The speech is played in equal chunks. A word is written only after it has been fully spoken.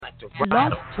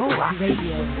Love Talk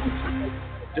Radio.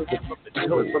 Do it from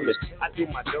the I do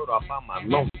my dirt off on my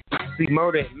loan. See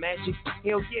murder and magic,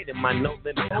 hell yeah, then my no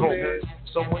limit home.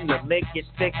 So when the leg gets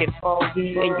thick and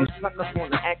foggy, and you suckers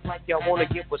wanna act like y'all wanna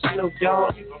get with Snoop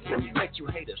Dogg, let me let you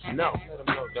haters know. Let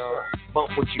them know, dog.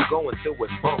 Bump what you going through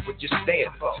and bump what you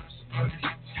stand for.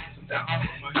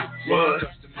 What?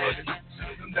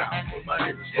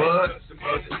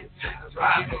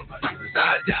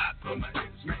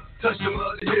 Touch the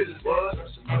mother hitters, what?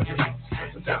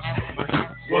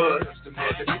 What?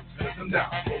 Come down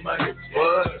for my hips,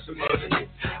 what? Some mother hitters,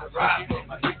 I ride for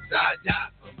my hips, I die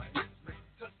for my hips.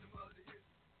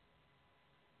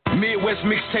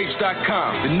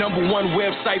 MidwestMixtapes.com, the #1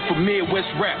 website for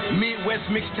Midwest rap.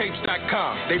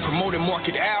 MidwestMixtapes.com. They promote and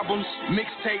market albums,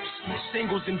 mixtapes,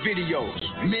 singles, and videos.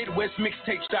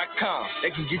 MidwestMixtapes.com.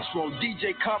 They can get you on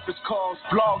DJ conference calls,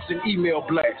 blogs, and email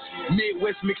blasts.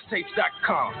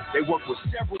 MidwestMixtapes.com. They work with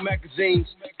several magazines,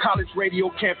 college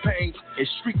radio campaigns, and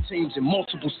street teams in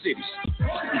multiple cities.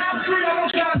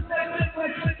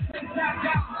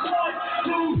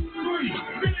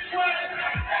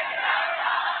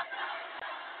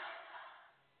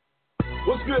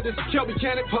 What's good? This is Kelby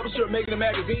Cannon, publisher of Making It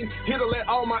Magazine, here to let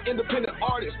all my independent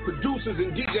artists, producers,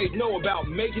 and DJs know about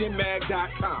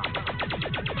MakingItMag.com.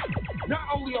 Not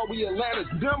only are we Atlanta's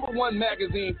 #1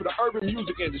 magazine for the urban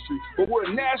music industry, but we're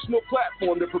a national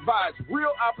platform that provides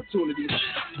real opportunities,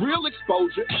 real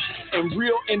exposure, and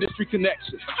real industry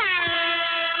connections.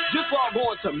 Just log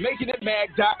on to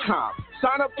MakingItMag.com.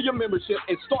 Sign up for your membership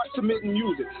and start submitting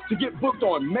music to get booked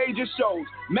on major shows,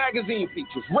 magazine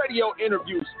features, radio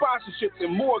interviews, sponsorships,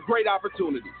 and more great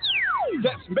opportunities.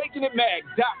 That's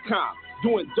MakingItMag.com.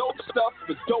 Doing dope stuff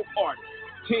for dope artists.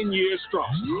 10 years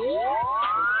strong.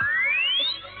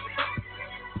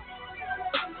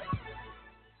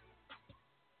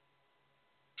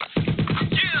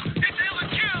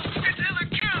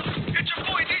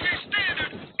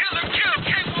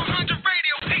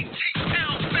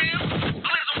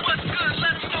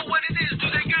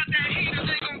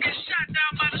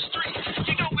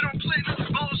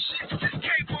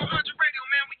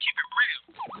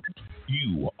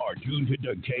 You are tuned to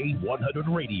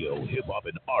K100 Radio, Hip Hop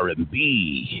and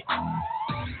R&B.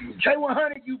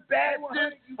 K100, you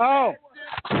bastard! Oh.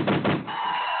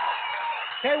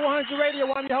 K100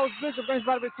 Radio, I'm your host, Bishop. Thanks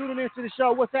for tuning in to the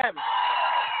show. What's happening?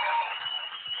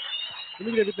 Let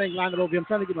me get everything lined up over here. I'm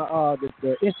trying to get my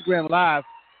the Instagram live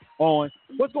on.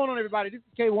 What's going on, everybody? This is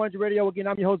K100 Radio. Again,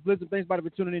 I'm your host, Blizzard. Thanks for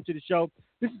tuning in to the show.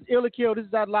 This is Ill or Kill. This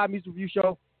is our live music review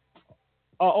show.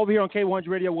 Over here on K100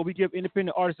 Radio, where we give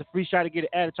independent artists a free shot to get it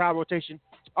added to our rotation.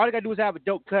 All they got to do is have a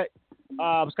dope cut.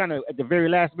 I was kind of at the very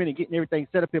last minute getting everything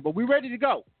set up here, but we're ready to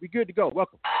go. We're good to go.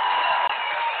 Welcome.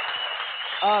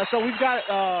 So we've got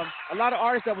a lot of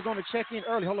artists that was on the check-in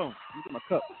early. Hold on. Let me get my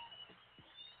cup.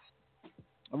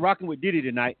 I'm rocking with Diddy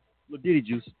tonight. Little Diddy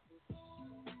juice.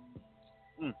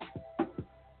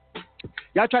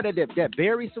 Y'all tried that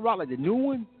berry Ciroc, like the new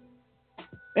one?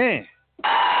 Man.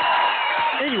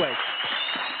 Anyway.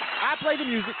 I play the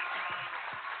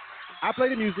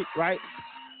music, right?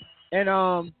 And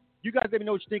you guys let me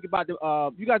know what you think about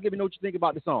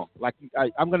the song. Like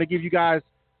I'm gonna give you guys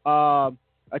a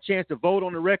chance to vote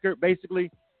on the record,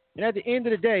 basically. And at the end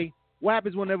of the day, what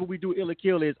happens whenever we do Ill or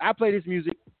Kill is I play this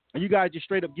music, and you guys just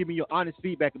straight up give me your honest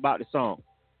feedback about the song.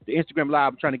 The Instagram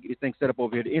Live, I'm trying to get this thing set up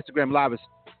over here. The Instagram Live is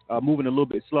moving a little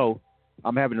bit slow.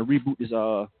 I'm having to reboot this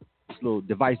little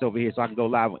device over here so I can go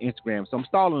live on Instagram. So I'm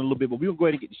stalling a little bit, but we're going to go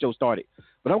ahead and get the show started.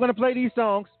 But I'm going to play these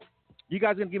songs. You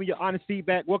guys are going to give me your honest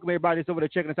feedback. Welcome everybody that's over there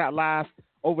checking us out live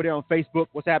over there on Facebook.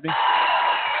 What's happening?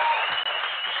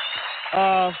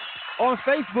 On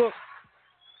Facebook,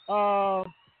 I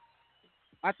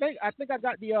think I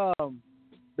got the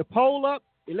poll up.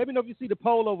 Let me know if you see the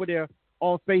poll over there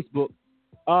on Facebook.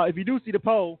 If you do see the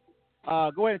poll,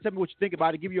 go ahead and tell me what you think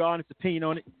about it. Give your honest opinion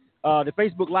on it. The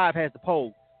Facebook Live has the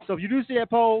poll. So if you do see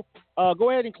that poll, go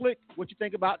ahead and click what you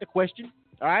think about the question,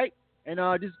 all right? And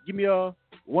just give me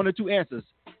one or two answers.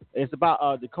 It's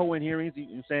about the Cohen hearings, you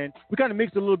know what I'm saying? We kind of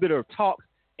mixed a little bit of talk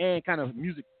and kind of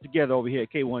music together over here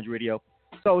at K100 Radio.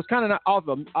 So it's kind of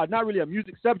not really a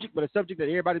music subject, but a subject that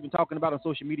everybody's been talking about on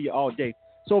social media all day.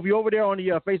 So if you're over there on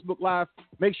the Facebook Live,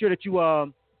 make sure that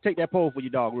you take that poll for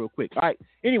your dog real quick. All right.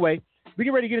 Anyway, we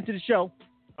get ready to get into the show.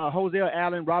 Hosea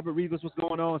Allen, Robert Rivas, what's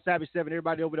going on? Savage 7,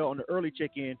 everybody over there on the early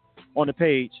check-in on the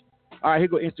page. All right, here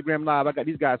go Instagram Live. I got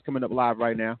these guys coming up live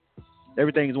right now.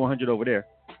 Everything is 100 over there.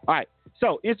 All right,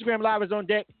 so Instagram Live is on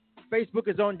deck. Facebook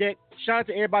is on deck. Shout out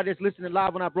to everybody that's listening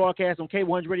live on our broadcast on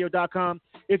K100radio.com.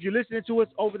 If you're listening to us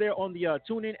over there on the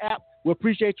TuneIn app, we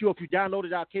appreciate you if you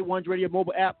downloaded our K100 Radio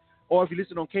mobile app or if you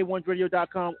listen on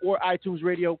K1radio.com or iTunes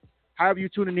Radio, however you're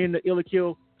tuning in to Ill or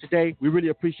Kill today, we really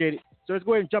appreciate it. So let's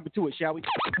go ahead and jump into it, shall we?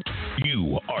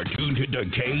 You are tuned to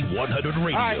K100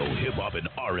 Radio, right. Hip Hop and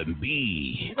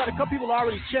R&B. We got a couple people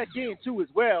already checked in too as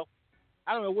well.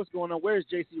 I don't know what's going on. Where's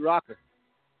JC Rocker?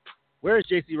 Where's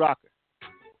JC Rocker?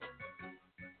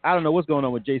 I don't know what's going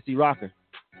on with JC Rocker.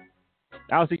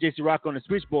 I don't see JC Rocker on the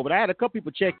switchboard, but I had a couple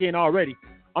people check in already.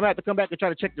 I'm going to have to come back and try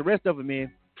to check the rest of them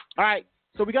in. All right,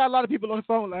 so we got a lot of people on the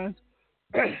phone lines.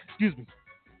 Excuse me.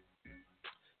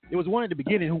 There was one at the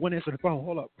beginning who went answer the phone.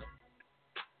 Hold up.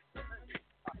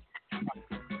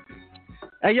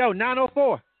 Hey, yo,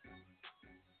 904.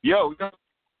 Yo.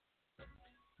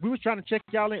 We was trying to check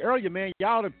y'all in earlier, man.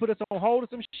 Y'all have put us on hold or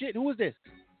some shit. Who is this?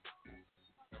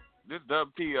 This Dub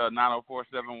T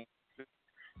 9047.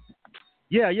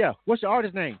 Yeah. What's your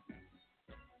artist name?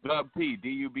 Dub P,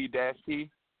 DUB-T.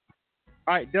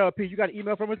 All right, Dub P. You got an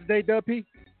email from us today, Dub P?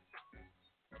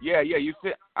 Yeah. You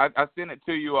sent. I sent it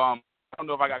to you. I don't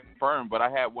know if I got confirmed, but I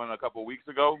had one a couple of weeks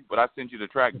ago. But I sent you the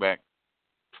track back.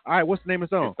 All right, what's the name of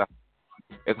the song?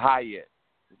 It's High Yet.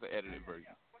 It's the edited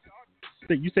version.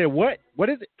 You said what? What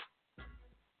is it?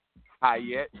 High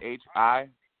Yet. HI-YET.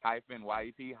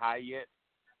 High Yet.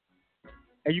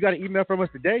 And you got an email from us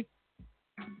today?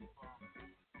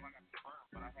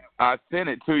 I sent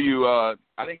it to you. I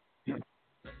think.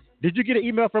 Did you get an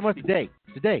email from us today?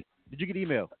 Did you get an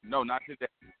email? No, not today.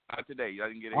 Not today. I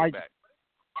didn't get it back.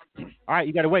 All right,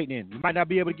 you got to wait then. You might not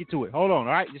be able to get to it. Hold on,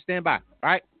 all right? Just stand by, all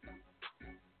right?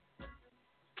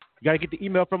 You got to get the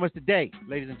email from us today,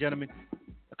 ladies and gentlemen.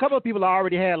 A couple of people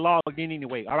already had logged in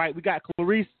anyway, all right? We got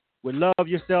Clarice with Love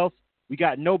Yourself. We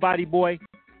got Nobody Boy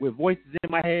with Voices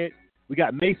in My Head. We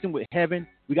got Mason with Heaven.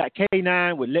 We got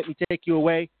K9 with Let Me Take You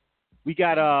Away. We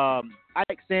got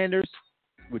Ike Sanders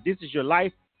with This Is Your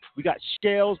Life. We got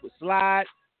Shells with Slide.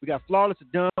 We got Flawless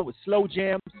Done with Slow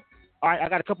Jams. All right, I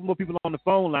got a couple more people on the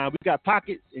phone line. We got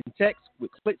Pockets and Text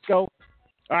with Klitschko. All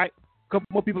right, a couple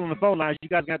more people on the phone lines. You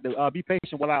guys got to be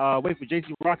patient while I wait for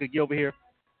JC Rocker to get over here.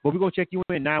 But we're going to check you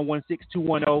in,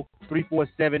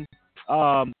 916-210-347-757.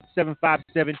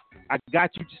 I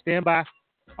got you. Just stand by.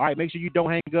 All right, make sure you don't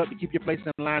hang up and keep your place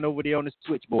in line over there on the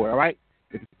switchboard, all right?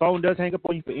 If the phone does hang up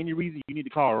on you for any reason, you need to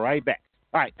call right back.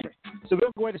 All right, so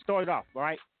we'll go ahead and start it off, all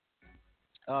right?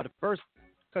 The first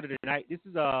cut of the night, this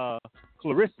is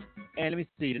Clarissa, and let me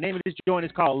see. The name of this joint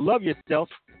is called Love Yourself,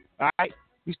 all right?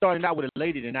 We starting out with a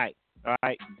lady tonight, all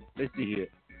right? Let's see here.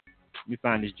 Let me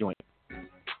find this joint.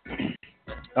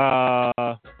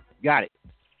 Got it.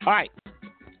 All right,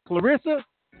 Clarissa,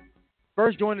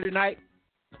 first joint of the night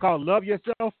called Love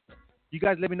Yourself. You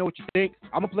guys let me know what you think.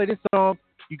 I'm going to play this song.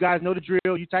 You guys know the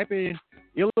drill. You type in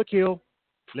Ill or Kill.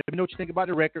 Let me know what you think about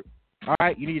the record. All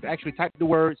right, you need to actually type the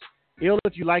words. Ill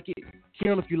if you like it.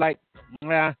 Kill if you like.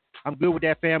 Nah, I'm good with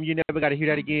that, fam. You never got to hear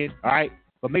that again. All right,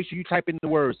 but make sure you type in the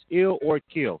words Ill or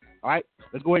Kill. All right,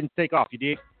 let's go ahead and take off. You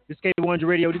dig? This is K100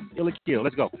 Radio. This is Ill or Kill.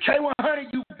 Let's go.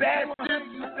 K100, you bastard.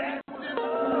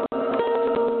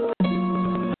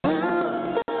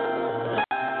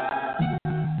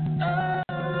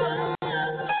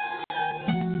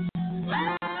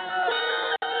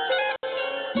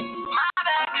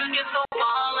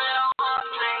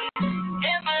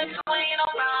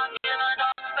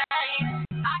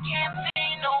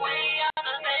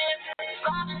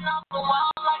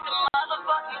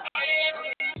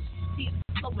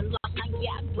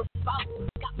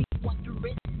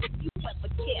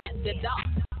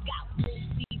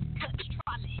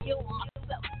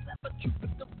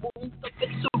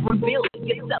 Reveal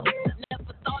yourself.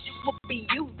 Never thought it would be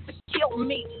you to kill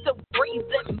me. Still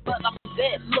breathing, but I'm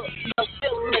dead. Look, no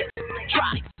feeling.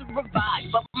 Trying to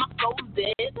revive, but my soul's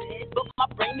dead. But my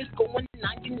brain is going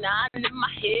 99 in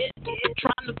my head.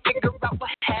 Trying to figure out what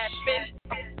happened.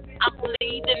 I'm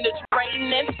bleeding, it's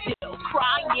raining, still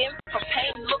crying. For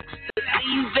pain looks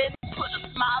deceiving. Put a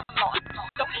smile on,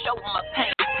 don't show my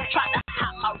pain. Try to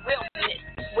hide my realness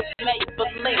with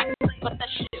Maybelline, but that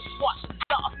shit washes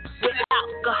off with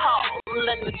alcohol.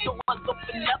 And the doors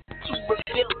open up to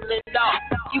reveal it all.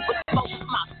 You exposed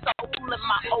my soul and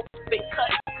my open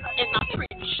cut, and I'm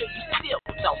pretty sure you still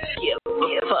don't give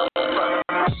a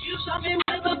fuck. You shot me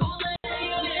with a bullet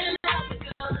in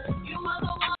Africa. You are the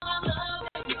one I love,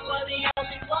 and you are the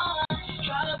only one.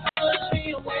 Try to push me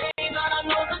away, but I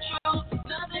know the truth.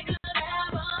 Nothing could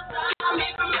ever stop me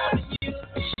from loving you.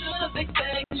 Should have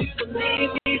expected you to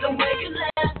leave me the way you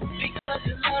left, because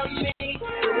you love me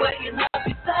the way you love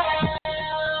yourself.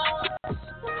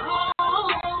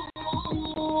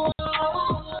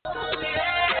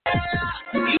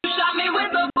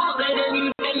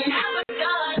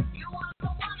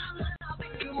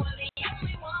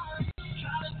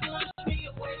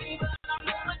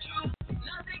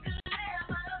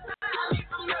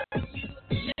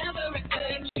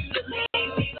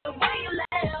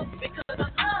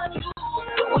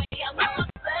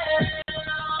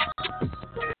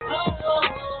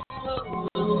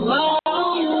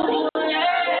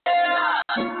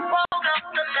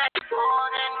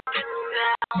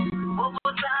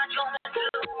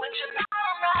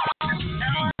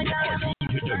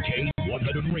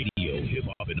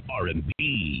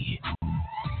 R&B.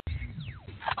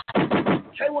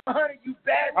 K100, you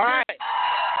bad. All right.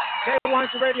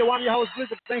 K100 Radio, I'm your host,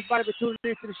 Blizzard. Thanks, everybody, for tuning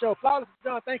in to the show. Flawless is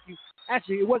done. Thank you.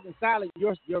 Actually, it wasn't silent.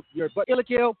 But Illa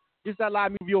Kill, this is our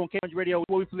live review on K100 Radio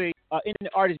where we play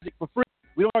independent artists for free.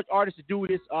 We don't charge artists to do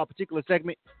this particular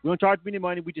segment. We don't charge them any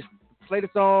money. We just play the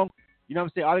song. You know what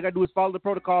I'm saying? All they got to do is follow the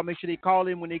protocol. Make sure they call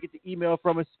in when they get the email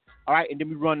from us. All right, and then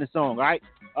we run the song. All right?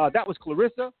 That was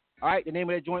Clarissa. All right, the name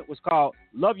of that joint was called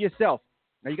Love Yourself.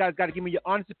 Now, you guys got to give me your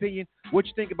honest opinion. What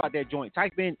you think about that joint?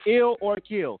 Type in ill or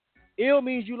kill. Ill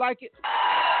means you like it.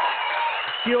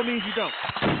 Kill means you don't.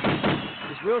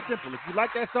 It's real simple. If you like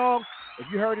that song, if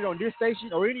you heard it on this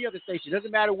station or any other station,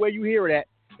 doesn't matter where you hear it at.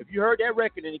 If you heard that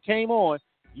record and it came on,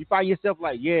 you find yourself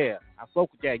like, yeah, I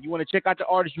fuck with that. You want to check out the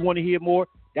artist, you want to hear more,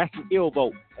 that's an ill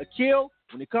vote. A kill,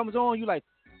 when it comes on, you like,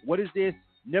 what is this?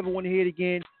 Never want to hear it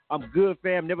again. I'm good,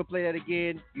 fam. Never play that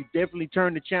again. You definitely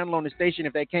turn the channel on the station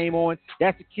if that came on.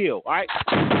 That's a kill, all right?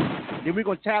 Then we're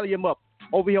going to tally them up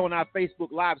over here on our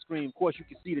Facebook live screen. Of course, you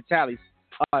can see the tallies,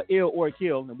 ill or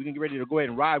kill, and we can get ready to go ahead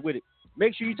and ride with it.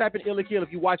 Make sure you type in ill or kill if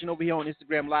you're watching over here on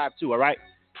Instagram Live too, all right?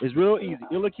 It's real easy.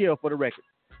 Ill or kill for the record.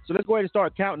 So let's go ahead and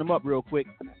start counting them up real quick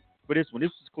for this one.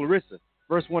 This is Clarissa,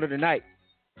 first one of the night.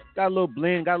 Got a little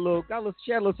blend,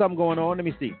 she had a little something going on. Let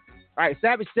me see. All right,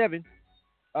 Savage 7.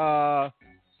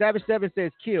 Savage 7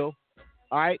 says kill.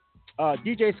 All right.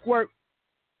 DJ Squirt,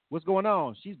 what's going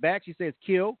on? She's back. She says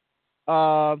kill.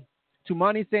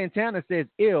 Tumani Santana says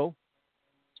ill.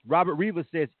 Robert Rivas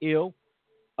says ill.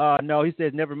 No, he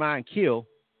says never mind, kill.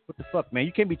 What the fuck, man?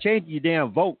 You can't be changing your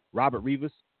damn vote, Robert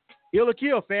Rivas. Ill or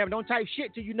kill, fam. Don't type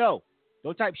shit till you know.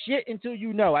 Don't type shit until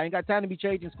you know. I ain't got time to be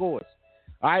changing scores.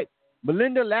 All right.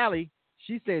 Melinda Lally,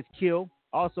 she says kill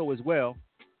also as well.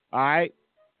 All right.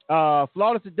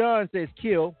 Flawless Dunn says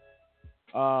kill.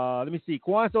 Let me see.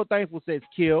 Quan So Thankful says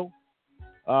kill.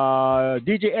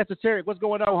 DJ Esoteric, what's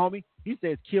going on, homie? He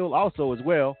says kill also as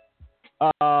well.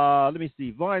 Let me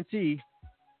see. Von T.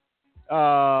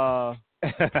 Oh,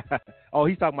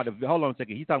 he's talking about the. Hold on a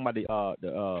second. He's talking about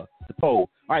the poll.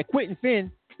 All right, Quentin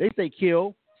Finn, they say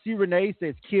kill. C. Renee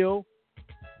says kill.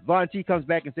 Von T comes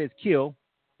back and says kill.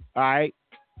 All right.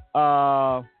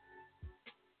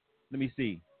 Let me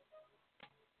see.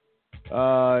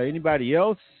 Anybody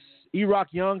else? E-Rock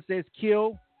Young says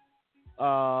kill.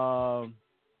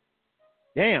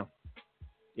 Damn.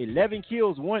 11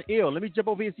 kills, 1 ill. Let me jump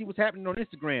over here and see what's happening on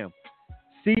Instagram.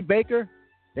 C. Baker,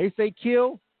 they say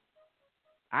kill.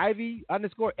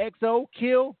 Ivy_XO,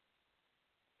 kill.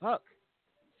 Fuck.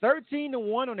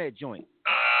 13-1 on that joint.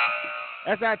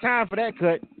 That's our time for that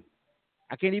cut.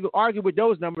 I can't even argue with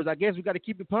those numbers. I guess we got to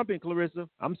keep it pumping, Clarissa.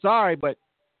 I'm sorry, but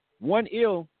 1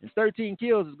 ill and 13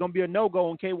 kills is going to be a no-go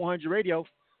on K100 Radio.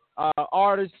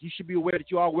 Artists, you should be aware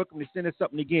that you are welcome to send us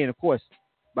something again, of course.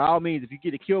 By all means, if you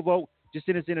get a kill vote, just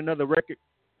send us in another record.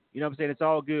 You know what I'm saying? It's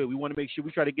all good. We want to make sure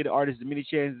we try to get the artist as many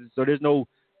chances so there's no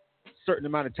certain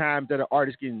amount of time that an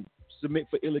artist can submit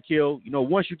for ill or kill. You know,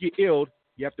 once you get illed,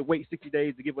 you have to wait 60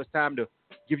 days to give us time to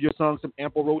give your song some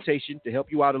ample rotation to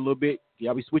help you out a little bit.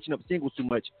 Y'all be switching up singles too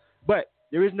much. But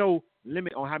there is no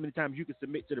limit on how many times you can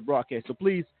submit to the broadcast. So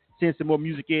please send some more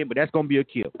music in, but that's going to be a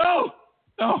kill. Oh!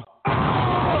 All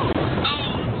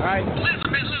right.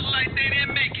 Elizabeth looked like they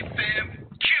didn't make it, fam.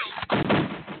 Kill.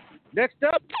 Next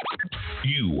up.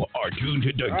 You are tuned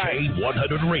to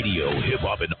K100 Radio, Hip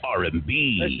Hop and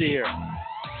R&B. Let's see here.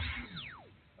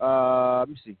 Let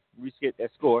me see. Reset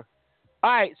that score.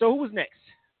 All right, so who was next?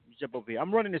 Let me jump over here.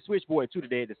 I'm running the switchboard too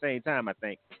today at the same time, I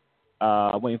think.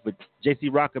 Waiting for JC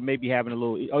Rocker, maybe having a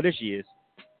little. Oh, there she is.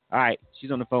 All right,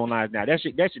 she's on the phone lines now. That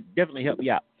should definitely help me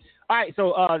out. All right,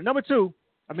 so number 2.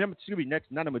 I mean, excuse me,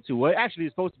 next, not number 2. Well, actually,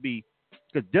 it's supposed to be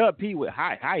because Dub P with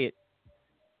Hyatt.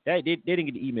 They didn't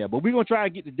get the email, but we're gonna try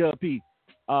and get the Dub P.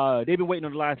 They've been waiting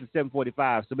on the line since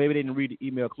 7:45, so maybe they didn't read the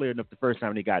email clear enough the first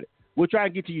time they got it. We'll try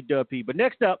and get to you, Dub P. But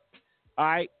next up, all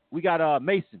right, we got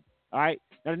Mason. All right,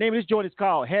 now the name of this joint is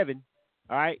called Heaven.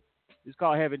 All right, it's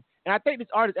called Heaven, and I think this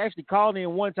artist actually called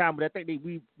in one time, but I think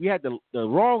we had the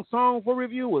wrong song for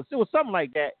review. It was something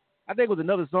like that. I think it was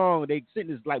another song. They sent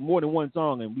us like more than one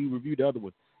song, and we reviewed the other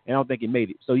one, and I don't think it made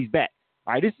it. So he's back.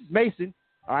 All right, this is Mason.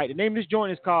 All right, the name of this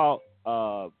joint is called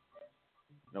no,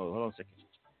 hold on a second.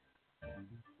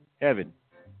 Heaven.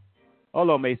 Hold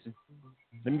on, Mason.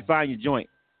 Let me find your joint.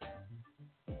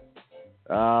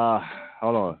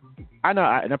 Hold on. I know,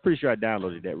 and I'm pretty sure I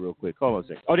downloaded that real quick. Hold on a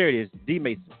second. Oh, there it is. D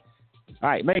Mason. All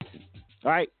right, Mason.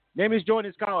 All right, name of this joint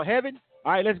is called Heaven.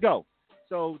 All right, let's go.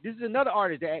 So this is another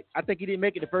artist that I think he didn't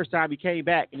make it the first time. He came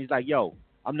back and he's like, "Yo,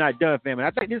 I'm not done, fam." And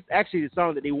I think this is actually the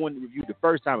song that they wanted to review the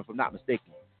first time, if I'm not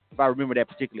mistaken, if I remember that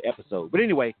particular episode. But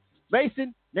anyway,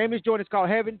 Mason, name of this joint is called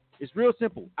Heaven. It's real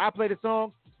simple. I play the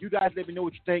song. You guys let me know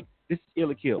what you think. This is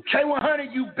Ill or Kill.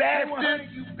 K100, you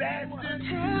bastard.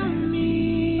 Tell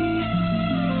me,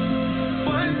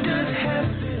 what does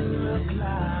heaven look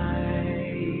like?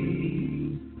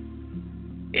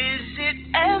 Is it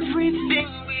everything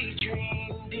we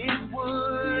dreamed it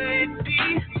would be?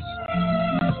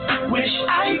 Wish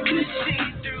I could see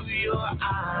through your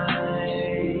eyes.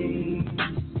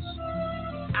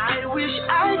 I wish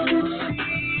I could see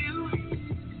you.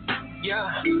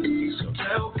 Yeah. So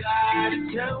tell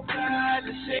God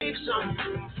to save some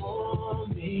room for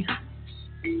me.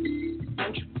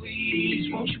 Won't you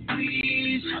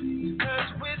please?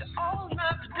 'Cause with all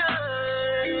I've done,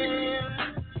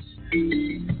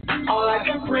 all I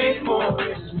can pray for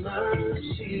is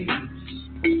mercy.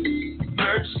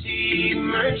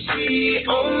 Mercy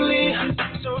only.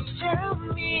 So tell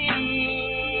me,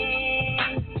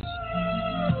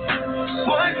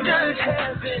 what does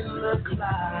heaven look like?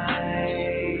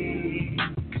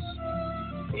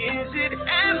 Is it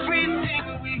everything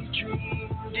we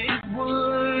dreamed it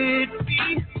would be?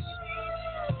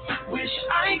 Wish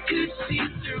I could see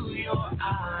through your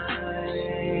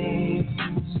eyes.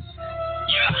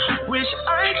 Yeah. Wish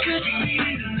I could be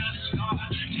enough star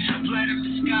to help light up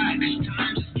the sky. This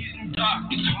time it's getting dark.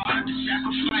 It's hard to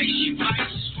sacrifice your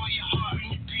vices for your heart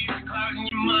and your peace, clouding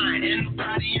your mind. And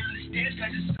nobody understands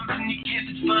 'cause it's something you can't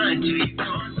define till you're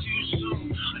gone too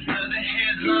soon. Another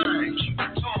headline, keep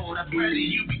it told. I'd rather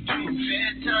you be doing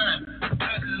fair time. 'Cause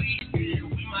at least then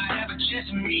we might have a chance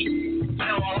to meet.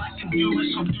 Now all I can do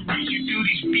is hope to read you through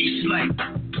these beats. Like,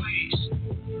 please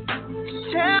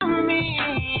tell me,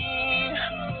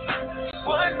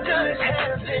 what does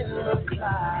heaven look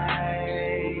like?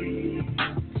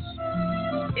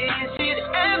 Is it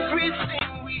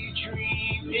everything we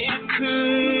dreamed it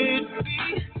could be?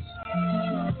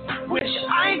 Wish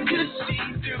I could see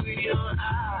through your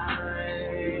eyes.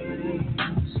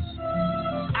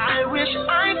 I wish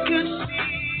I could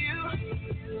see you.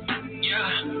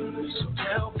 Yeah. So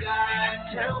tell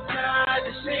God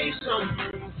to save some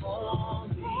room for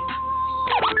me.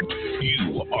 You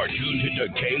are tuned into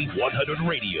K100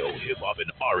 Radio, Hip Hop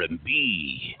and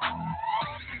R&B.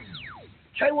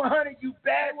 K100, you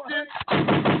bastard.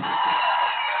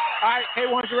 All right,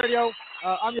 K100 Radio.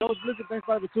 I'm your host, Blizzard. Thanks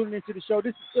for tuning into the show.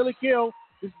 This is Ill or Kill.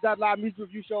 This is that live music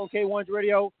review show on K100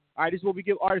 Radio. All right, this is where we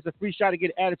give artists a free shot to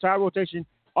get added to our rotation.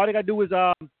 All they got to do is,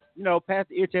 pass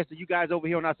the ear test to you guys over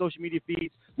here on our social media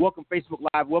feeds. Welcome Facebook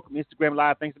Live. Welcome Instagram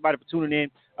Live. Thanks, everybody, for tuning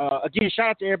in. Again, shout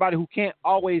out to everybody who can't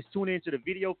always tune into the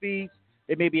video feeds.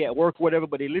 They may be at work or whatever,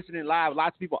 but they're listening live.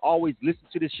 Lots of people always listen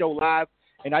to this show live.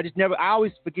 And I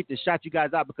always forget to shout you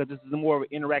guys out because this is a more of an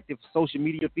interactive social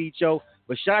media feed show.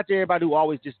 But shout out to everybody who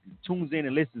always just tunes in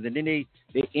and listens. And then they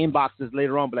inbox us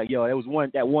later on, be like, yo,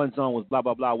 that one song was blah,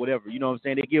 blah, blah, whatever. You know what I'm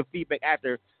saying? They give feedback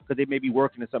after because they may be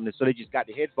working or something. So they just got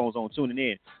the headphones on tuning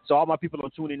in. So all my people on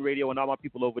TuneIn Radio and all my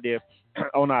people over there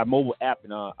on our mobile app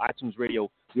and iTunes Radio,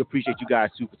 we appreciate you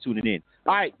guys too for tuning in.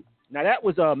 All right. Now that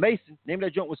was Mason. Name of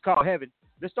that joint was called Heaven.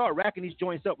 Let's start racking these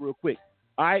joints up real quick.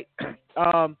 All right.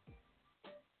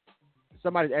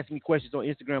 Somebody's asking me questions on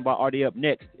Instagram about are they up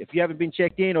next. If you haven't been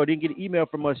checked in or didn't get an email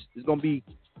from us, it's going to be,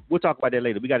 we'll talk about that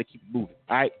later. We got to keep it moving.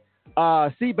 All right.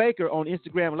 C. Baker on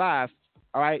Instagram Live.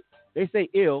 All right. They say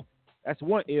ill. That's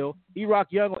one ill.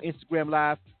 E-Rock Young on Instagram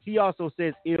Live. He also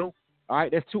says ill. All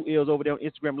right. That's two ills over there on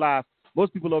Instagram Live.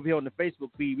 Most people over here on the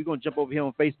Facebook feed. We're going to jump over here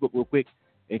on Facebook real quick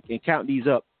and count these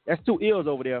up. That's two ills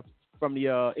over there from the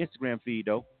Instagram feed,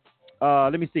 though.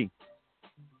 Let me see.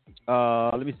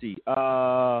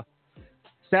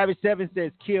 Savage 7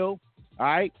 says kill. All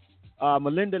right.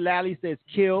 Melinda Lally says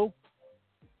kill.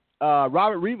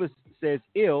 Robert Rivas says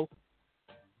ill.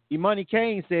 Imani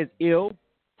Kane says ill.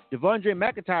 Devondre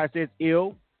McIntyre says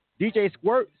ill. DJ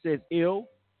Squirt says ill.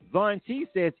 Von T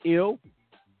says ill.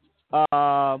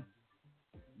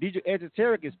 DJ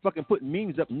Esoteric is fucking putting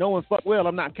memes up knowing fuck well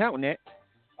I'm not counting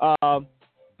that.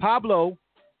 Pablo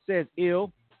says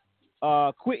ill.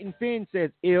 Quentin Finn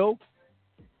says ill.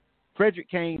 Frederick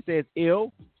Kane says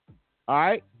ill. All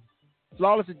right.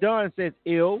 Flawless Dawn says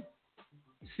ill.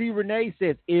 C. Renee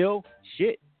says ill.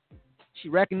 Shit. She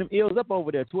racking them ills up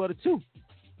over there. 12-2. All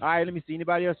right. Let me see.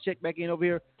 Anybody else check back in over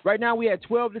here? Right now we at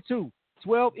 12-2.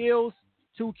 12 ills,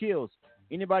 2 kills.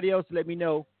 Anybody else let me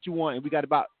know what you want. And we got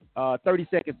about 30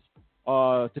 seconds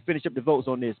to finish up the votes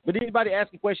on this. But anybody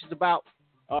asking questions about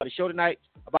the show tonight,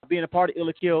 about being a part of Ill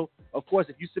or Kill, of course,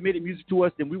 if you submitted music to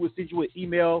us, then we will send you an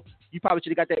email. You probably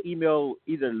should have got that email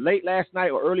either late last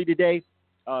night or early today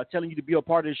telling you to be a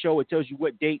part of the show. It tells you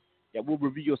what date that we'll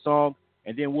review your song,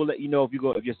 and then we'll let you know if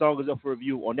your song is up for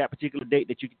review on that particular date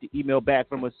that you get the email back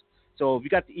from us. So if you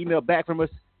got the email back from us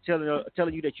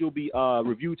telling you that you'll be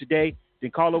reviewed today,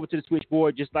 then call over to the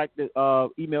switchboard just like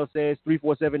the email says,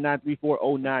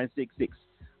 347-934-0966.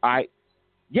 All right.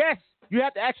 Yes, you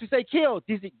have to actually say kill,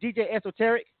 DJ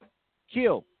Esoteric.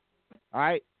 Kill. All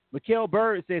right. Mikhail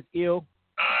Bird says ill.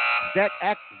 Zach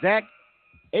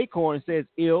Acorn says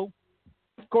ill.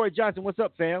 Corey Johnson, what's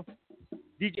up, fam?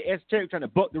 DJ Esoteric trying to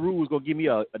buck the rules, gonna give me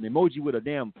an emoji with a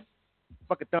damn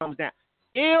fucking thumbs down.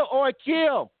 Ill or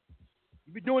kill.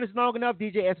 You've been doing this long enough,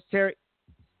 DJ Esoteric.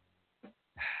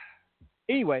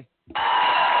 Anyway. All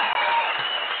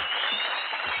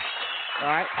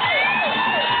right.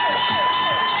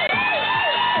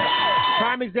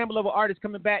 Prime example of an artist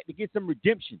coming back to get some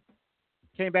redemption.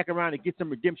 Came back around to get some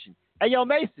redemption. Hey, yo,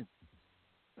 Mason.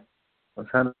 I'm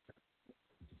trying to.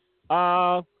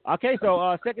 Okay,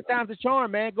 so second time's a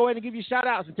charm, man. Go ahead and give your shout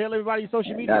outs and tell everybody your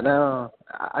social media. I know.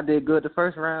 I did good the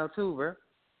first round too, bro.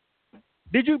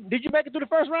 Did you make it through the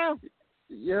first round?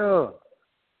 Yeah.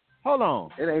 Hold on.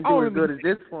 It ain't doing as good as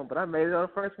this one, but I made it on the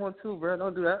first one too, bro.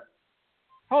 Don't do that.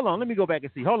 Hold on, let me go back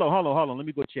and see. Hold on. Let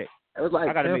me go check. It was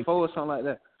like 10-4 or something like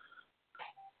that.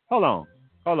 Hold on.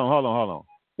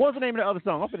 What's the name of the other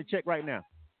song? I'm gonna check right now.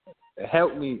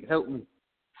 Help me. Hold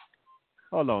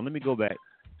on, let me go back.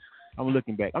 I'm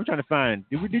looking back. I'm trying to find.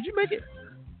 Did you make it?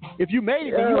 If you made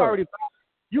it, then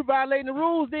you violating the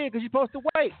rules then, because you're supposed to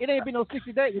wait. It ain't been no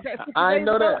 60 days. Was that 60 I ain't days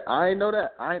know ago? that. I ain't know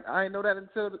that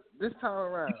until this time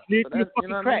around. You So that's, you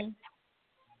know what I mean?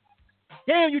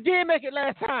 Damn, you did make it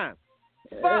last time.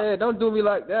 Yeah, don't do me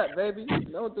like that, baby.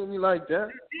 Don't do me like that.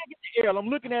 You did get the ill. I'm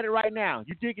looking at it right now.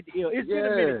 You did get the ill. It's been a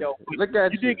minute though. Look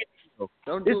at you. Did get the ill.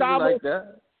 Don't do me like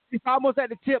that. It's almost at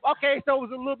the tip. Okay, so it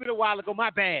was a little bit a while ago. My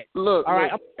bad. Look, all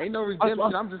right. Ain't no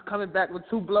redemption. I'm just coming back with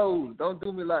 2 blows. Don't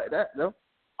do me like that, though.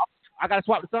 I gotta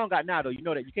swap the song out now, though. You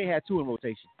know that you can't have 2 in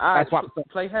rotation. All right, swap the song.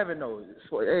 Play Heaven though.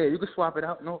 Hey, you can swap it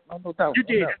out. No doubt. You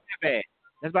did. That's my bad.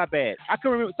 That's my bad. I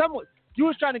couldn't remember. You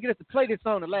was trying to get us to play this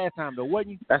song the last time, though,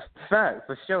 wasn't you? That's a fact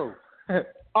for sure.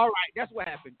 All right, that's what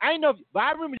happened. I ain't know, but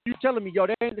I remember you telling me, yo,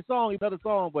 that ain't the song, it's another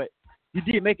song, but you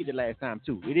did make it the last time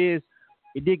too. It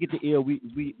did get the ill.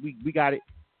 We got it.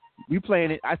 We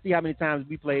playing it. I see how many times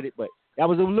we played it, but that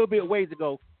was a little bit ways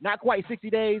ago. Not quite 60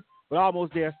 days, but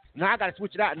almost there. Now I got to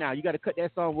switch it out now. You got to cut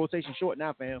that song rotation short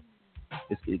now, fam.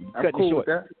 It's cutting cool it short.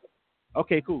 With that.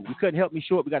 Okay, cool. We couldn't help me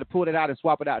short. We got to pull it out and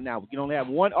swap it out now. We can only have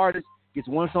one artist gets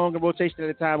one song in rotation at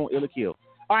a time on Ill or Kill.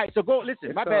 All right, so go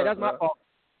listen. My bad. That's my fault.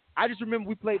 I just remember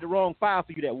we played the wrong file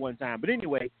for you that one time. But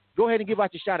anyway, go ahead and give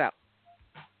out your shout out.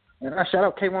 And I shout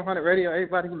out K100 Radio,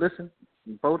 everybody who listen,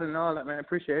 voting and all that, man.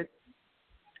 Appreciate it.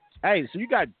 Hey, so you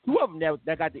got 2 of them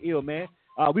that got the ill, man.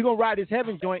 We're going to ride this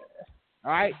Heaven joint,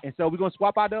 all right? And so we're going to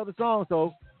swap out the other song.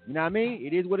 So, you know what I mean?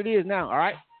 It is what it is now, all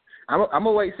right? I'm going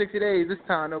to wait 60 days this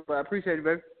time, though, but I appreciate it,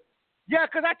 baby. Yeah,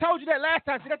 because I told you that last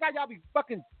time. See, that's how y'all be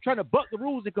fucking trying to buck the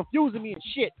rules and confusing me and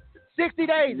shit. 60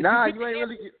 days. Nah, you ain't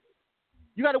really...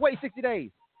 You got to wait 60 days.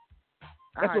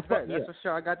 That's what fucked me up. That's for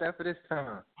sure. I got that for this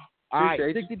time. All right,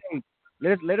 Appreciate 60 days.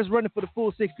 Let us run it for the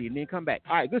full 60 and then come back.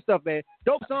 All right, good stuff, man.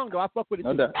 Dope song, though. I fuck with it,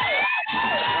 too. No doubt.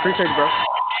 Appreciate it, bro.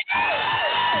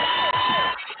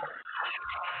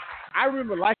 I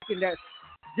remember liking that.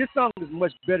 This song is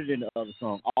much better than the other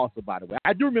song, also, by the way.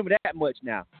 I do remember that much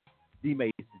now, D.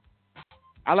 Mason.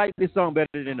 I like this song better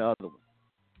than the other one.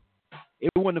 It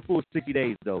wasn't the full 60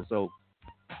 days, though, so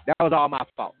that was all my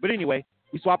fault. But anyway,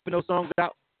 we swapping those songs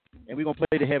out, and we're going to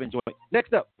play the Heaven joint.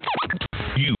 Next up.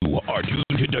 You are tuned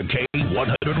to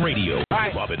K100 Radio,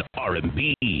 right. Hip-Hop and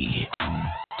R&B.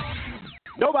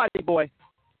 Nobody Boy.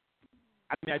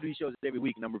 I mean, I do these shows every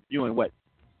week, and I'm reviewing,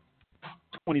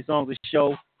 20 songs a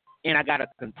show, and I got a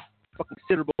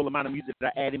considerable amount of music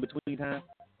that I add in between times.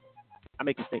 I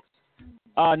make mistakes.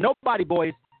 Nobody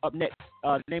Boys up next.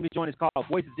 The name of the joint is called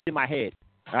Voices in My Head.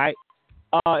 All right?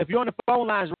 If you're on the phone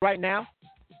lines right now,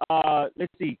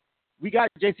 let's see. We got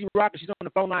JC Rocker. She's on the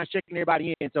phone line checking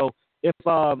everybody in. So if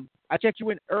I checked you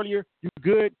in earlier, you're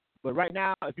good. But right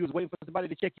now, if you was waiting for somebody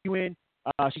to check you in,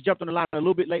 she jumped on the line a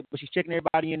little bit late, but she's checking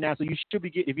everybody in now. So you should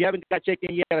be if you haven't got checked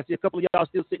in yet, I see a couple of y'all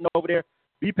still sitting over there.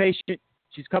 Be patient.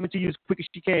 She's coming to you as quick as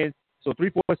she can. So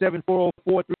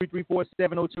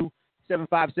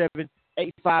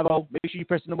 347-404-334-702-757-850. Make sure you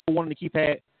press the number 1 on the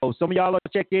keypad. So some of y'all are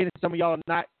checked in and some of y'all are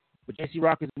not. But JC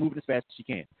Rock is moving as fast as she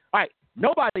can. All right.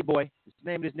 Nobody Boy is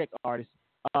the name of this next artist.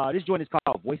 This joint is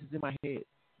called Voices in My Head.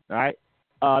 All right.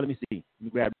 Let me see. Let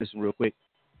me grab this one real quick.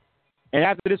 And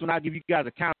after this one, I'll give you guys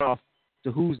a count off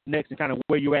to who's next and kind of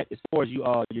where you're at as far as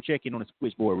your check-in on the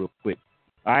switchboard real quick.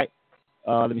 All right.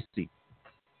 Let me see.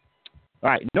 All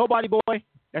right. Nobody Boy.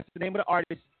 That's the name of the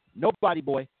artist. Nobody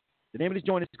Boy. The name of this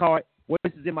joint is called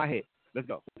Voices in My Head. Let's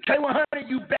go. K100,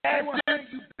 you bastard.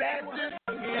 You bastard.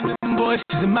 And them voices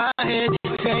in my head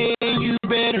saying you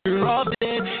better off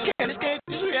dead. Can't escape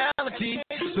this reality.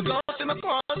 So go to my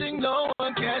closet, no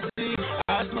one can see.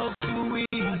 I smoke to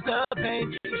ease the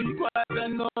pain. Keep quiet the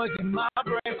noise in my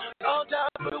brain. On top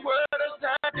of the world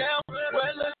upside down. Well,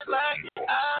 it looks like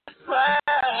I swear.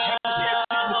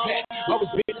 Always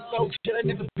been a soldier,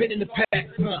 never been in the past.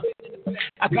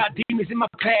 I got demons in my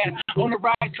past. On the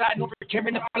right side, no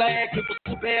carrying the flag. It was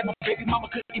too bad, my baby mama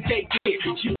couldn't take it.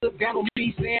 She looked down on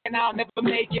me, saying I'll never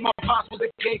make it. My pops was a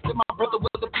gangster, my brother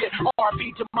was a bitch.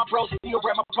 RP to my bro, still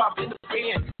ran my pops in the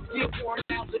pen. Still pouring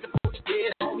out to the folks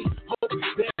dead, homie. Hope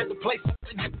there's a place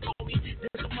in the homie.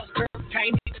 There's so much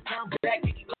cocaine, need to turn back.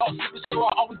 Get lost in the straw,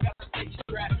 always got to stay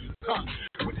strapped.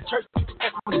 With the church,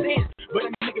 that's my sin. But a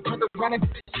nigga turned around and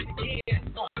did this shit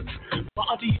again. My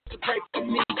auntie used to pray for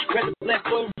me. Read the black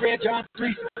boy and read John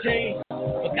 3:16.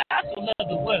 But God so loved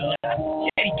the world,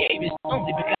 yeah, he gave his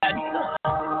only begotten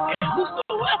son. And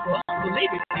whosoever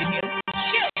believeth in him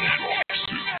shall be saved.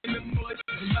 And the voices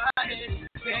in my head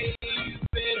say you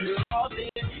better off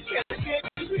dead. Can't escape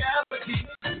this reality.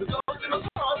 For those in the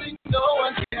closet, no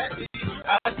one can see.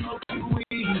 I smoke to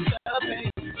weed, the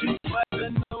pain. Keep quiet the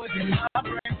noise in my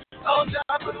brain. On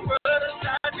top of the world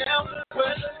upside down. Well,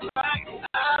 it's like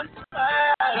I'm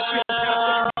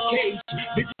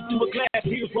Bitches through a glass,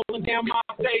 tears rolling down my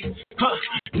face.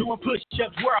 Doing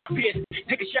push-ups where I piss.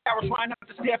 Take a shower, trying not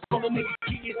to step on the niggas'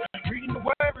 kids. Reading the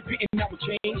word, repeating that will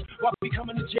change. While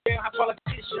becoming a jail, I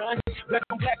politician. Black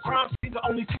on black crime scene, the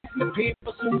only thing in the pen.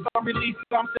 As soon as I'm released,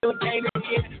 I'm still a game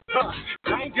again.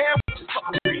 I ain't down with the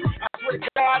fuckery. I swear to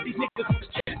God, these niggas will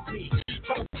chase me.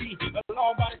 Trying to be a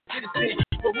law-abiding citizen.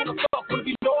 But when the fuck would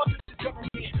be lost to the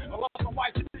government? I lost my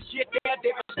wife to the shit that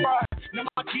they described. Now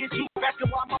my kids keep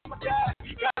asking why mama died.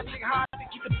 Gotta think hard to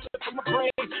keep it from my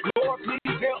brain. Lord,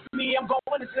 please help me. I'm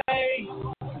going to say,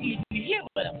 you hear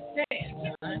what I'm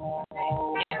saying, son?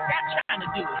 Stop trying to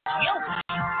do it your way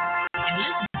and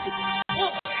listen to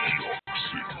your way.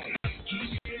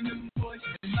 Keep hearing them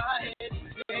voices in my head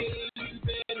saying you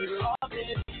better off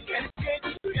dead. Can't escape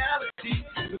this reality.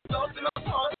 The thoughts in my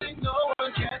heart think no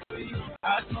one can see. I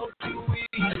smoke too weed,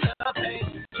 the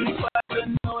pain. Keep quiet the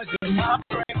noise in my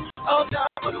brain. On top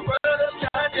of the world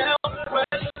upside down. Well,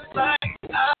 it looks like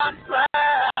I swear.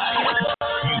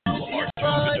 You are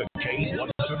tuned to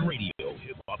K100 Radio,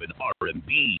 Hip Hop and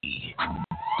R&B.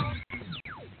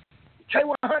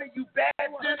 K100, you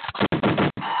bastard.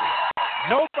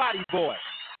 Nobody boy.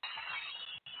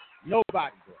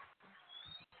 Nobody boy.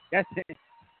 That's it.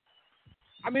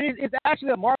 I mean, it's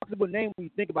actually a marketable name when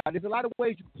you think about it. There's a lot of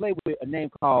ways you can play with a name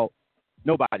called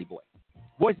Nobody Boy.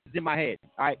 Voices in my head,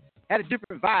 all right? Had a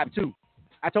different vibe, too.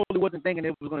 I totally wasn't thinking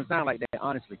it was going to sound like that,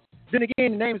 honestly. Then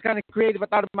again, the name is kind of creative. I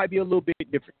thought it might be a little bit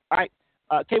different. All right,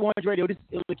 K100 Radio, this is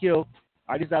Ill to Kill. All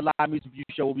right, this is our live music review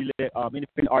show where we let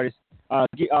independent artists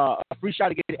get a free shot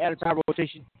to get added to our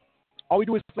rotation. All we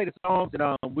do is play the songs,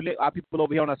 and we let our people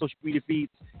over here on our social media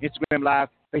feeds, Instagram Live,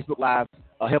 Facebook Live,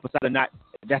 help us out or not,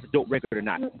 if that's a dope record or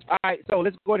not. All right, so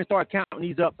let's go ahead and start counting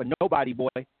these up for Nobody Boy.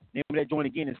 Name of that joint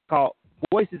again is called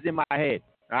Voices in My Head.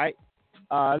 All right,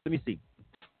 let me see.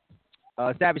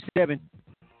 Savage 7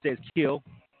 says kill.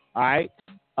 All right.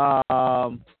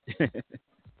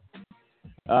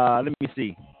 Let me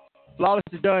see. Flawless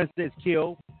is Done says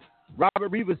kill. Robert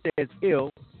Rivas says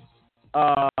ill.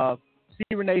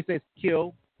 C. Renee says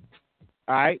kill.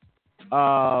 All right.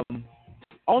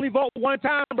 Only vote one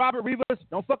time, Robert Rivas.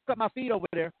 Don't fuck up my feed over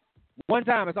there. One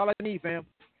time. That's all I need, fam.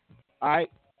 All right.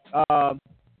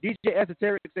 DJ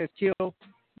Esoteric says kill.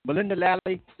 Melinda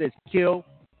Lally says kill.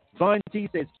 Von T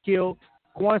says kill.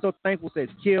 Quan So Thankful says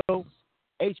kill.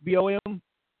 HBOM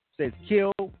says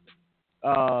kill.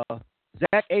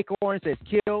 Zach Acorn says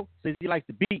kill. Says he likes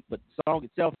the beat, but the song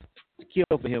itself is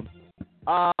kill for him.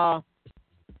 Let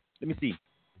me see.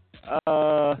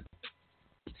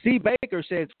 C. Baker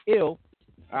says ill.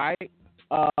 All right.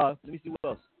 Let me see what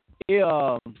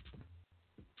else.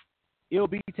 Ill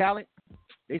B Talent.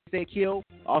 They say kill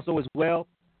also as well.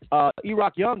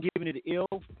 E-Rock Young giving it ill.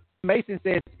 Mason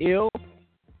says ill.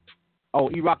 Oh,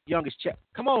 E-Rock Young is check.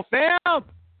 Come on, fam.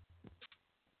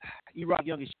 E-Rock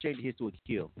Young is changing his to a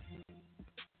kill.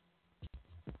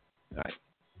 All right.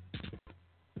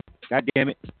 God damn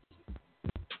it.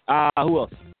 Who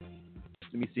else?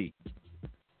 Let me see.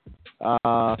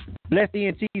 Blessed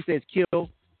ENT says kill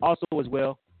also as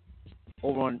well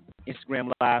over on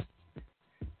Instagram Live.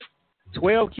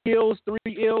 12 kills, 3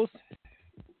 ills.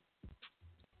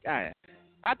 God,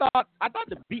 I thought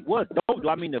the beat was dope.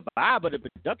 I mean, the vibe of the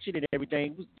production and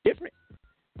everything was different.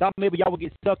 Thought maybe y'all would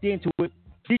get sucked into it.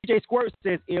 DJ Squirt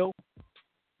says ill.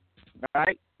 All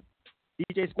right.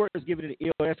 DJ Squirt is giving it an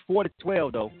ill. That's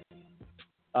 4-12 though.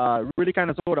 Really kind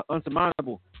of sort of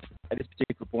unsurmountable at this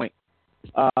particular point.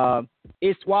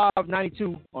 It's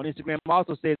Suave92 on Instagram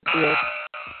also says ill,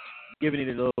 giving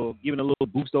a little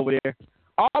boost over there.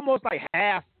 Almost like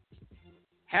half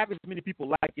as many people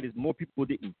liked it as more people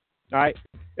didn't. All right.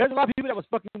 There's a lot of people that was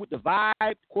fucking with the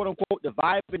vibe, quote unquote, the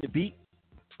vibe and the beat.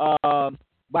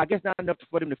 But I guess not enough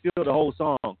for them to feel the whole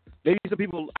song. Maybe some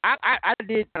people, I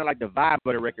did kind of like the vibe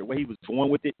of the record, where he was going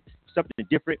with it, something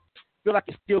different. Feel like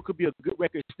it still could be a good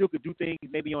record, still could do things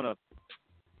maybe on a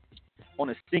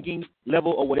singing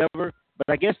level or whatever. But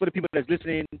I guess for the people that's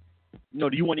listening, do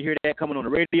you want to hear that coming on the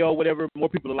radio or whatever? More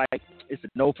people are like, it's a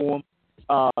no for them.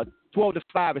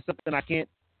 12-5 is something I can't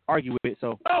argue with.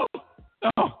 So.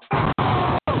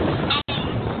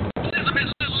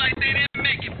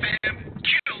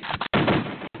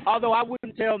 Although I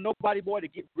wouldn't tell Nobody Boy to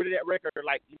get rid of that record,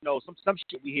 like, some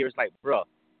shit we hear is like, bruh,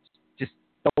 just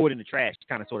throw it in the trash,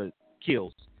 kind of sort of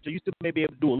kills. So you still may be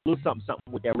able to do a little something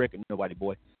with that record, Nobody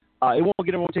Boy. It won't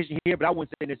get a rotation here, but I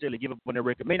wouldn't say necessarily give up on that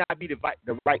record. It may not be the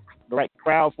right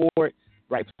crowd for it,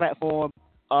 right platform,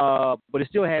 but it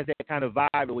still has that kind of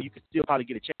vibe where you could still probably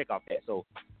get a check off that. So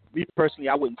me personally,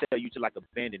 I wouldn't tell you to like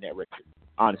abandon that record,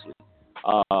 honestly.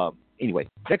 Anyway,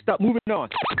 next up, moving on.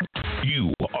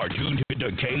 You are tuned to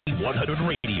K100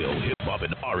 Radio, Hip Hop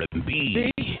and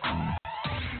R&B.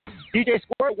 DJ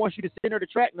Squirt wants you to send her the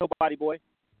track, Nobody Boy.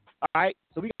 All right,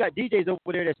 so we got DJs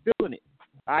over there that's feeling it.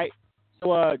 All right,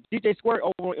 so DJ Squirt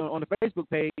over on the Facebook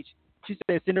page, she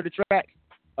said send her the track.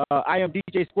 I am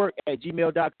DJ Squirt at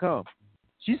gmail.com.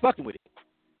 She's fucking with it.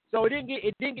 So it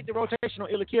didn't get the rotation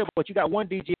on Illa Kill, but you got one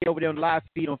DJ over there on the live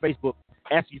feed on Facebook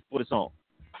asking you for the song.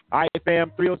 All right,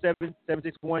 fam,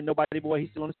 307-761, Nobody Boy. He's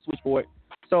still on the switchboard.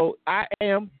 So I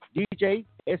am DJ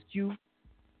SQIRT.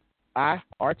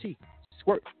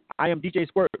 Squirt. I am DJ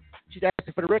Squirt. She's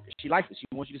asking for the record. She likes it. She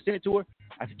wants you to send it to her.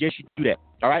 I suggest you do that.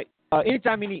 All right.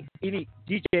 Anytime any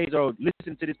DJs are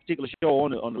listening to this particular show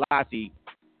on the live feed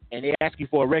and they ask you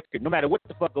for a record, no matter what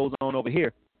the fuck goes on over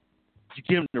here, you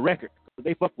give them the record.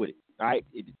 They fuck with it. All right.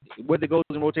 Whether it goes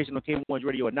in rotation on K1's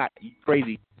radio or not, you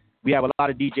crazy. We have a lot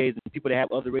of DJs and people that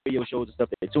have other radio shows and stuff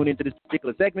that tune into this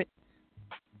particular segment.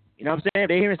 You know what I'm saying? If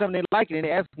they're hearing something they like it and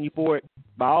they're asking you for it,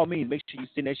 by all means, make sure you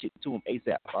send that shit to them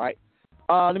ASAP. All right.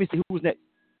 Let me see who's next.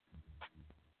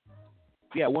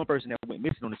 We got one person that went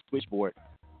missing on the switchboard.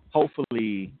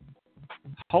 Hopefully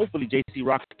JC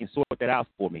Rock can sort that out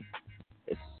for me.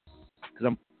 Because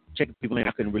I'm checking people in.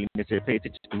 I couldn't really necessarily pay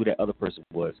attention to who that other person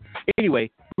was.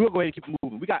 Anyway, we'll go ahead and keep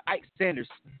moving. We got Ike Sanders.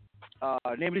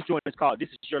 Name of this joint is called This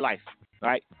Is Your Life. All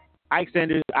right. Ike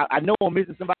Sanders, I know I'm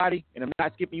missing somebody, and I'm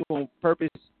not skipping you on purpose,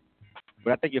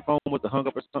 but I think your phone must have hung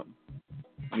up or something.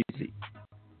 Let me see.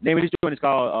 Name of this joint is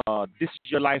called This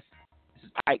Is Your Life. This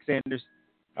is Ike Sanders.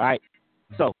 All right.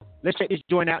 So let's check this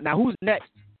joint out. Now, who's next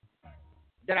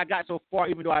that I got so far,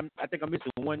 even though I think I'm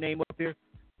missing one name up here?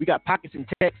 We got Pockets and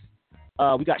Tex.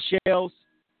 We got Shells.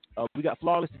 We got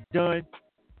Flawless Done.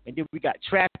 And then we got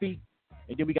Trappy.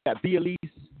 And then we got B. Elise.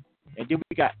 And then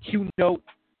we got Q Note.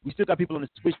 We still got people on the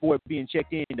switchboard being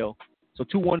checked in, though. So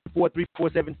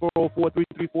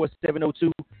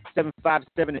 214-347-404-334-702-757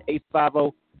 and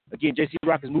 850. Again, JC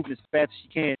Rock is moving as fast as she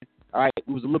can. All right,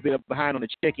 we was a little bit behind on the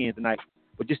check-in tonight,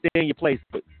 but just stay in your place.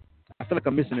 But I feel like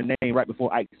I'm missing the name right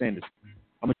before Ike Sanders.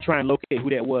 I'm gonna try and locate who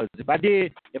that was. If I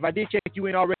did check you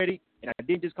in already, and I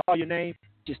didn't just call your name,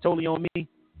 just totally on me.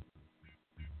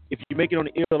 If you make it on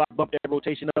the ill, I bump that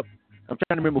rotation up. I'm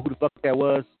trying to remember who the fuck that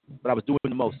was, but I was doing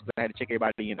the most because I had to check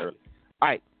everybody in early. All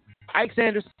right, Ike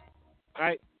Sanders. All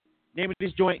right, name of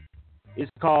this joint is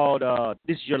called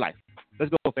This Is Your Life. Let's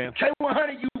go, fam.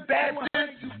 K100, you bastard.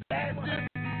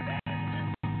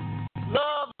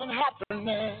 Love and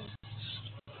happiness.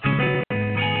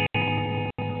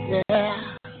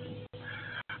 Yeah.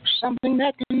 Something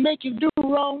that can make you do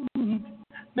wrong,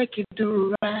 make you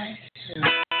do right.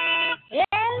 Yeah.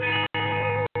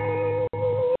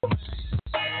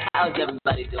 How's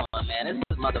everybody doing, man? This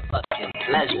is motherfucking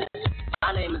pleasure.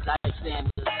 My name is Ike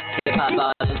Sanders,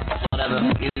 hip-hop artist, whatever,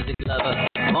 music lover.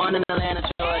 Born in Atlanta,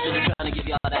 Georgia, just trying to give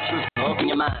y'all that truth. Open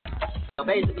your mind. So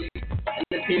basically, in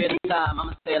this period of time, I'm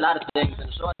going to say a lot of things in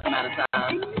a short amount of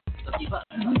time. So keep up.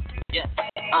 Yeah.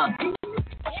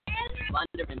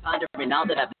 Wondering, pondering, now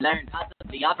that I've learned,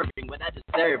 possibly offering what I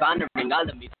deserve, honoring all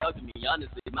of me, talk to me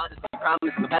honestly, modesty,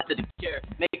 promise, capacity, cure,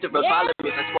 make the road follow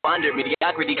me, so squander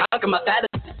mediocrity, conquer my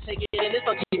fallacies, take it in, this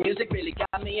funky music really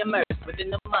got me immersed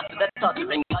within the monster that's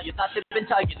torturing, all your thoughts have been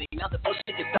targeting, now the bullshit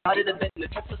gets started a bit, and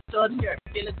the trip was so obscure,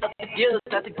 feeling so confused,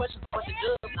 asking questions what to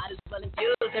do, might as well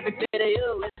infuse every bit of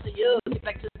you, it's to you, get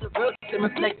back to the roots, and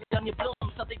can reflect on your bloom.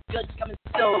 Something good's coming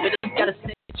soon. You just gotta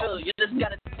stay true. You just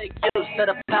gotta take use of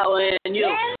the power in you.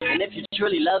 And if you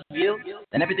truly love you,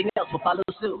 then everything else will follow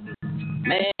suit.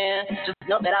 Man, just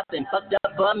know that I've been fucked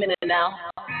up for a minute now.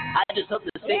 I just hope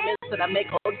the statements that I make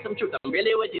hold some truth. I'm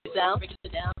really with you, sound. Breaking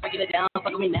it down, fuck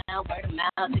with me now. Word of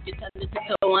mouth, take your time to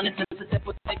tiptoe on it. Sensitive,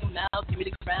 we'll take them out. Give me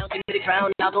the crown,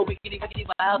 I'll go wickedy,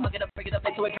 wild. Fuck it up, break it up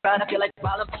into a crowd. I feel like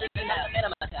while I'm listening out, man,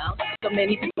 I'm out of town. So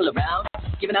many people around,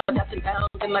 giving out taps and pounds.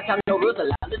 In my town, no rules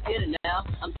allowed. Let's get it now.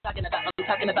 I'm talking about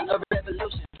a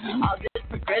revolution. All this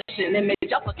progression, it made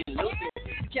y'all fucking lose it.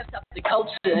 You can't stop the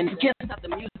culture, and you can't stop the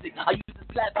music. I use this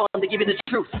platform to give you the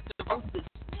truth. The ruthless.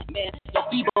 Man, your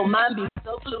feeble mind be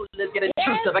so clueless. Get a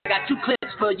truth of. I got 2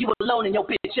 clips for you alone in your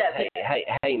bitch ass.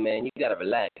 Hey, man, you gotta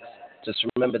relax. Just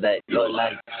remember that your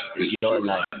life is your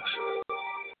life.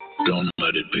 Don't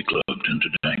let it be clubbed into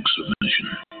dank submission.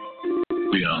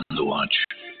 Beyond the watch,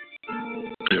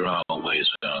 there are ways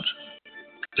out.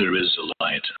 There is a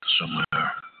light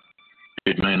somewhere.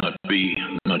 It may not be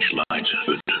much light,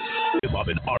 but hip hop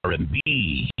and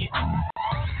R&B.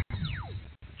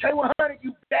 K100,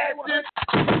 you bastard!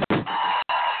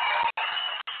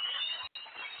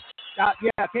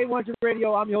 Yeah, K100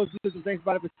 Radio. I'm your host, Listen. Thanks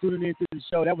everybody for tuning in to the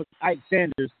show. That was Ike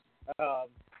Sanders. I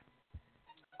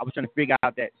was trying to figure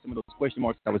out that some of those question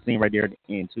marks I was seeing right there at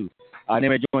the end, too.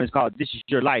 Name of the joint is called This Is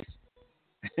Your Life.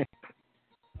 I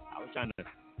was trying to...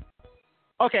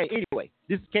 Okay, anyway,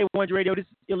 this is K100 Radio. This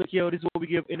is Illa Kill. This is what we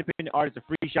give independent artists a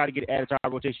free shot to get added to our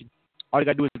rotation. All you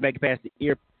got to do is make it past the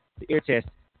ear test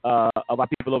of our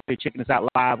people over there checking us out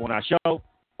live on our show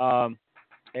and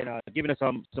giving us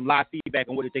some live feedback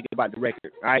on what they think about the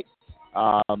record, all right?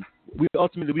 We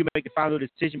make the final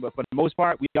decision, but for the most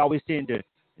part, we always tend to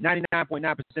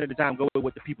 99.9% of the time go with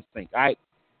what the people think, all right?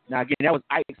 Now, again, that was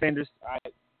Ike Sanders, all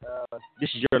right? This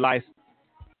Is Your Life.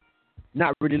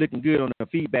 Not really looking good on the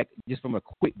feedback just from a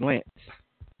quick glance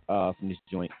from this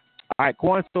joint. All right,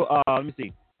 Quanso, let me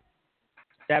see.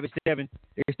 Savage 7,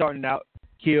 they're starting out.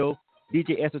 Kill.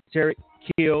 DJ Esoteric,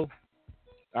 Kill.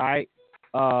 All right.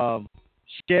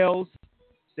 Shells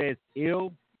says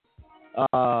ill.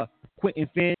 Quentin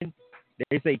Finn,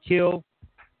 they say kill.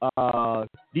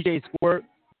 DJ Squirt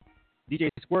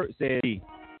says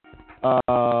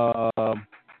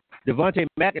Devontae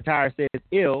McIntyre says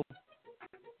ill.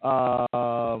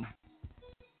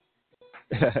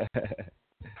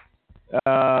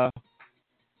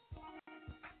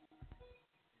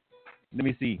 Let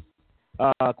me see.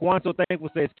 Quanso Thankful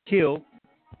says kill.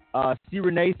 C.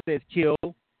 Renee says kill.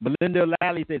 Melinda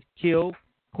Lally says kill.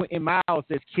 Quentin Miles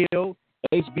says kill.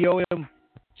 HBOM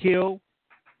kill.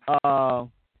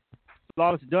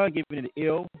 Flawless Dunn giving it an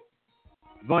ill.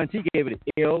 Von T gave it an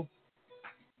ill.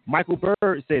 Michael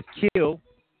Bird says kill.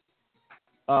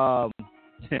 Some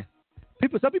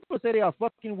people say they are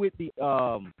fucking with the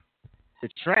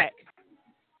track.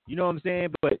 You know what I'm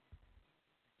saying? But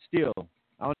still,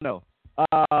 I don't know.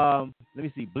 Let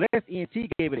me see. Bless ENT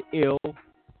gave it an ill.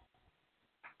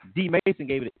 D Mason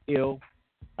gave it an ill.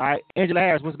 All right. Angela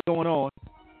Harris, what's going on?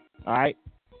 All right.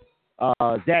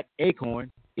 Zach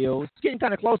Acorn, ill. It's getting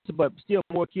kind of closer, but still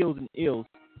more kills than ills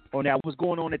on that. What's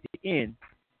going on at the end?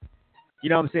 You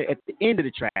know what I'm saying? At the end of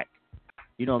the track.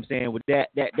 You know what I'm saying? With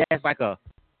that's like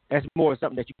that's more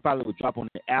something that you probably would drop on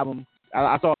the album.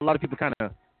 I saw a lot of people kind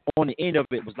of on the end of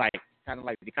it was like kind of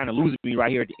like they kind of losing me right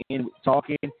here at the end with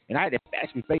talking, and I had to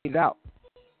actually fade it out.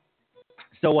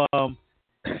 So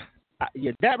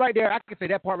yeah, that right there, I can say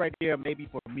that part right there maybe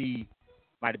for me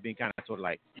might have been kind of sort of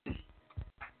like,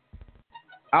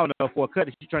 I don't know, for a cut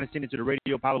that she's trying to send it to the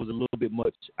radio probably was a little bit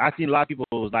much. I seen a lot of people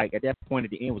was like at that point at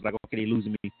the end was like, okay, they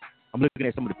losing me. I'm looking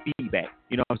at some of the feedback.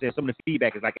 You know what I'm saying? Some of the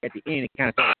feedback is like at the end it kind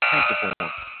of started tanking for them.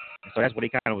 So that's what they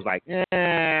kind of was like,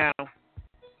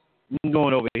 I'm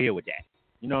going over here with that.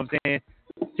 You know what I'm saying?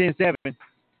 10-7.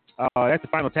 That's the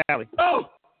final tally. Oh!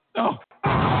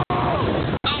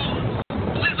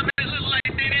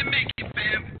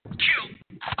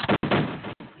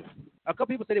 A couple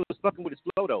people said it was fucking with his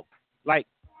flow though. Like,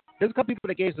 there's a couple people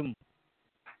that gave some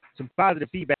positive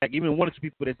feedback. Even one or two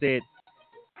people that said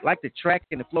like the track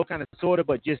and the flow kind of sort of,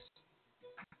 but just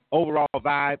overall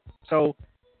vibe. So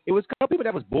it was a couple people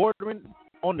that was bordering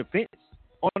on the fence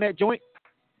on that joint.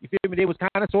 You feel me? They was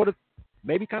kind of sort of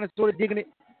digging it.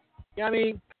 You know what I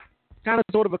mean? Kind of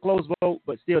sort of a close vote,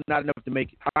 but still not enough to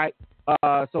make it. All right.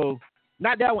 So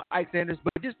not that one, Ike Sanders,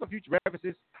 but just for future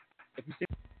references, if you see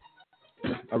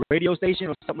a radio station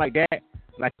or something like that,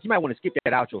 like you might want to skip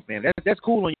that outro, fam. That's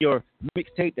cool on your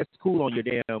mixtape. That's cool on your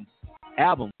damn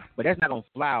album, but that's not gonna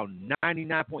fly on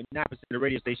 99.9% of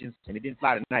radio stations, and it didn't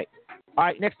fly tonight. All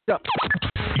right, next up.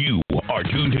 You are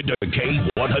tuned into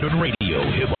K100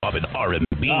 Radio, Hip Hop and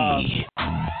R&B.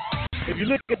 If you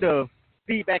look at the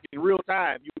feedback in real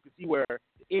time, you can see where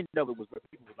the end of it was where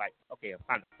people was like, okay,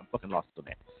 I'm fucking lost on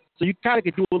that. So you kind of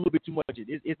can do a little bit too much.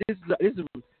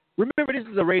 Remember, this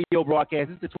is a radio broadcast.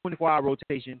 This is a 24-hour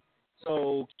rotation.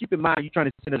 So keep in mind, you're trying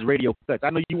to send us radio cuts.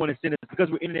 I know you want to send us, because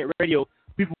we're internet radio,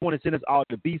 people want to send us all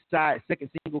the B-side,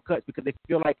 second single cuts because they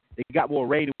feel like they got more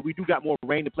rain. We do got more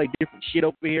rain to play different shit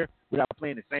over here without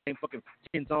playing the same fucking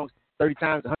 10 songs 30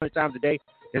 times, 100 times a day.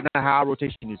 That's not how our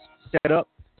rotation is set up.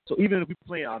 So even if we're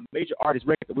playing a major artist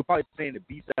record, we're probably playing the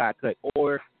B-side cut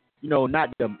or, not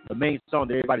the main song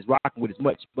that everybody's rocking with as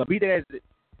much. But be that as it,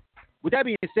 with that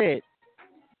being said,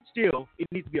 still, it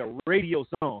needs to be a radio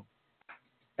song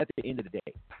at the end of the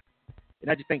day. And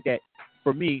I just think that,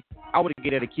 for me, I would have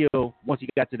given it a kill once he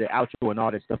got to the outro and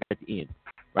all that stuff at the end.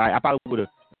 Right? I probably would have,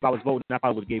 if I was voting, I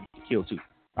probably would have gave it a kill too.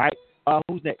 All right?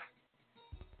 Who's next?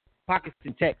 Pockets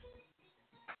and Text.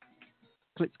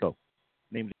 Klitschko.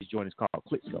 Name of this joint is called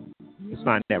Klitschko. Let's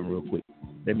find that real quick.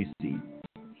 Let me see.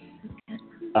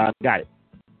 Got it.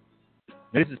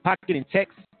 Now, this is Pocket and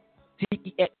Text.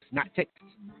 T-E-X, not text.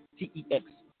 T-E-X.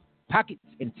 Pockets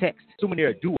and Text. Assuming they're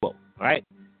a duo. All right?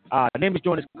 The name of this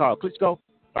joint is called Klitschko. All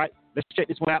right? Let's check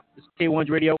this one out. This is K100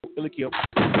 Radio. Ill or Kill.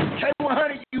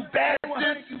 K100, you bad one.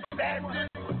 You bad one.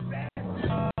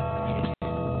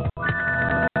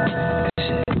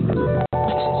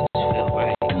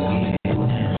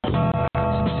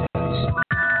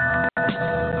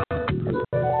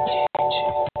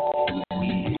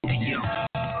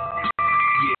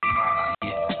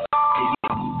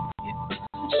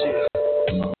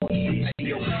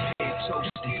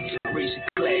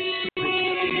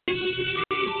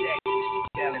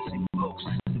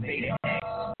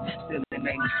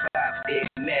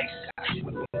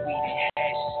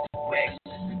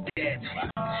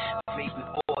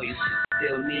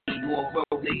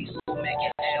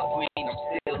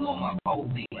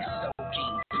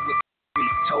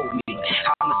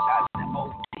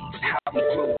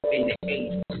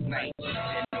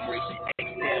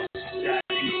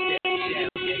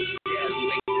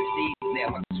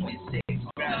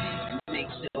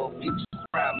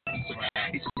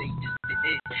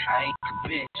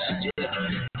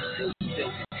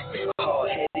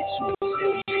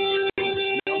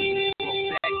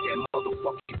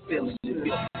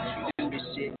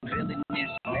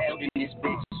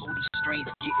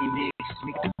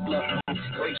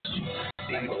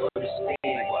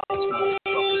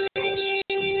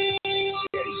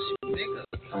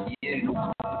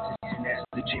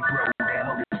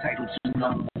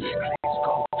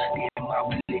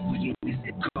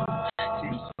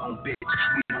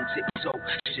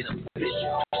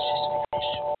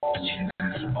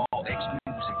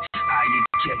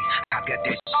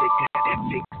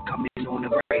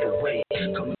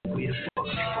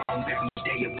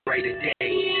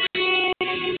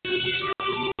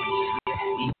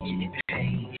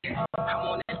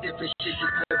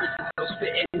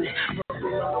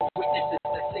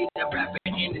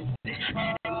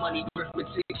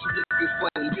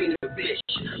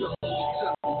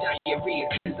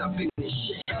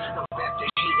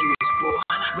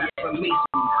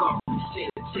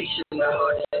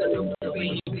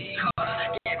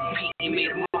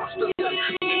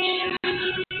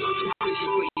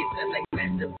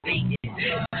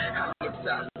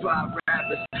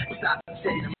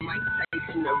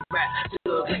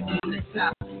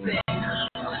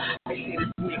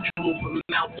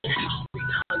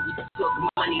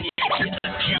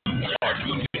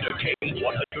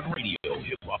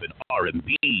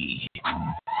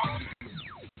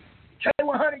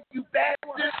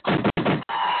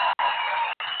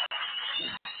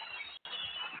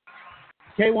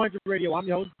 K100 Radio. I'm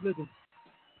your host, Listen.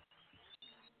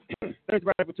 Thanks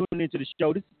everybody for tuning into the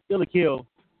show. This is Ill or Kill.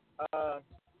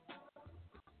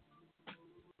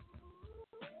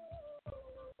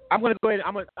 I'm gonna go ahead.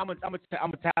 I'm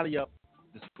gonna tally up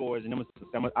the scores, and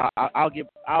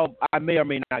I may or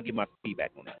may not give my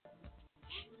feedback on that.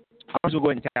 I'm just gonna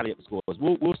go ahead and tally up the scores.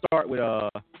 We'll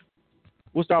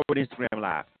start with Instagram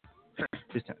Live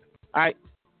this time. All right.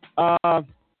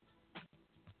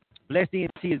 Blessed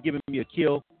DNT is giving me a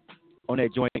kill on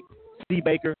that joint. C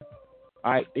Baker,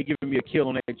 all right, they're giving me a kill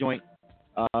on that joint.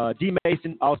 D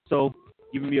Mason also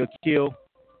giving me a kill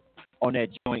on that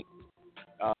joint.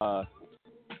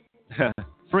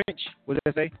 French, what did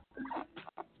I say?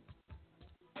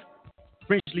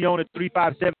 French Leona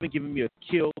 357 giving me a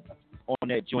kill on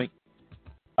that joint.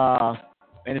 And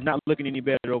it's not looking any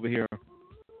better over here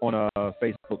on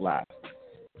Facebook Live.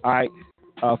 All right.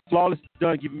 Flawless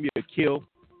Done giving me a kill.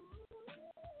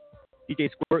 DJ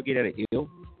Squirt get at an ill,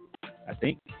 I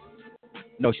think.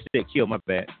 No, she said kill. My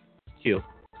bad. Kill.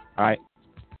 All right.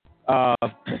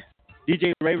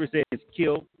 DJ Raver says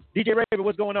kill. DJ Raver,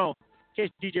 what's going on?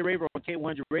 Catch DJ Raver on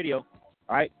K100 Radio.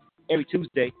 All right. Every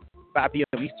Tuesday, 5 p.m.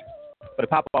 Eastern for the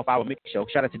Pop-Off Hour Mix Show.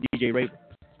 Shout out to DJ Raver.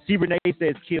 C. Renee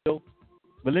says kill.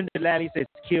 Melinda Lally says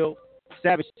kill.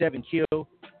 Savage 7 kill.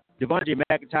 Devondre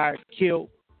McIntyre kill.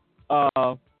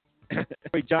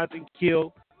 Ray Johnson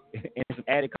kill. And some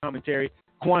added commentary.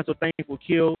 Quan So Thankful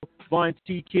kill. Vaughn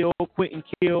T kill. Quentin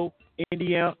kill.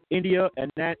 India,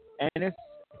 and that Anis,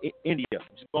 India.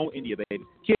 Just going India, baby.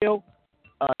 Kill.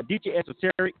 DJ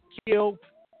Esoteric kill.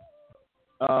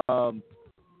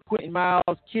 Quentin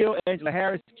Miles kill. Angela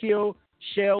Harris kill.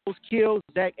 Shells kill.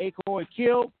 Zach Acorn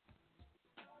kill.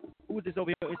 Who is this over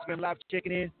here on Instagram Live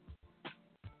checking in?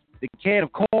 The Can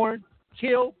of Corn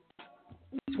kill.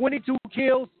 22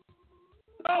 kills.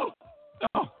 Oh.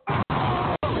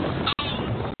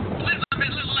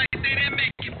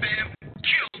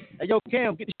 Hey, yo,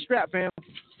 Cam, get the strap, fam.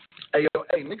 Hey,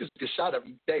 niggas get shot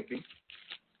every day, B.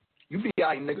 You be all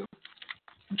right, nigga.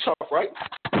 You tough, right?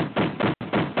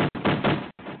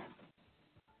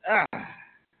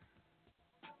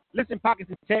 Listen, pockets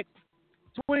and text.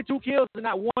 22 kills and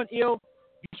not one ill.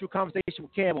 Get your conversation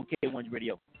with Cam on K100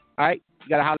 Radio. All right? You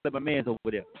got to holler at my mans over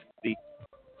there. See?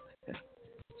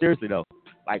 Seriously, though.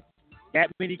 Like, that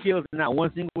many kills and not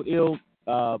one single ill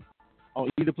on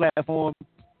either platform.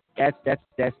 That's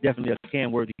definitely a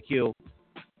Cam-worthy kill.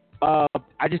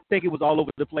 I just think it was all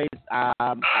over the place.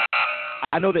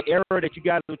 I know the error that you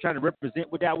guys were trying to represent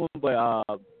with that one, but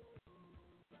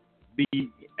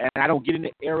and I don't get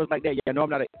into errors like that. Yeah, I know I'm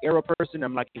not an error person.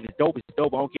 I'm like, if it's dope, it's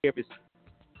dope. I don't care if it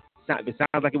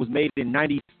sounds like it was made in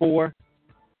 94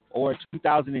 or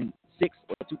 2006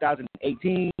 or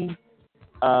 2018.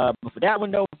 But for that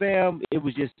one, though, fam, it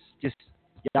was just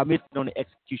y'all missing on the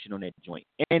execution on that joint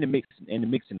and the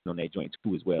mixing on that joint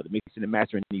too as well. The mixing and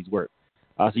mastering needs work.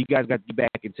 So you guys got to get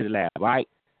back into the lab. All right.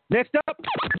 Next up,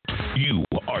 you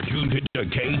are tuned to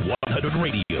K100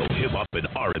 Radio, Hip Hop and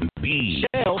R&B.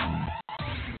 Shell.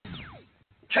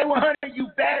 K100, you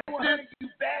bad.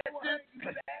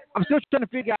 I'm still trying to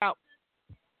figure out.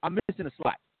 I'm missing a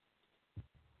slot.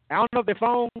 I don't know if their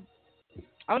phone.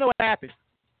 I don't know what happened.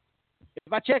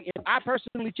 If I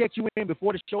personally checked you in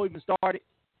before the show even started,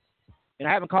 and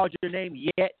I haven't called your name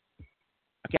yet,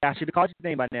 okay, I should have called your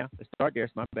name by now. Let's start there.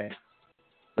 It's my bad.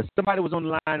 But somebody was on the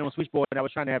line on the switchboard, and I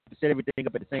was trying to set everything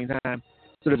up at the same time.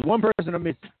 So there's one person I'm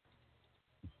missing.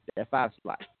 That 5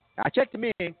 slot. I checked him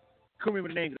in. Couldn't remember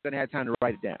the name because I didn't have time to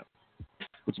write it down,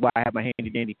 which is why I have my handy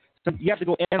dandy. You have to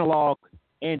go analog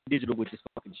and digital with this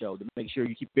fucking show to make sure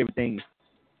you keep everything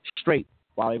straight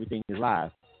while everything is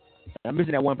live. I'm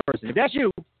missing that one person. If that's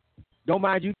you, don't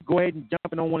mind you. Go ahead and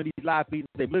jump in on one of these live feeds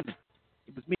and say, listen,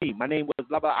 it was me. My name was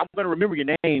blah, blah. I'm going to remember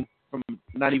your name from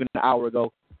not even an hour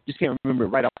ago. Just can't remember it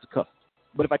right off the cuff.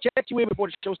 But if I checked you in before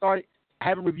the show started, I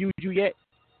haven't reviewed you yet,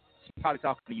 I'm probably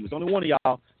talking to you. It's only one of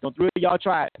y'all. Don't three of y'all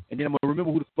try it. And then I'm going to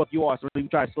remember who the fuck you are. So don't even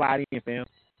try to slide in, fam.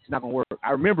 It's not going to work.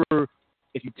 I remember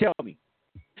if you tell me.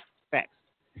 Facts.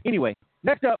 Anyway,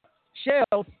 next up,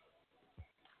 Shells.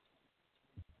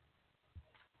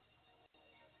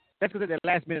 That's because at the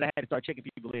last minute I had to start checking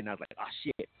people in. I was like, oh,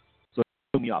 shit. So it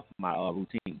threw me off my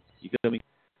routine. You feel me?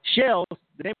 Shells,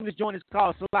 the name of this joint is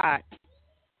called Slide.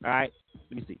 All right.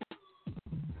 Let me see.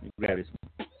 Let me grab this.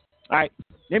 All right.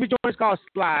 The name of the joint is called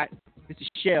Slide. This is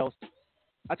Shells.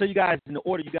 I'll tell you guys in the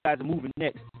order you guys are moving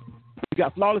next. We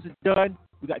got Flawless is Done.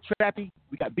 We got Trappy.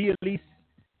 We got B. Elise.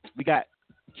 We got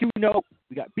Q-Note.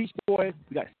 We got Beach Boys.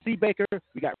 We got C. Baker.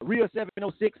 We got Real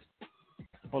 706.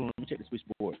 Hold on. Let me check the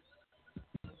switchboard.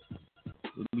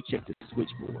 Let me check the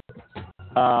switchboard.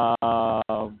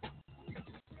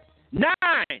 9.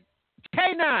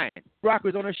 K9.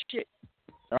 Rockers on her shit.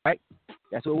 All right.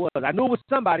 That's what it was. I knew it was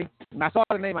somebody. When I saw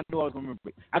the name, I knew I was going to remember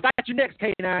it. I got you next,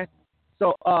 K9.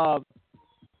 So,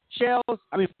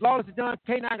 Flawless is Done.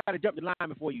 K9 got to jump the line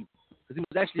before you because he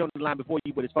was actually on the line before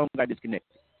you, but his phone got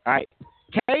disconnected. All right.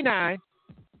 K9.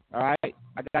 All right.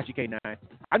 I got you, K9.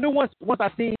 I knew once I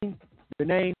seen the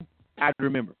name, I'd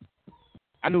remember.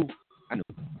 I knew.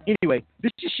 Anyway,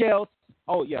 this is Shells.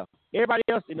 Oh, yeah. Everybody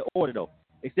else in the order, though,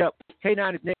 except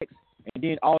K9 is next and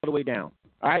then all the way down.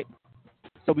 All right?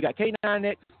 So we got K9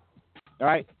 next. All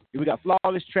right? Then we got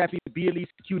Flawless, Trappy, B. Elise,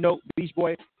 Q-Note, Beach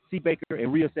Boy, C. Baker,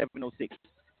 and Real 706.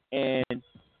 And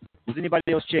was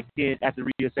anybody else checked in after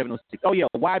Real 706? Oh, yeah,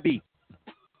 YB.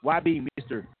 YB,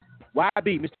 Mr.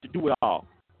 Do-It-All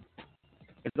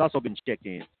has also been checked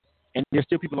in. And there's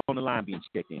still people on the line being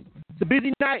checked in. It's a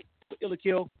busy night for Illa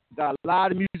Kill. Got a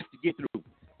lot of music to get through.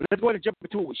 But let's go ahead and jump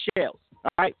into it with Shells.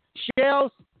 All right,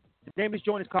 Shells. The name of this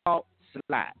joint is called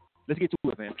Slide. Let's get to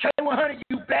it, man. K100,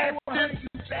 you bad. 100,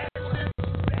 you bad.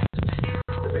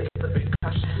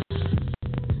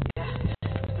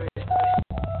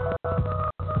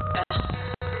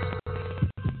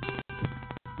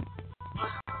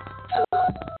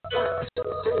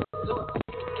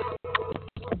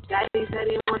 Daddy said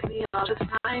he wants me all the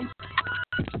time.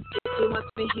 If he wants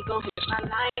me, he gon' hit my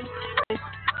line.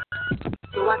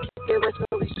 So I keep it wet so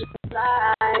we should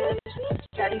slide.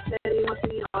 Daddy said he wants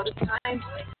me all the time.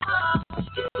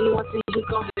 If he wants me, he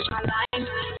gon' hit my line.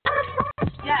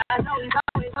 Yeah, I know he's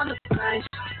always on the grind.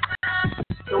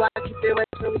 So I keep it wet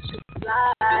so we should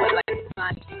slide. Wet like it's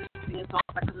mine. Singing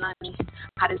songs like a line.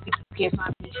 Hide and seek, you can't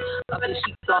find me. Up in the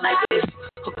sheets all night, bitch.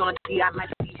 Hooked on a D, I might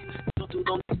be.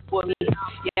 Don't for me.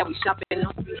 Yeah, we shopping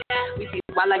on me. We be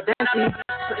wild like dancing.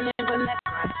 Putting in for next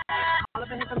time. All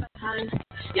up in here from behind.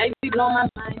 Yeah, you be blowing my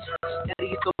mind. Daddy,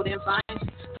 you so damn fine.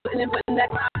 Putting that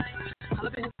grind. All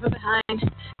up in here from behind.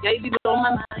 Yeah, you be blowing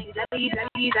my mind. Daddy.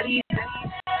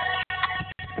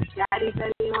 Daddy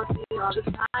said he wants me all the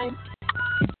time.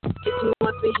 If he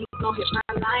wants me, he gon' hit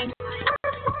my line.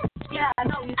 Yeah, I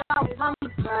know he's always on the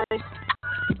grind.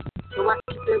 So I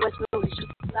keep it wet so we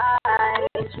should slide.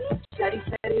 Daddy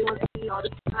said he wants me all the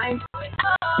time.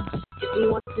 If he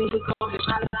wants me, he gon' hit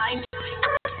my line.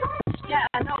 Yeah,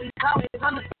 I know he's always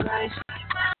on the grind.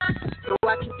 So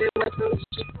I keep it wet so we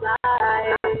should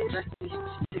slide. Dress me,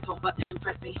 take home but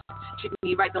impress me. Treat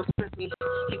me right, don't stress me.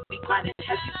 Keep me grinding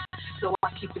heavy, so I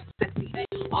keep it sexy.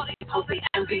 All these hoes they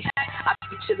envy. I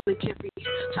be chillin' carefree.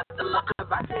 Try to lock her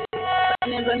right there.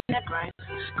 Putting in that grind.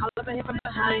 Call up in here from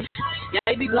behind.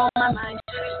 Yeah, you be blowing my mind.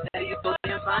 Daddy, you so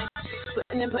damn fine.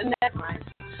 Putting that grind.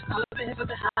 Call up in here from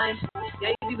behind. Yeah,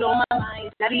 you be blowing my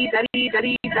mind. Daddy.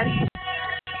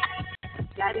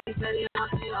 Daddy said he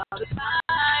wants me all the time.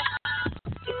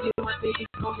 If you want me, he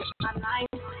gon' hit my line.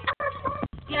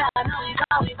 Yeah, I know he's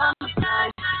always on my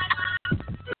side.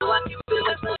 So I keep it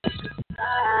wet so we should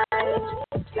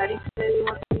slide. Daddy said he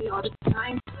wants me all the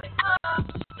time.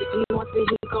 If he wants me,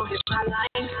 he gon' hit my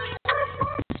line.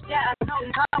 Yeah, I know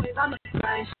he's always on the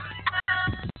grind.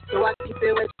 So I keep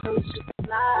it wet so we should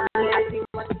slide. I see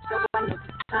what he's so I know the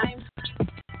time.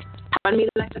 Run me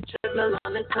like a treadmill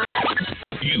on the time.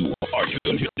 You are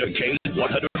tuned to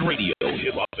K100 Radio,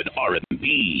 Hip Hop and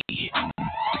R&B.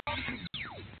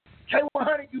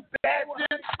 K100, you bad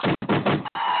bitch.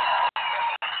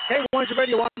 K100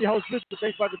 Radio, I'm your host, Mr.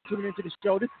 Thanks for tuning into the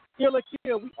show. This is Ill or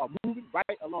Kill. We are moving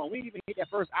right along. We ain't even hit that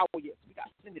first hour yet, so we got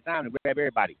plenty of time to grab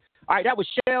everybody. All right, that was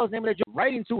Shell's name of that joke.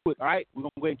 Right into it, all right? We're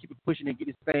going to go ahead and keep it pushing and get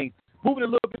this thing moving a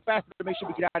little bit faster to make sure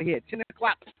we get out of here at 10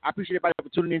 o'clock. I appreciate everybody for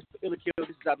tuning in to Ill or Kill. This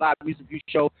is our live music review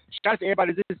show. Shout out to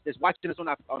everybody that's watching us on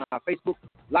our Facebook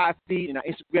live feed and our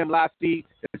Instagram live feed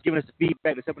that's giving us the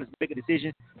feedback, that's helping us make a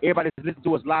decision. Everybody that's listening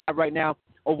to us live right now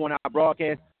over on our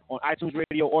broadcast on iTunes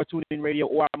Radio or TuneIn Radio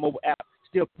or our mobile app.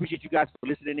 Still appreciate you guys for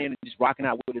listening in and just rocking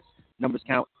out with us. Numbers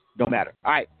count, don't matter.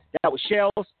 All right, that was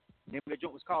Shells. The name of the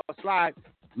joint was called Slide.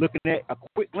 Looking at a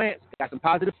quick glance, got some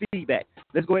positive feedback.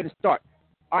 Let's go ahead and start.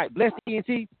 All right, Blessed ENT,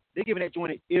 they're giving that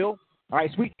joint ill. All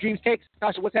right, Sweet Dreams Cakes,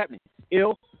 Tasha, what's happening?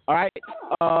 Ill. All right,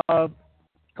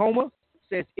 Coma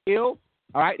says ill.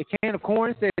 All right, the Can of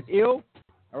Corn says ill.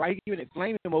 All right, he's giving it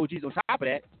flame emojis on top of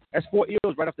that. That's 4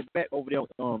 ills right off the bat over there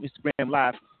on Instagram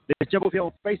Live. Let's jump over here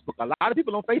on Facebook. A lot of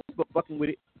people on Facebook fucking with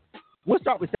it. We'll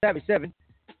start with Savage 7.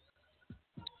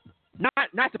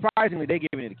 Not surprisingly, they're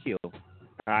giving it a kill. All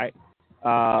right.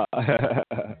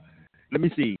 Let me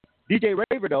see. DJ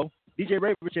Raver, though. DJ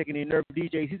Raver checking in. Nerve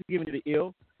DJs, he's giving it an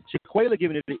ill. Shaquela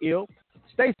giving it an ill.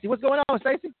 Stacy, what's going on,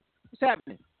 Stacy? What's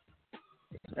happening?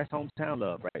 That's hometown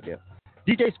love right there.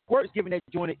 DJ Squirt's giving that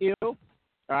joint an ill. All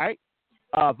right.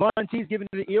 Von T's giving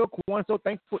it an ill. Kwan So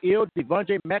Thankful ill.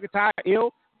 Devontae McIntyre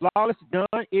ill. Flawless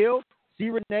Done ill. C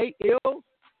Renee ill.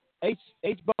 H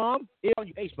Bomb ill.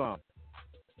 You H Bomb.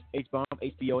 H Bomb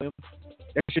HBOM.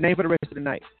 That's your name for the rest of the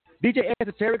night. DJ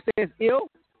Esoteric says ill.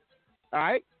 All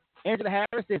right. Angela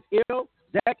Harris says ill.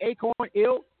 Zach Acorn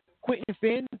ill. Quentin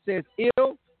Finn says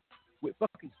ill. With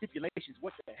fucking stipulations.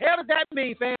 What the hell does that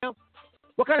mean, fam?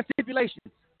 What kind of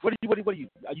stipulations? What are you?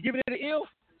 Are you giving it an ill?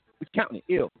 We're counting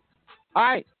it ill. All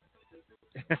right.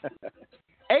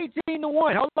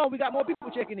 18-1. Hold on, we got more people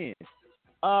checking in.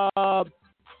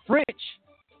 French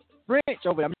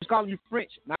over there. I'm just calling you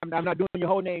French. I'm not doing your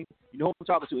whole name. You know who I'm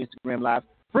talking to, Instagram Live.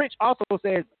 French also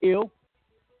says ill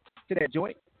to that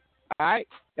joint. All right.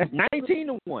 That's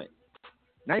 19-1.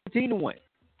 19-1.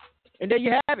 And there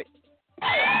you have it.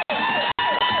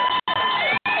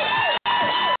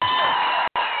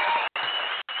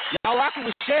 Y'all rocking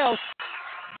with Shells.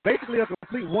 Basically a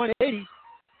complete 180.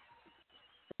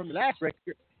 from the last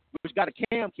record, which got a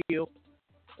cam kill.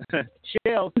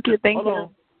 Shells. Thank hold you. on.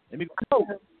 Let me go.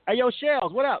 Hey, yo,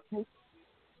 Shells, what up?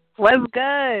 What's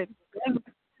good?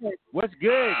 What's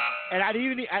good? And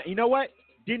you know what?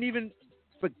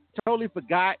 Totally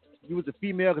forgot you was a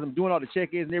female because I'm doing all the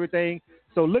check-ins and everything.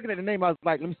 So looking at the name, I was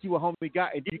like, let me see what homie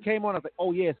got. And then you came on, I was like,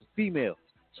 oh, yeah, it's a female.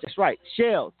 That's right.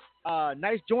 Shells.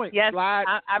 Nice joint. Yes, Slide.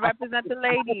 I represent the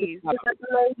ladies.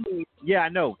 Yeah, I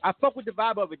know. I fuck with the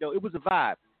vibe of it, though. It was a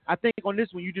vibe. I think on this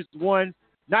one, you just won.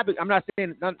 I'm not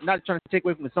saying, not trying to take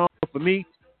away from the song, but for me,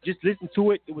 just listen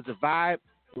to it. It was a vibe.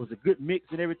 It was a good mix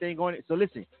and everything on it. So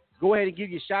listen, go ahead and give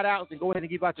your shout-outs and go ahead and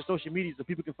give out your social media so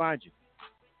people can find you.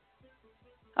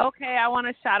 Okay, I want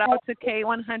to shout out to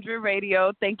K100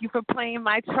 Radio. Thank you for playing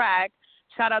my track.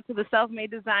 Shout out to the Self-Made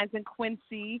Designs in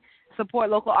Quincy. Support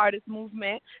local artist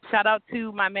movement. Shout out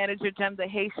to my manager, Jem the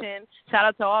Haitian. Shout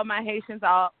out to all my Haitians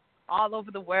all over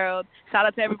the world. Shout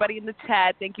out to everybody in the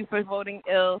chat. Thank you for voting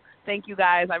ill. Thank you,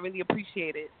 guys. I really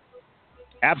appreciate it.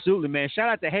 Absolutely, man. Shout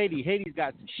out to Haiti. Haiti's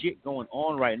got some shit going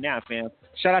on right now, fam.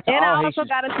 Shout out to and all I Haitians. also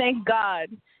got to thank God.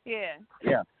 Yeah.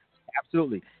 Yeah,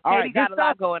 absolutely. All Haiti right, got a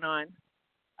lot going on.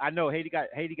 I know Haiti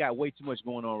got way too much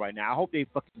going on right now. I hope they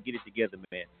fucking get it together,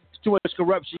 man. It's too much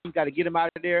corruption. You got to get them out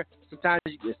of there. Sometimes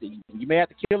you may have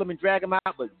to kill them and drag them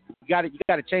out, but you got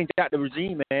to change out the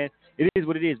regime, man. It is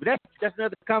what it is. But that's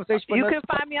another conversation. You can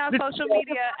find me on social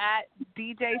media at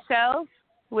DJ Shells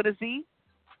with a Z.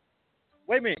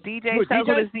 Wait a minute. DJ Shells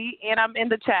with a Z, and I'm in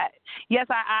the chat. Yes,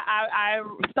 I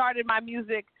started my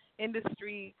music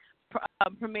industry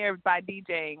premiered by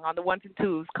DJing on the 1s and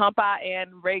 2s, compa and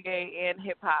reggae and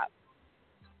hip hop.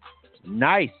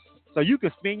 Nice. So you can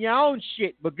spin your own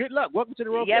shit, but good luck. Welcome to the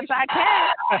rotation. Yes, I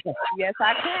can. Yes,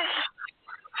 I can.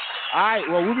 All right.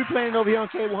 Well, we'll be playing over here on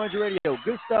K100 Radio.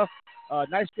 Good stuff.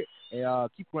 Nice. And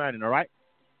keep grinding. All right.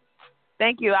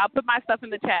 Thank you. I'll put my stuff in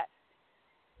the chat.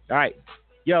 All right.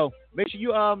 Yo, make sure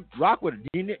you rock with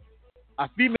her. A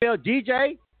female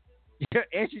DJ,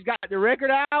 and she's got the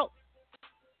record out.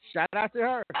 Shout out to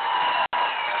her.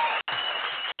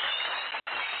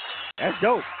 That's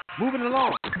dope. Moving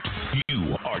along.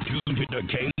 You are tuned to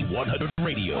K100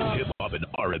 Radio, Hip Hop and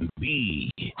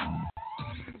R&B.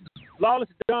 Lawless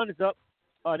Dunn is up.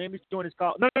 Name is joint is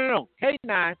called. No. K9.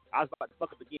 I was about to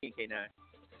fuck up again,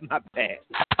 K9. My bad.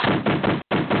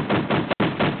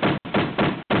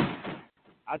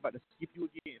 I was about to skip you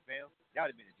again, fam. That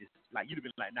would have been just like, you'd have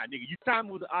been like, nah, nigga, you time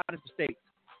with an honest mistake.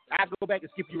 I go back and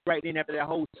skip you right then after that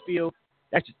whole spiel.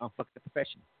 That's just unfucking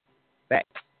professional. Facts.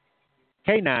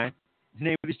 K9, the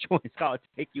name of this joint is called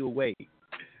Take You Away.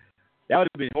 That would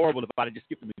have been horrible if I had just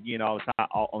skipped him again all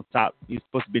on top. He was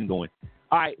supposed to have been going.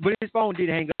 All right, but his phone did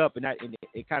hang up, and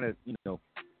it kind of,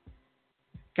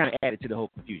 kind of added to the whole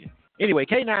confusion. Anyway,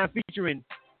 K9 featuring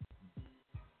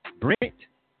Brent.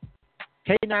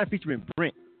 K9 featuring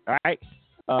Brent. All right?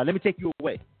 Let me take you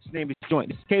away. His name is Joint.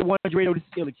 This is K100 Radio. This is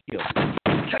Ill and Kill.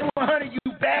 K100, you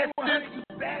bastard.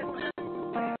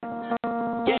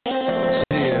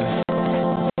 Yeah.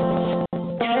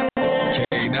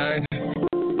 K9.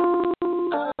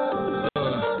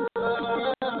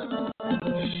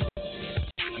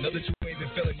 I know that you ain't been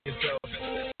feeling yourself,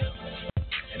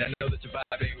 and I know that your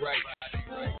vibe ain't right,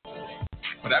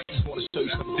 but I just want to show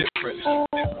you something different.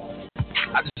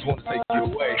 I just want to take you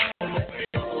away.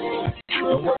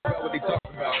 Don't worry about what they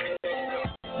talking about,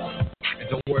 and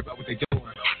don't worry about what they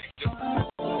doing.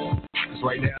 Because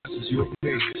right now, it's just you and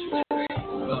me.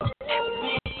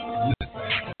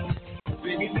 Listen.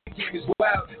 Baby, the game is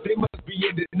wild. They must be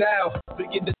in it now.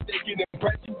 Thinking that they can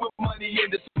impress you with money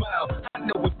and a smile. I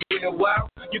know it's been a while.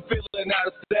 You're feeling out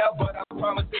of style, but I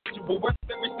promise that you will work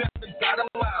every step inside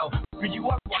a mile. For you,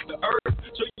 I walk the earth,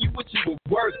 show you what you were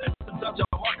worth. Sometimes your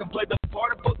heart can play the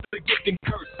part of both the gift and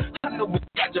curse. I know it's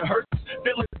got your hurts,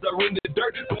 feelings are in the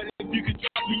dirt, but if you can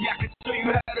trust me, I can show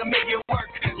you how to make it work.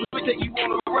 Let me take you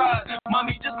on a ride,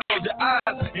 mommy, just close your eyes,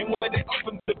 and when they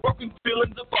open, the broken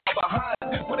feelings are far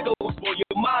behind. When it goes for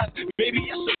your mind, baby,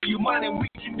 I'll show you mine, and we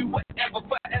can do whatever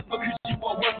forever, cause you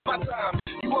are worth my time.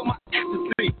 You are my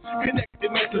ecstasy,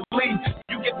 connected mentally.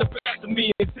 You get the best of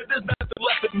me until there's nothing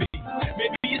left of me.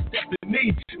 Maybe it's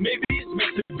destiny, maybe it's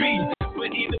meant to be,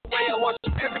 but either way, I want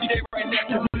you every day right next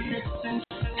to me.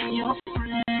 Your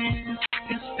friends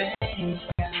can stay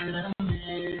out of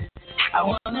me. I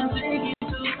wanna take you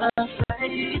to a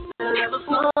place that never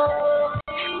flows.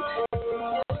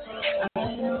 I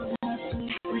don't have to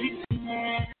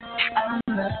pretend I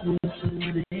love you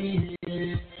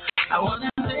today. I wanna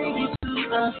take you to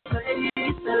a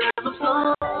place that never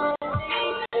flows.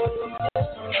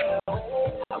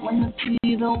 I wanna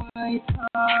see the white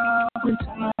top when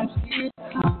times get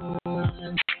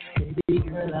hard. Baby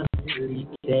girl,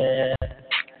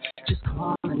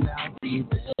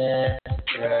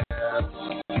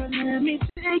 me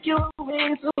take you away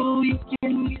so we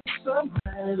can get some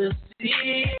privacy.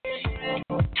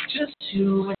 Just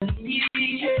you and me.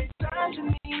 Time to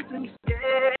meet instead,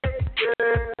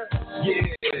 girl.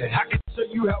 Yeah, I can show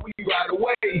you how we ride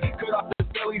away. Cut off the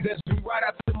bellies as we ride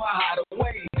out to my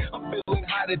hideaway. I'm feeling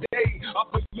high today. I'll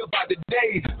put you up by the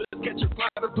day. Let's catch a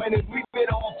private plane and we've been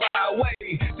on fire away.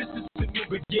 This is the new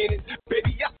beginning.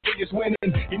 Baby, I say it's winning.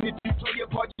 And if you play your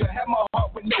part, you have my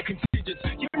heart with no contingents.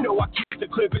 You know I keep the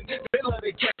clipping. They love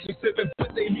to catch me sipping.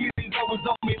 But they hear these always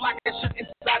on me like a shit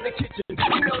inside the kitchen. You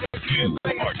know they feel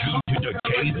You are tuned to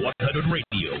K100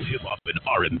 Radio, Hip Hop and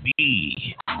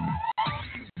R&B.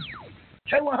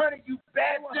 K100, you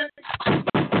bastard.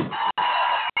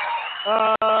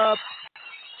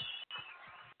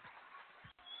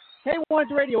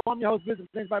 K100 Radio, I'm your host, Business.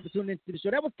 Thanks for tuning into the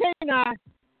show. That was K9.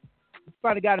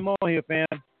 Finally got him on here, fam.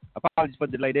 Apologies for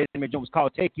the delay. The name of the joint was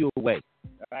called Take You Away.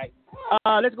 All right.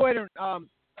 Let's go ahead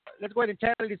and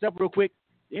tally this up real quick.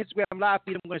 The Instagram live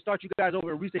feed, I'm going to start you guys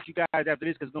over and reset you guys after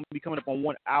this because it's going to be coming up on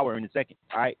 1 hour in a second.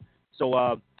 All right. So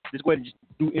let's go ahead and just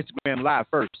do Instagram live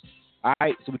first. All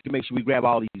right. So we can make sure we grab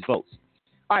all these votes.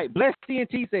 All right. Blessed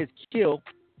TNT says kill.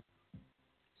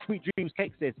 Sweet Dreams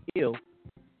Cake says ill.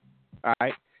 All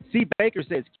right. C. Baker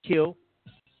says kill.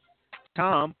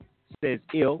 Tom says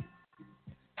ill.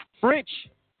 French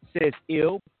says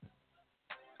ill.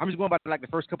 I'm just going by like the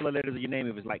first couple of letters of your name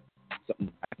if it's like something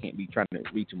I can't be trying to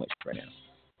read too much right now.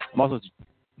 I'm also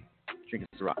drinking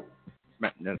Ciroc.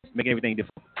 That's making everything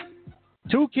difficult.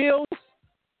 2 kills,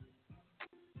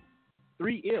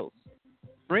 3 ills.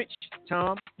 French,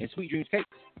 Tom, and Sweet Dreams Cakes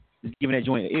is giving that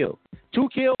joint an ill. 2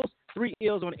 kills, 3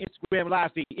 ills on the Instagram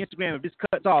live feed. Instagram, if this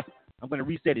cuts off, I'm going to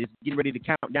reset it. It's getting ready to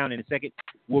count down in a second.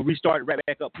 We'll restart it right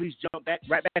back up. Please jump back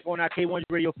right back on our K100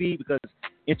 Radio feed because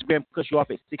Instagram cuts you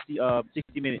off at 60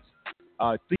 minutes.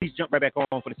 Please jump right back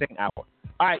on for the second hour. All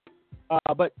right.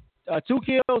 But 2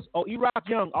 kills. Oh, E-Rock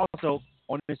Young also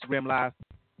on Instagram Live.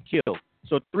 Kill.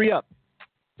 So 3 up.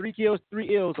 3 kills,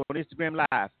 3 ills on Instagram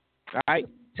Live. All right.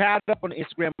 Tied up on the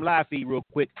Instagram Live feed real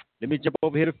quick. Let me jump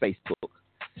over here to Facebook.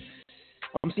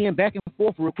 I'm seeing back and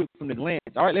forth real quick from the glance.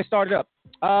 All right, let's start it up.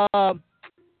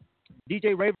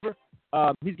 DJ Raver,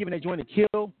 he's giving that joint a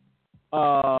kill.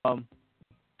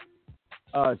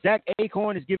 Zach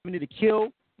Acorn is giving it a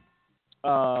kill.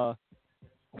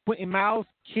 Quentin Miles,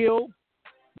 kill.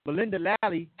 Belinda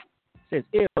Lally says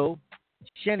ill.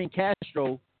 Shannon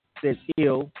Castro says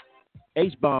ill.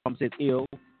 H-Bomb says ill.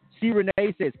 C.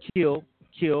 Renee says kill.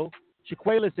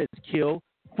 Shaquela says kill.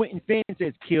 Quentin Finn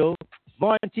says kill.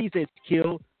 Vaughn T says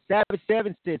kill. Savage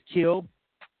 7 says kill.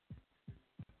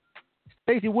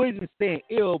 Stacey Williams is saying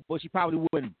ill, but she probably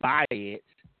wouldn't buy it.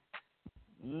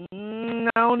 I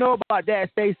don't know about that,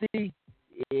 Stacey.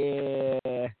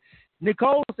 Yeah.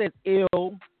 Nicole says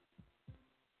ill.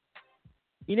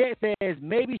 Inette says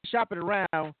maybe shopping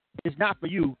around is not for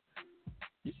you.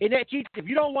 Inette Keith, if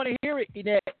you don't want to hear it,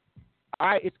 Inette, all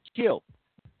right, it's kill.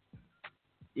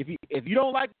 If you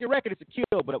don't like the record, it's a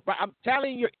kill. But I'm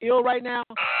telling you, you're ill right now.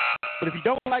 But if you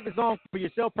don't like the song for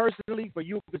yourself personally, for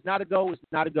you, if it's not a go, it's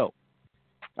not a go.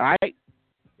 All right?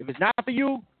 If it's not for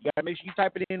you, you got to make sure you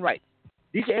type it in right.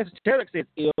 DJ Esoteric says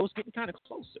ill. It's getting kind of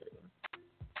closer.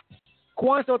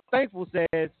 Quan So Thankful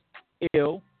says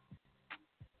ill.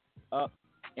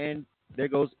 And there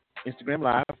goes Instagram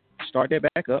Live. Start that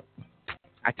back up.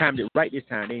 I timed it right this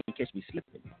time. They didn't catch me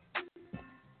slipping.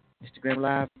 Instagram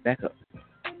Live, back up.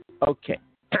 Okay.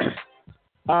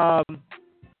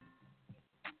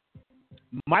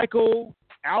 Michael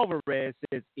Alvarez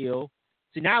says ill.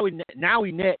 See, now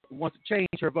Inette wants to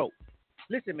change her vote.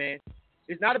 Listen, man,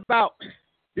 this is not about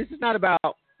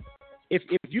if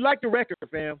you like the record,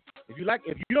 fam. If you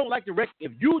don't like the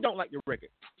record,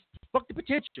 fuck the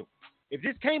potential. If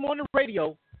this came on the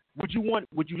radio, would you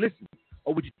listen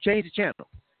or would you change the channel?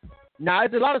 Now,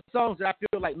 there's a lot of songs that I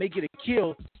feel like may get a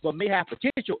kill, but may have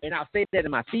potential, and I'll say that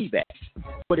in my feedback.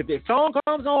 But if the song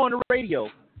comes on the radio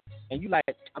and you like,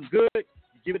 I'm good,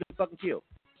 give it a fucking kill.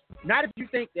 Not if you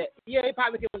think that, yeah, it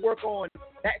probably can work on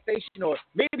that station or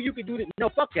maybe you can do this. No,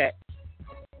 fuck that.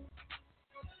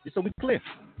 Just so we clear.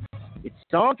 If the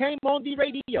song came on the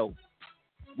radio,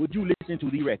 would you listen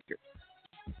to the record?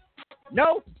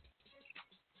 No?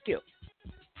 Kill.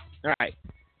 All right.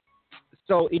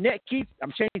 So Inette Keith,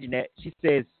 I'm changing that. She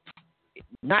says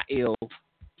not ill,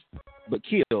 but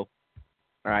kill. All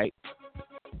right.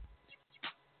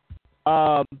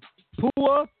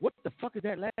 Pua, what the fuck is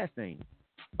that last name?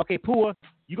 Okay, Pua,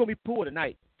 you're gonna be Pua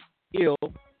tonight. Ill,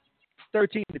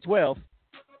 13 to 12.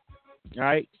 All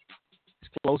right. It's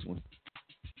a close one.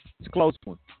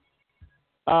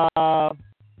 Yeah,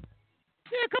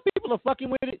 a couple people are fucking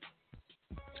with it.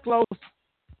 close.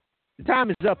 The time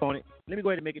is up on it. Let me go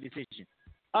ahead and make a decision.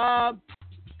 Well,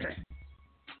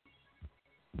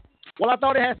 I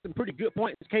thought it had some pretty good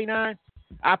points, K9.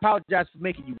 I apologize for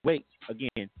making you wait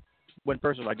again. Wasn't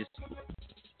personal. I just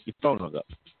your phone hung up.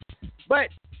 But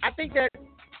I think that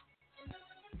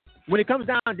when it comes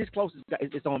down this close,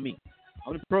 it's on me.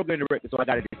 I'm the program director, so I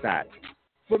got to decide.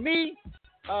 For me,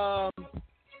 I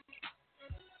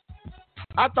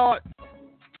thought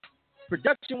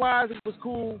production-wise it was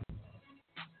cool.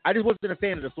 I just wasn't a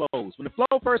fan of the flows. When the flow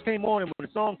first came on and when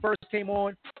the song first came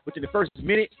on, within the first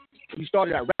minute, when you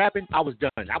started out rapping, I was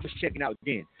done. I was checking out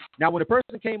then. Now, when the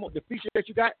person came on, the feature that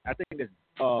you got, I think that's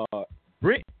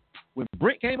Brent. When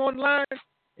Brent came on the line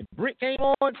and Brent came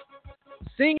on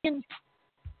singing,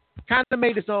 kind of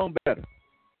made the song better.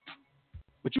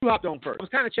 But you hopped on first. I was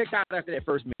kind of checked out after that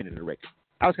first minute of the record.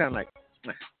 I was kind of like,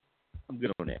 nah, I'm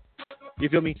good on that. You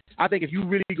feel me? I think if you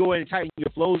really go in and tighten your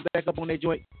flows back up on that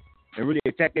joint and really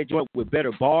attack that joint with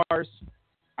better bars,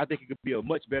 I think it could be a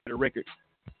much better record.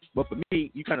 But for me,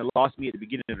 you kind of lost me at the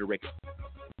beginning of the record.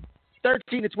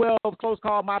 13-12, close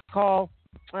call, my call.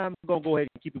 I'm going to go ahead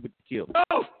and keep it with the kill.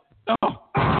 Oh!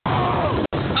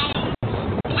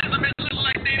 Elizabeth looked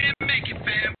like they didn't make it,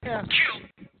 fam. Yeah. Kill.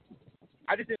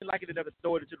 I just didn't like it enough to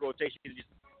throw it into the rotation. It just,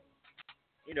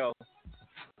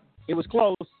 it was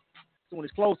close. So when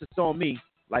it's close, it's on me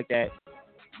like that.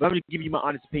 But I'm going to give you my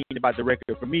honest opinion about the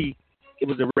record. For me, it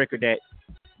was a record that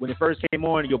when it first came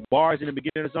on, your bars in the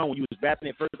beginning of the song, when you was rapping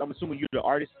at first, I'm assuming you're the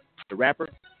artist, the rapper.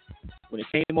 When it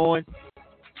came on,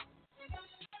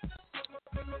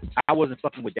 I wasn't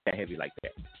fucking with that heavy like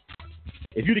that.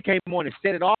 If you'd have came on and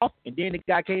set it off, and then the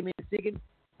guy came in singing,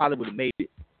 probably would have made it.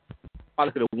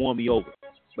 Probably could have won me over.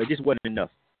 But it just wasn't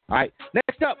enough. All right,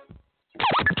 next up.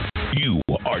 You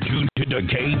are tuned to the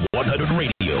K100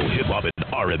 Radio, Hip Hop and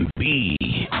R&B.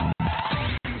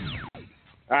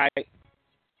 All right.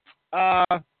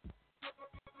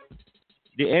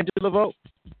 Did Angela vote?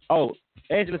 Oh,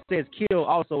 Angela says kill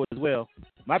also as well.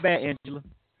 My bad, Angela.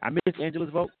 I missed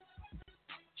Angela's vote.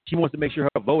 She wants to make sure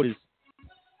her vote is.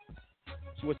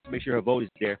 She wants to make sure her vote is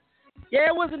there. Yeah,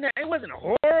 it wasn't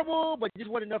horrible, but it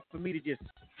just wasn't enough for me to just.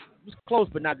 It was close,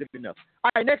 but not good enough. All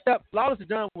right, next up, Lawless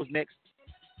Dunn was next.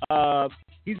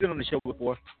 He's been on the show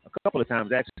before a couple of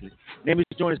times actually. Name of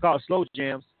his joint is called Slow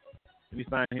Jams. Let me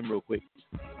find him real quick.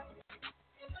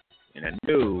 And I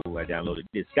knew I downloaded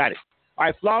this. Got it. All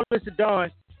right, Flawless to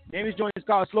Dawn. Name of his joint is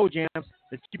called Slow Jams.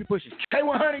 Let's keep it pushing.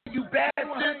 K100, you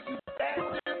bastard.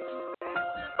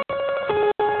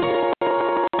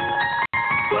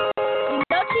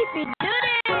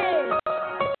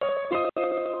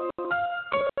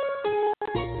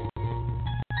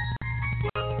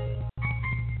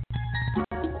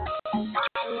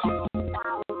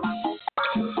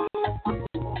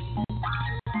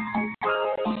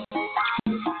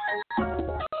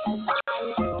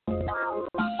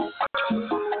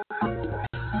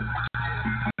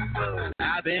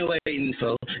 I've been waiting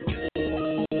for you.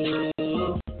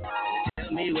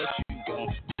 Tell me what you gon'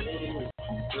 do.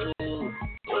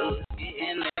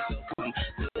 Getting there, so come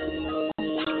through.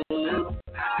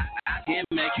 I can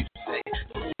make you say,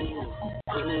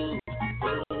 ooh.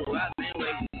 I've been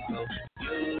waiting for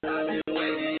you. I've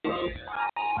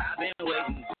been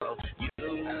waiting for you.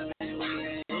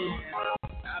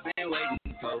 I've been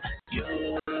waiting for you.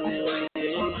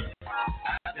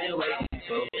 I've been waiting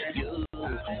for you.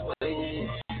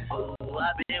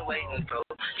 I've been waiting for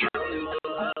you.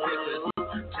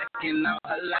 Checking out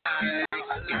her life.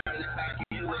 Girl, if I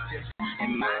get with you,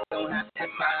 am I gonna have to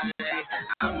fight?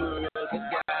 I'm a real good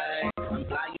guy. I'm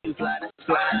fly, you fly to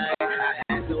fly. I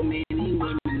had so many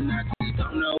women, I just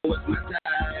don't know what's my type.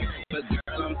 But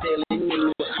girl, I'm feeling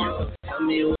you. Tell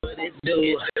me what it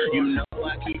do. You know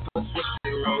I keep a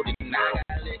switching road and I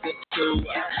got liquor too.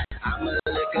 I'm a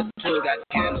liquor too, got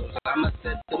candles. I'ma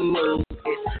set the mood.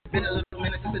 It's been a little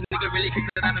minute since a nigga really kicked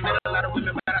it out the middle. A lot of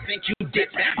women, but I think you did.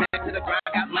 Back to the grind,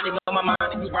 got money on my mind.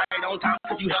 And you right on time,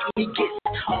 cause you helped me get.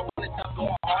 All when it's up,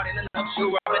 going hard in enough.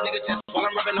 Shoe rubber nigga just while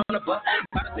I'm rubbing on the butt.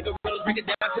 Buy the cigarettes, break it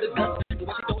down to the gut. The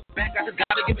way she throw it back, I just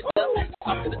gotta give it up.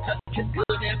 Talk to the touch, kiss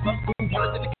good and fuck.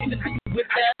 Wanted in the kitchen, how you whip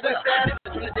that up. Never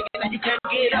trying to dig it, now you can't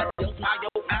get up. Don't smile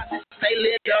your eyes, stay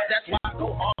lit up. That's why I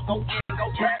go hard, go in,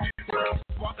 go track.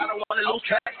 Walk, I don't wanna lose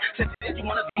track. Since you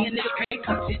wanna be a nigga, can't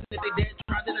touch it. If they dead,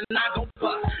 try to deny, go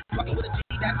fuck. Fucking with a G,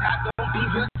 that's how I gon' be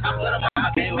real. I'm let them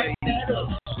out, can't wait that up.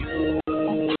 You,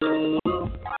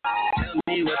 tell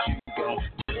me what you gon'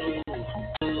 do.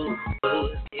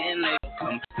 And they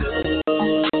come through.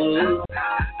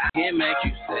 I can make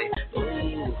you say,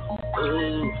 ooh.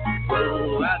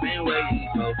 I've been waiting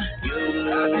for you.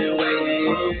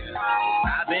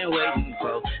 I've been waiting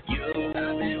for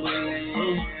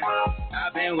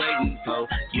been waiting for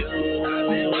you.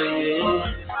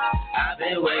 I've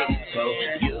been waiting for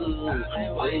you.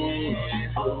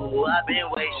 Oh, I've been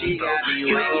waiting. She got me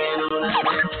waiting on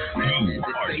her. You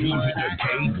are tuned to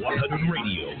K100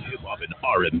 Radio, Hip Hop and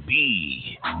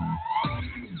R&B.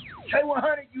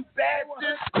 K100, you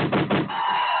bastard.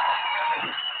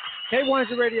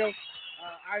 K100 Radio.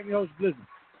 I'm your host, Blizzard.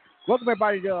 Welcome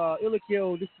everybody to Illa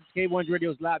Kill. This is K100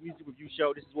 Radio's live music review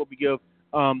show. This is what we give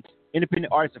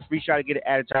independent artists a free shot to get it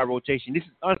added to our rotation. This is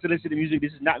unsolicited music.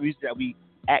 This is not music that we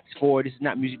asked for. This is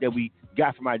not music that we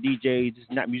got from our DJs. This is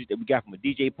not music that we got from a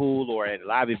DJ pool or at a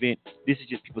live event. This is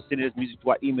just people sending us music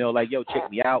to our email like, yo,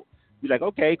 check me out. We're like,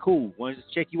 okay, cool. Want to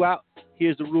just check you out?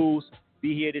 Here's the rules.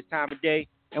 Be here this time of day,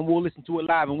 and we'll listen to it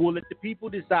live, and we'll let the people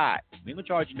decide. We ain't going to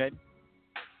charge you nothing,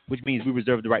 which means we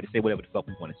reserve the right to say whatever the fuck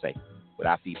we want to say with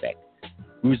our feedback.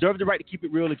 We reserve the right to keep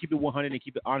it real and keep it 100 and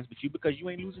keep it honest with you because you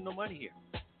ain't losing no money here.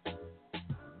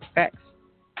 Facts.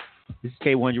 This is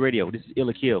K100 Radio. This is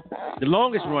Illa Kill, the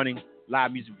longest running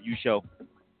live music review show.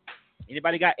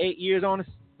 Anybody got 8 years on us?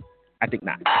 I think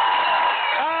not.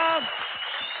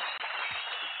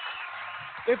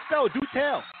 If so, do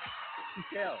tell. Do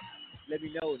tell. Let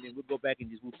me know, and then we'll go back and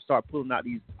we'll start pulling out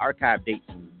these archive dates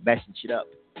and bashing shit up.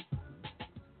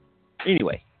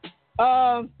 Anyway,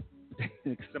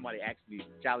 somebody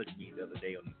challenged me the other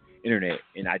day on the internet,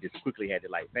 and I just quickly had to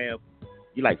fam,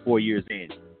 you're like 4 years in.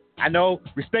 I know,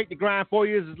 respect the grind. 4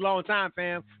 years is a long time,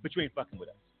 fam, but you ain't fucking with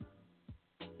us.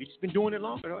 We just been doing it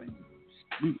longer, right?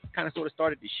 We kind of sort of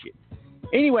started this shit.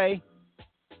 Anyway,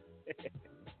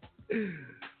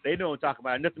 they know I'm talking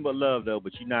about. Nothing but love, though,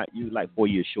 but you like 4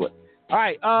 years short. All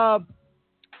right,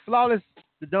 Flawless,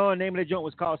 the Dawn, name of the joint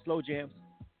was called Slow Jams.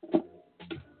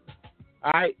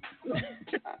 All right,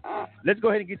 let's go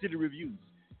ahead and get to the reviews.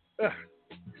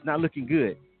 It's not looking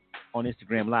good on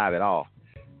Instagram Live at all.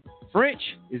 French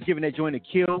is giving that joint a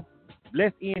kill.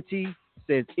 Blessed ENT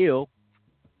says ill.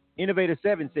 Innovator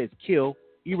 7 says kill.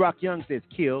 E-Rock Young says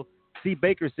kill. C.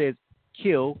 Baker says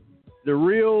kill. The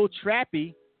Real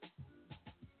Trappy.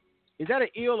 Is that an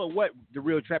ill or what? The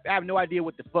Real Trappy. I have no idea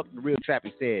what the fuck the Real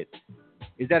Trappy said.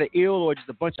 Is that an ill or just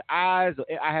a bunch of eyes?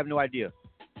 I have no idea.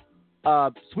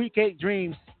 Sweet Cake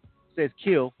Dreams says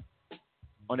kill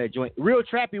on that joint. Real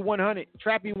Trappy 100.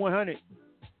 Trappy 100.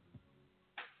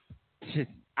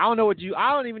 I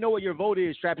don't even know what your vote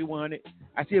is, Trappy 100.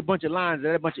 I see a bunch of lines. Is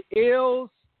that a bunch of ills?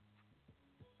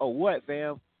 Or what,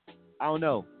 fam? I don't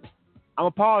know. I'm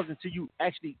going to pause until you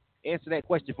actually answer that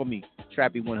question for me,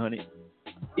 Trappy 100.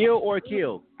 Ill or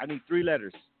kill? I need 3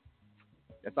 letters.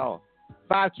 That's all.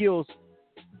 5 kills,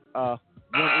 1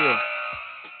 ill.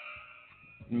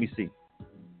 Let me see.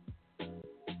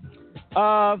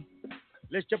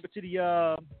 Let's jump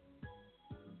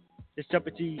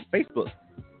into Facebook.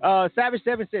 Savage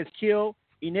 7 says kill.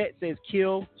 Enette says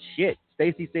kill. Shit.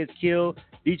 Stacy says kill.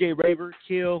 DJ Raver,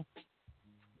 kill.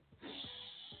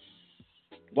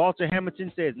 Walter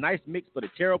Hamilton says nice mix but a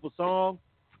terrible song.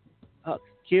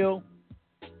 Kill.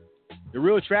 The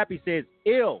Real Trappy says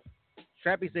ill.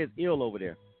 Trappy says ill over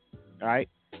there. All right.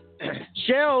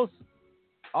 Shells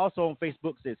also on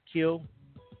Facebook says kill.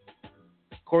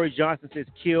 Corey Johnson says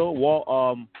kill.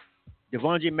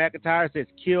 Devontae McIntyre says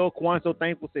kill. Kwanso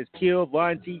Thankful says kill.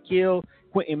 Von T kill.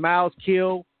 Quentin Miles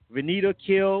kill. Venita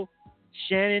kill.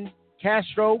 Shannon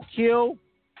Castro kill.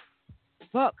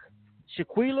 Fuck.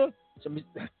 Shaquila.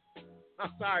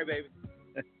 I'm sorry, baby.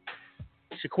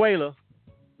 Shaquila.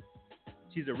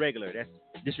 She's a regular. That's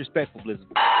disrespectful, Blizzard.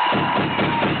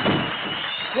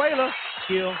 Shaquila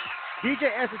kill. DJ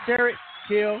Esoteric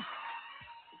kill.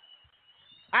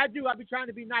 I be trying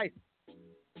to be nice.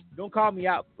 Don't call me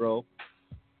out, bro.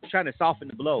 I'm trying to soften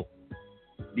the blow.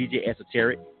 DJ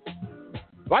Esoteric.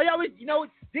 Why y'all always,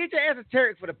 DJ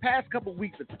Esoteric for the past couple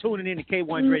weeks of tuning in to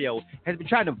K100 Radio has been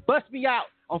trying to bust me out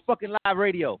on fucking live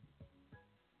radio.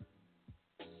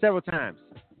 Several times.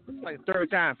 It's like the 3rd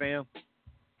time, fam.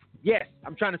 Yes,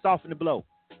 I'm trying to soften the blow.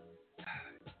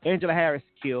 Angela Harris,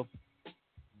 kill.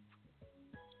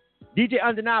 DJ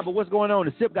Undeniable, what's going on?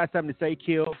 The Sip got something to say,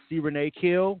 kill. C. Renee,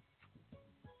 kill.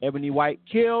 Ebony White,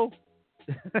 kill.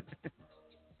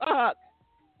 Fuck.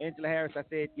 Angela Harris, I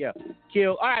said, yeah.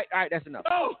 Kill. All right, that's enough.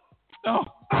 Oh.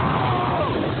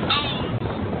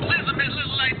 Elizabeth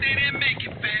looks like they didn't make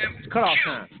it, fam. It's cutoff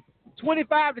time.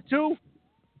 25-2.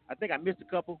 I think I missed a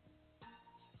couple.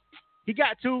 He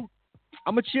got 2.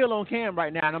 I'm going to chill on cam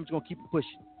right now, and I'm just going to keep it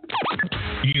pushing.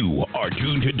 You are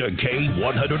tuned to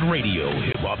K100 Radio,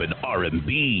 Hip Hop and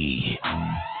R&B.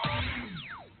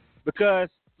 Because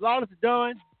Flawless is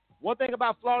done. One thing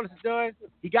about Flawless is done,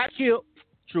 he got killed.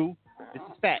 True. This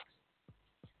is facts.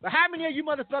 But how many of you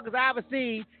motherfuckers I ever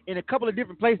seen in a couple of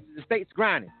different places in the states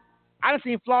grinding? I done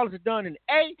seen Flawless done in the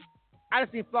A. I done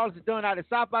seen Flawless done out at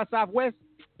South by Southwest,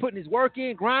 putting his work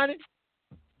in, grinding.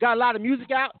 Got a lot of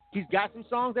music out. He's got some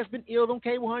songs that's been ill on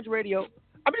K100 Radio.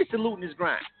 I'm just saluting his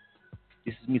grind.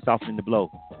 This is me softening the blow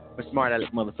for smart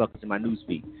aleck motherfuckers in my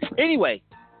newsfeed. Anyway,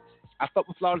 I fuck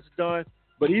with Flawless done,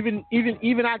 but even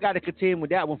I got to contend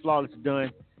with that one. Flawless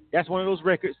done. That's one of those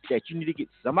records that you need to get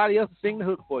somebody else to sing the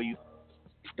hook for you.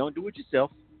 Don't do it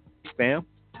yourself, fam.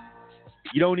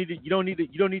 You don't need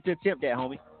to attempt that,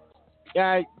 homie.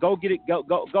 Yeah, go get it.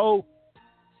 Go.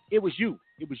 It was you.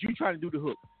 It was you trying to do the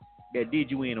hook that did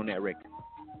you in on that record.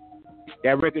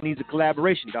 That record needs a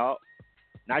collaboration, dog.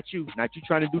 Not you. Not you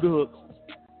trying to do the hook.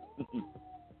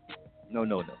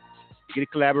 No. Get a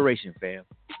collaboration, fam.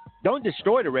 Don't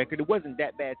destroy the record. It wasn't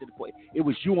that bad to the point. It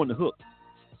was you on the hook.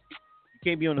 You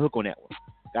can't be on the hook on that one.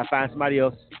 Gotta find somebody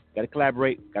else. Gotta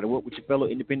collaborate. Gotta work with your fellow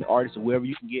independent artists or whoever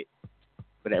you can get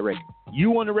for that record.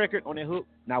 You on the record on that hook,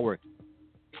 not working.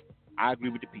 I agree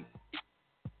with the people.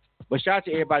 But shout out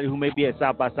to everybody who may be at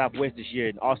South by Southwest this year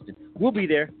in Austin. We'll be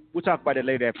there. We'll talk about it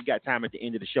later if we got time at the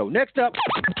end of the show. Next up,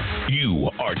 you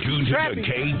are tuned to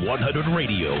K100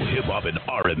 Radio, Hip Hop and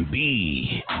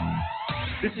R&B.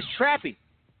 This is Trappy.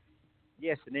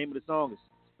 Yes, the name of the song is,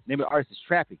 the name of the artist is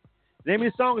Trappy. The name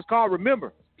of the song is called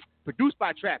Remember, produced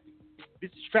by Trappy.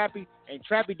 This is Trappy, and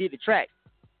Trappy did the track.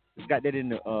 It's got that in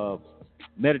the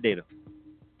metadata.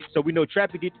 So we know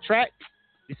Trappy did the track.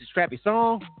 This is Trappy's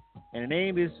song, and the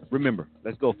name is Remember.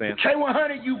 Let's go, fam.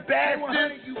 K100, you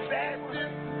bastard. You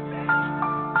bastard.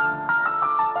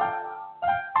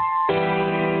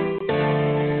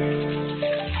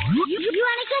 You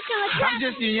wanna get to a I'm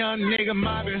just a young nigga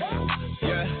mobbing.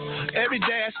 Yeah. Every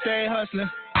day I stay hustling.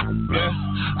 Yeah.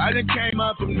 I done came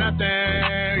up from nothing.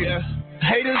 Yeah.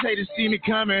 Haters hate to see me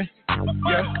coming.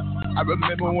 Yeah. I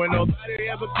remember when nobody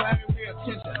ever paid me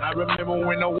attention. I remember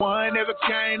when no one ever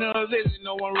came to listen.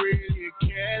 No one really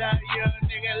cared. I young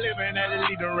nigga living at the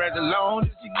leading rest alone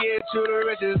just to get to the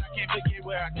riches. I can't forget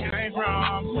where I came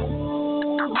from.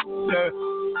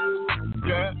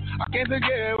 Yeah. I can't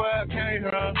forget where I came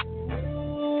from.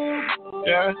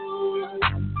 Yeah.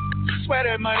 Swear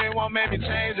that money won't make me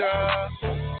change up.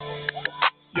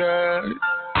 Yeah.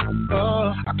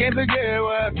 Oh, I can't forget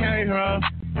where I came from.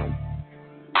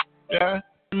 Yeah.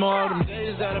 More of them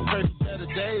days that I pray for better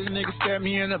days. Niggas stab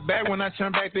me in the back when I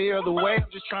turn back the other way. I'm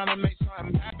just trying to make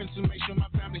something happen to make sure my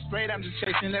family's straight. I'm just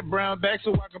chasing that brown bag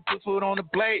so I can put food on the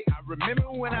plate. I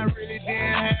remember when I really didn't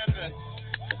have nothing.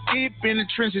 Deep in the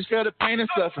trenches, felt the pain and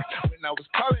suffering. When I was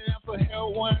calling out for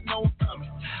help, wasn't no one coming.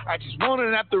 I just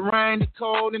wanted out the rain, the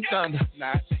cold, and thunder.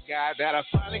 Now I thank God that I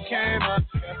finally came up.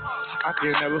 Yeah. I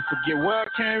can never forget where I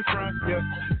came from. Yeah.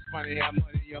 It's funny how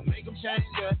money you'll make them change.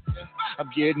 Yeah. I'm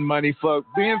getting money, fuck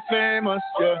being famous.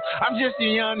 Yeah. I'm just a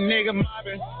young nigga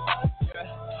mobbing.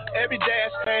 Yeah. Every day I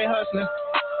stay hustling.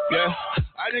 Yeah.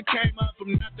 I just came up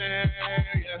from nothing.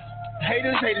 Yeah.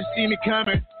 Haters hate to see me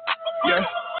coming. Yeah.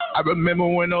 I remember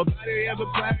when nobody ever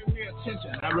paid me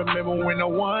attention. I remember when no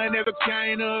one ever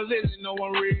came to listen. No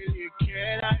one really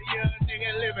cared. I young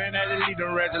nigga living at the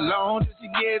leading rest alone just to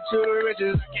get to the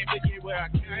riches. I can't forget where I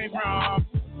came from.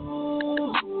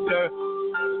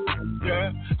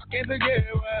 Yeah. I can't forget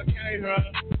where I came from.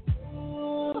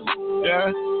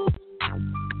 Yeah.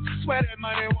 Swear that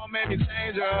money won't make me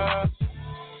change up.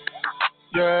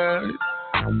 Yeah.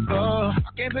 Oh,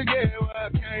 I can't forget where I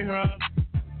came from.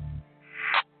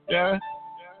 Yeah.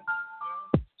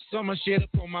 So much shit up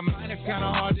on my mind, it's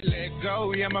kinda hard to let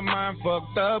go. Yeah, my mind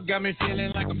fucked up, got me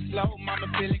feeling like I'm slow. Mama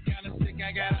feeling kinda sick,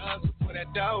 I gotta hustle for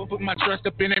that dough. Put my trust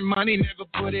up in that money, never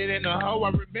put it in a hole.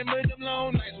 I remember them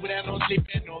long nights without no sleep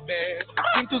and no bed.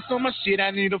 I been through so much shit,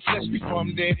 I need a flesh before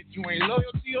I'm dead. If you ain't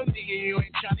loyal to your nigga, you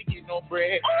ain't trying to get no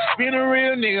bread. Been a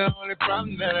real nigga, only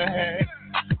problem that I had.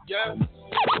 Yeah.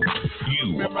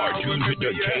 You are tuned to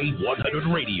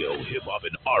K100 Radio, Hip Hop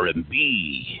and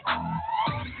R&B.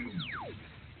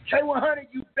 K100,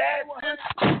 you bad one.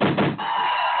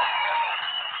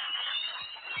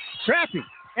 Trappy.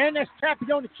 And that's Trappy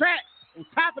on the track. On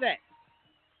top of that,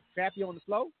 Trappy on the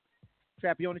flow,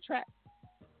 Trappy on the track.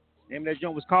 The name of that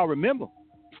joint was called Remember.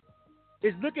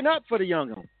 It's looking up for the young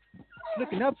one. It's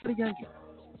looking up for the young one.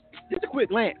 Just a quick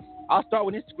glance. I'll start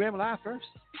with Instagram Live first.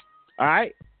 All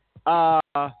right.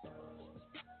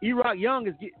 E-Rock Young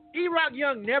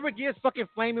never gives fucking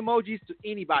flame emojis to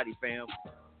anybody, fam.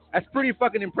 That's pretty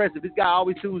fucking impressive. This guy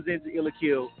always tunes into Illa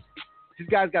Kill. This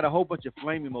guy's got a whole bunch of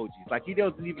flame emojis. Like, he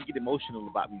doesn't even get emotional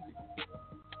about music.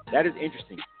 That is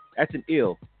interesting. That's an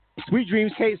ill. Sweet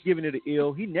Dreams Kate's giving it an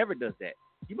ill. He never does that.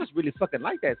 He must really fucking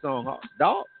like that song,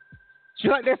 dog. You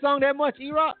like that song that much,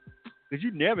 E-Rock? Because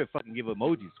you never fucking give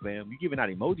emojis, fam. You giving out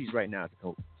emojis right now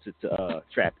to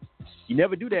Trappy. You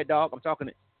never do that, dog. I'm talking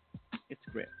to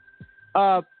Instagram.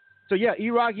 So yeah,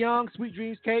 E-Rock Young, Sweet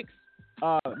Dreams Cakes,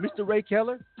 Mr. Ray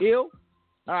Keller, Ill.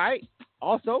 All right.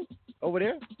 Also over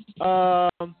there.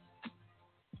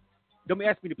 Don't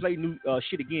ask me to play new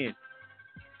shit again.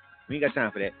 We ain't got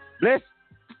time for that.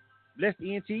 Bless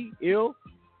ENT, Ill,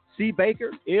 C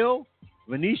Baker, Ill,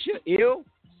 Venetia, Ill,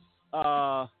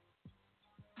 That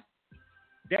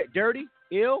Dirty,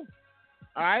 Ill.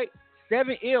 All right.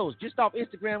 7 ills just off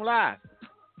Instagram Live.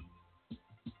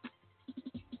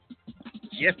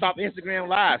 Just off Instagram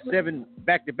Live. 7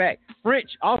 back to back. French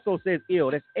also says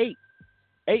ill. That's 8.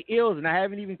 8 ills, and I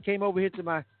haven't even came over here to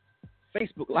my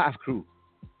Facebook Live crew.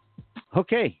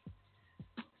 Okay.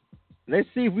 Let's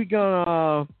see if we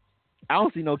gonna. I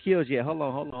don't see no kills yet. Hold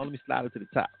on. Let me slide it to the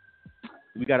top.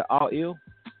 We got an all ill.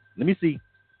 Let me see.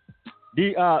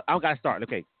 I gotta start.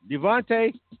 Okay.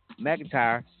 Devontae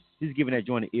McIntyre. He's giving that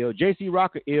joint an ill. JC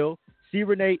Rocker ill. C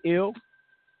Renee ill.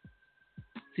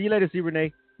 See you later, C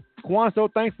Renee. Quan So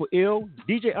Thankful ill.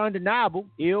 DJ Undeniable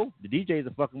ill. The DJs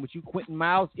are fucking with you. Quentin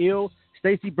Miles ill.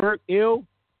 Stacy Burke ill.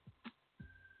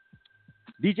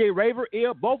 DJ Raver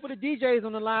ill. Both of the DJs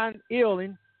on the line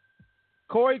illing.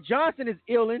 Corey Johnson is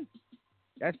illing.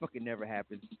 That's fucking never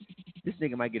happened. This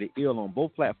nigga might get an ill on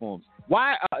both platforms.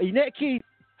 Why? Yvette Keith,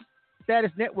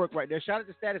 Status Network right there. Shout out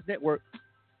to Status Network.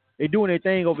 They doing their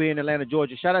thing over here in Atlanta,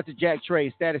 Georgia. Shout out to Jack Trey,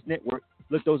 Status Network.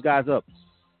 Look those guys up.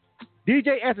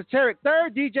 DJ Esoteric,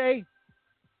 third DJ,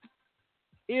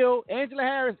 ill. Angela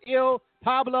Harris, ill.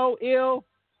 Pablo, ill.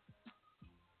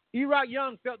 E-Rock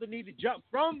Young felt the need to jump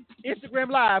from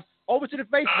Instagram Live over to the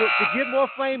Facebook to give more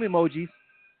flame emojis.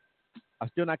 I'm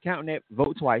still not counting that.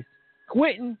 Vote twice.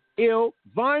 Quentin, ill.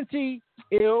 Von T,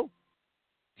 ill.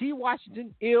 T.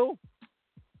 Washington, ill.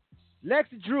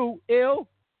 Lexa Drew, ill.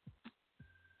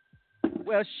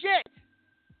 Well, shit.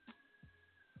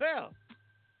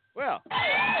 Well.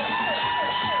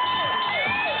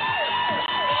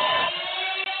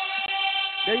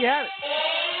 There you have it.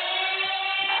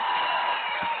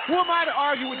 Who am I to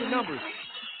argue with the numbers?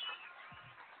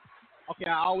 Okay,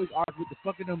 I always argue with the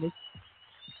fucking numbers.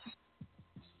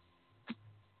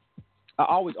 I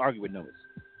always argue with numbers.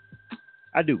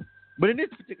 I do. But in this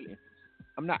particular instance,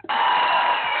 I'm not.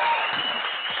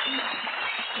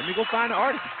 Let me go find the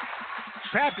artist.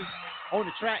 Trappy on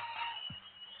the track,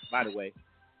 by the way.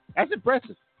 That's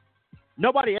impressive.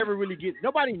 Nobody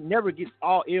never gets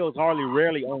all ills hardly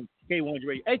rarely on K100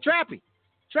 Radio. Hey, Trappy.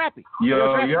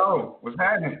 Yo, what's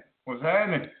happening?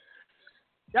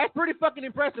 That's pretty fucking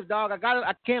impressive, dog.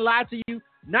 I can't lie to you.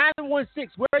 916,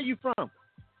 where are you from?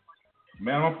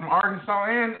 Man, I'm from Arkansas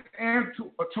and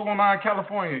 209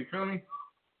 California. You feel me?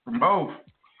 From both.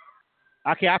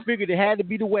 Okay, I figured it had to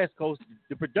be the West Coast.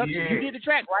 The production. Yeah. You did the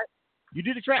track,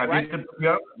 right?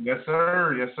 Yep. Yes,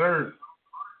 sir.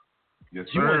 You a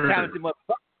talented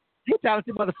motherfucker. You a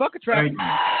talented motherfucker, Travis.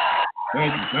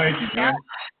 Thank you, man.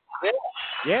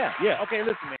 Yeah. Okay,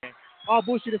 listen, man. All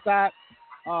bullshit aside,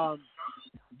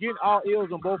 getting all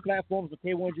ills on both platforms of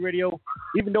K100 Radio,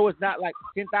 even though it's not like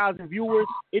 10,000 viewers,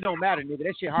 it don't matter, nigga.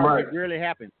 That shit hardly rarely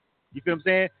happens. You feel what I'm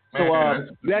saying? Man,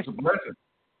 so you actually,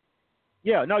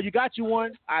 yeah, no, you got you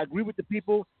one. I agree with the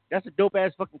people. That's a dope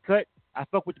ass fucking cut. I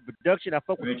fuck with the production. I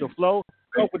fuck with your flow.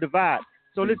 I fuck with the vibe.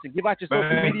 So listen, give out your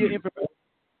social media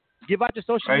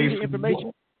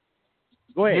information.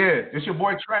 Go ahead. Yeah, it's your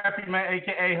boy Trappy, man,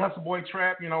 a.k.a. Hustle Boy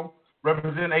Trap,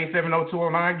 representing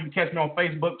 870-209. You can catch me on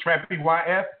Facebook,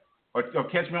 TrappyYF, or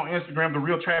catch me on Instagram, The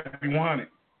Real Trappy100. All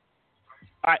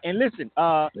right, and listen,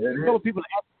 a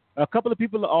couple of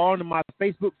people are on my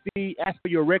Facebook feed. Ask for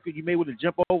your record. You may want to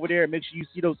jump over there and make sure you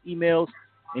see those emails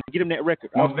and get them that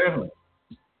record. Most definitely.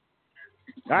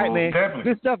 All right, man. Definitely.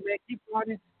 Good stuff, man. Keep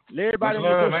running. Let everybody on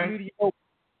your social media know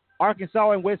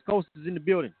Arkansas and West Coast is in the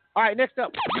building. All right, next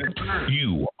up.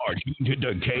 You are tuned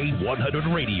to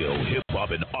K100 Radio, hip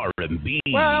hop and R&B.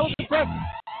 Well, that was impressive.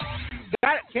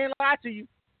 Can't lie to you.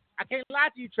 I can't lie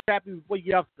to you, Trappy, before you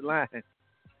get off the line.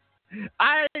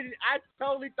 I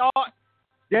totally thought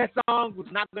that song was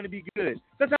not going to be good.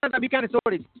 Sometimes I be kind of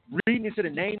sort of reading into the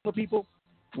name of people.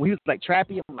 When he was like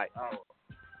Trappy, I'm like, oh.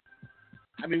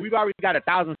 I mean, we've already got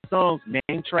 1,000 songs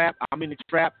named Trap. I'm in the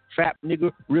trap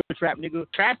nigga, real trap nigga,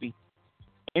 Trappy.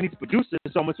 And he's a producer,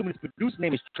 so I'm assuming his producer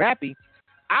name is Trappy.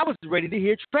 I was ready to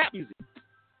hear trap music.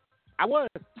 I was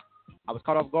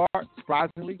caught off guard,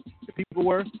 surprisingly. The people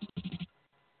were.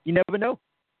 You never know.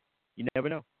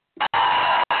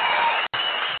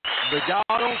 But y'all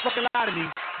don't fucking lie to me.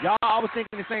 Y'all always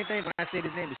thinking the same thing when I say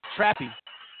his name is Trappy.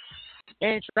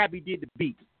 And Trappy did the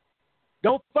beat.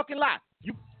 Don't fucking lie.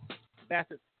 You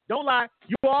bastard. Don't lie.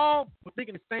 You all were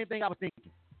thinking the same thing I was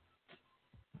thinking.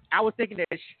 I was thinking that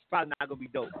shit's probably not going to be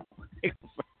dope.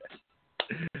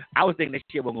 I was thinking that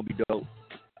shit wasn't going to be dope.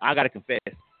 I got to confess.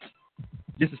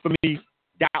 This is for me,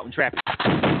 Doubt and Trap.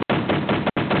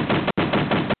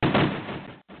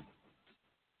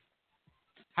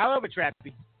 However,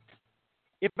 Trappy,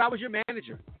 if I was your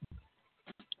manager,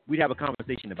 we'd have a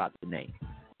conversation about the name.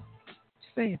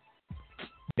 Just saying.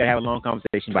 Gotta have a long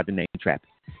conversation about the name Trappy.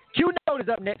 Q Note is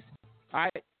up next. All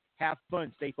right. Have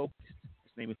fun. Stay focused.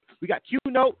 We got Q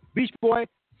Note, Beach Boy,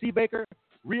 C Baker,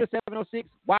 Real 706,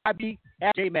 YB,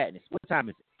 J Madness. What time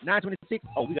is it? 9:26.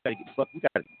 Oh, we gotta get the fuck.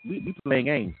 We playing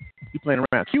games. We playing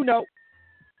around. Q Note.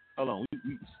 Hold on.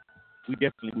 We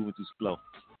definitely moving too slow.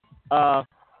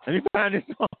 Let me find this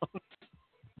song.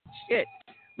 Shit.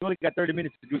 We only got 30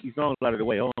 minutes to get these songs out of the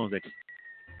way. Hold on a second.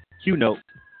 Q Note.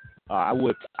 I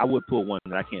would pull one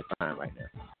that I can't find right now.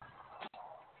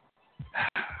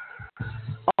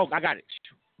 Oh, I got it.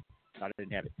 I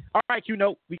didn't have it. All right, Q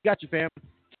Note. We got you, fam.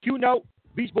 Q Note.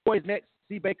 Beach Boys next.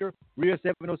 C Baker. Real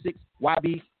 706.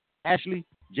 YB. Ashley.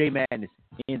 J Madness.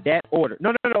 In that order.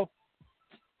 No.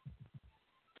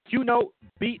 Q Note.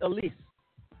 Beat Elise.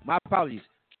 My apologies.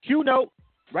 Q Note.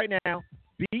 Right now,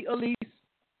 Beat Elise,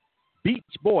 Beach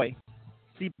Boy,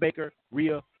 C Baker,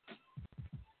 Rhea,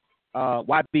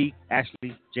 YB,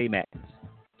 Ashley, J Madness.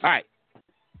 All right,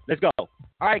 let's go. All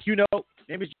right, Q Note,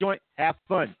 name is Joint. Have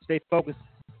fun. Stay focused.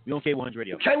 We on K100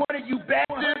 Radio. K100, you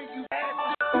bastard.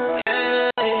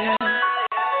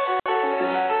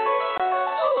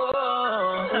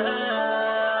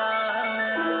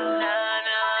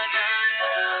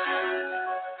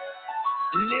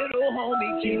 Little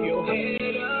homie, keep your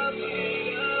head up.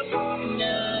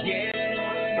 Yeah.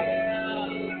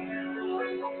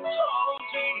 Oh,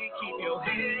 G, keep your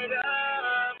head up.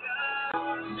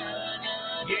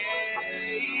 Yeah.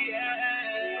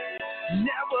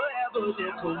 Never ever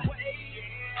look away.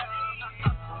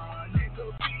 Nigga,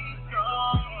 be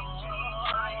strong.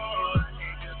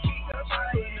 Nigga, keep up for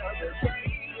another day.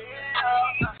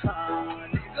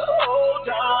 Nigga, hold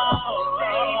on.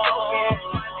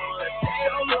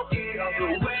 Don't look the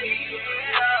other way.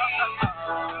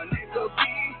 Nigga,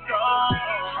 be strong.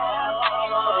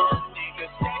 Nigga,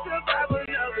 think about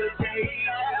another day.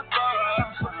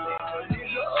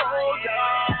 Nigga, hold on.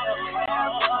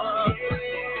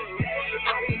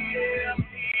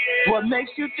 What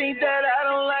makes you think that I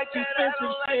don't like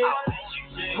expensive shit?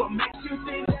 What makes you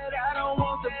think that I don't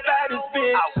want the baddest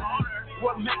bitch?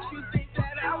 What makes you think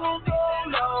that I won't go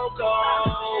loco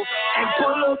and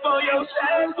pull up on your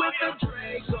side with the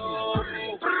Draco?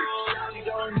 Shawty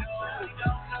don't know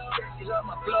that she love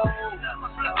my flow. I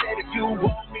said if you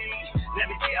want me, let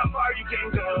me see how far you can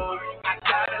go. I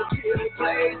got a chill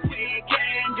place we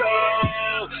can go.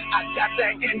 I got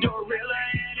that Indorilla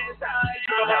and it's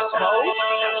hydro. Now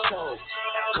smoke,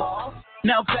 cough,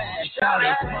 now pass out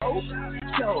and smoke,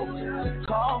 choke,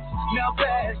 cough, now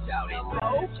pass out and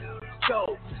smoke.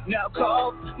 Choke, now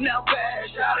cough, now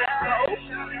pass out and smoke.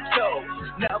 Choke,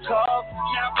 now cough,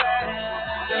 now pass.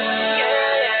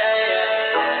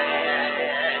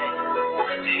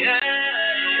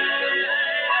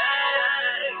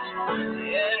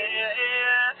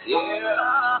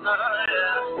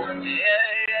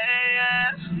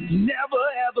 Never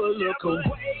ever look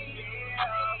away.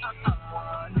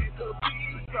 Nigga, be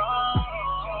strong.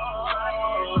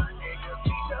 Nigga,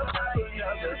 keep up for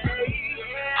another day.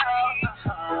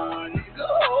 Nigga,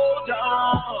 hold on.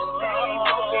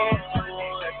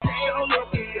 Don't look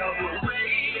the other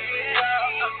way.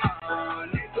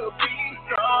 Nigga, be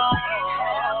strong.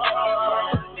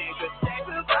 Nigga, think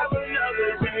about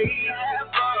another day.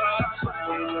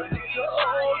 Nigga,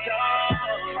 hold on.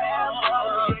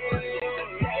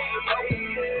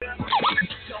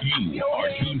 You are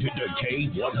tuned to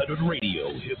K100 Radio,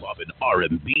 Hip Hop and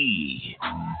R&B.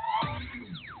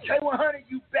 K100,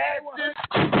 you bastard.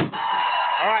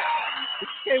 All right. This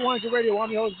is K100 Radio.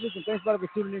 I'm your host, Listen. Thanks for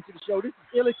tuning into the show. This is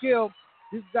Ill or Kill.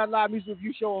 This is our live music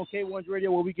review show on K100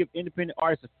 Radio where we give independent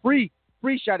artists a free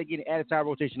shot at getting added to our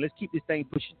rotation. Let's keep this thing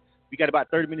pushing. We got about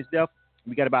 30 minutes left.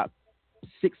 We got about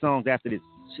 6 songs after this.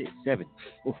 Shit, 7.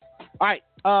 Oof. All right.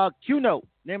 Q Note.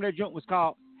 Name of that joint was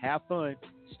called Have Fun,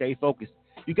 Stay Focused.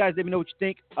 You guys let me know what you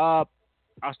think. I'll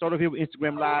start off here with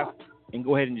Instagram Live and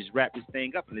go ahead and just wrap this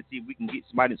thing up and let's see if we can get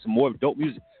somebody some more dope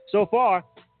music. So far,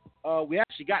 we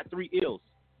actually got 3 ills,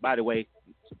 by the way.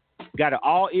 We got an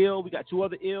all ill. We got 2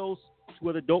 other ills, 2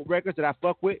 other dope records that I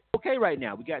fuck with. Okay right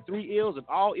now. We got 3 ills, an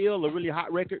all ill, a really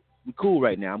hot record. We cool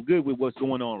right now. I'm good with what's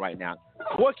going on right now.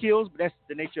 4 kills, but that's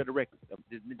the nature of the record,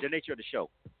 the nature of the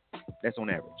show. That's on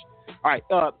average. All right.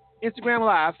 Instagram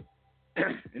Live,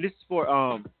 and this is for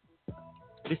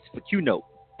Q Note.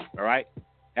 All right,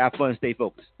 have fun, stay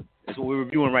focused. That's what we're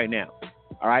reviewing right now.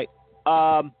 All right.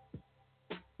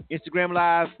 Instagram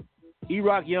Live,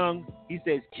 E-Rock Young, he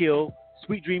says kill.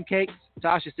 Sweet Dream Cakes,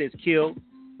 Tasha says kill.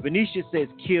 Venetia says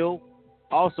kill.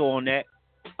 Also on that.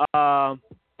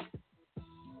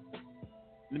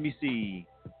 Let me see.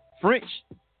 French,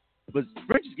 but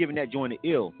French is giving that joint an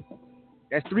ill.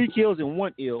 That's 3 kills and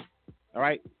 1 ill. All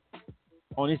right.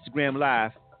 On Instagram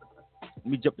Live. Let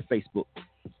me jump to Facebook.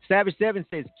 Savage 7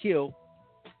 says kill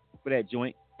for that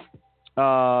joint.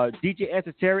 DJ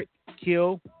Esoteric,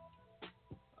 kill.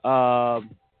 I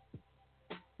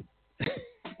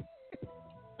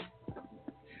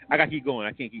gotta keep going.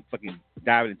 I can't keep fucking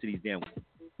diving into these damn.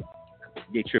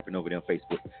 They tripping over there on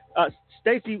Facebook.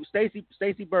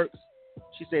 Stacy Burks,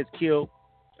 she says kill.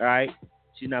 All right,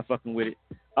 she's not fucking with it.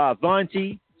 Von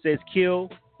T says kill.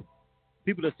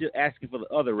 People are still asking for the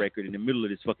other record in the middle of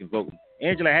this fucking voting.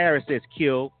 Angela Harris says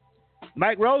kill.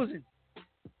 Mike Rosen,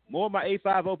 more of my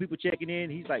 850 people checking in.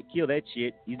 He's like, kill that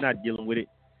shit. He's not dealing with it.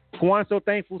 Kwan So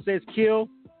Thankful says kill.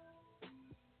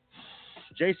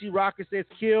 JC Rocker says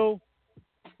kill.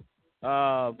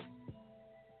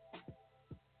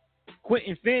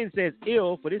 Quentin Finn says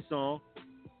ill for this song.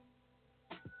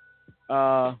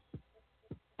 11-2.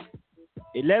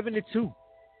 All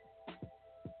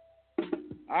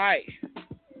right.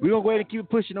 We're going to go ahead and keep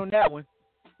pushing on that one.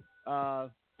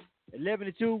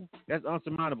 11-2, that's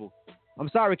unsurmountable. I'm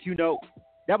sorry, Q-Note.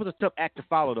 That was a tough act to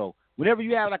follow, though. Whenever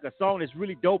you have like a song that's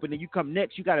really dope and then you come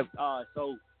next, you gotta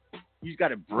just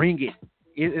gotta bring it.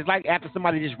 It's like after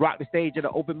somebody just rocked the stage at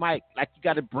an open mic, like you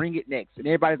gotta bring it next, and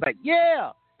everybody's like,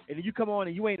 yeah, and then you come on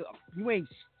and you ain't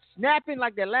snapping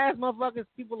like that last motherfuckers.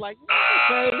 People like,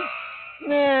 okay,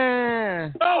 nah.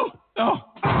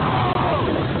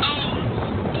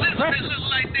 Listen, look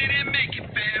like they didn't make it,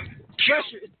 fam.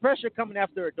 Pressure coming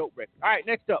after a dope record. All right,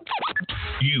 next up.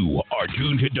 You are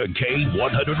tuned to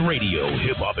K100 Radio,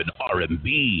 Hip Hop and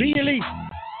R&B.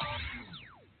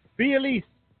 B Elise.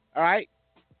 All right.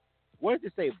 What does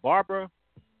it say? Barbara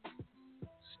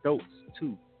Stokes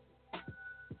 2.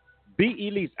 B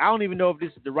Elise. I don't even know if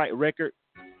this is the right record.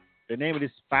 The name of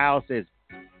this file says,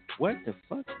 what the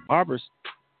fuck? Barbara's.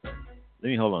 Let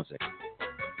me hold on a second.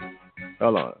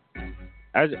 Hold on.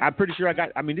 I'm pretty sure this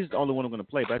is the only one I'm going to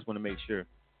play, but I just want to make sure.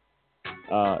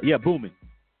 Yeah, Booming.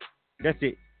 That's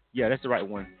it. Yeah, that's the right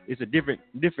one. It's a different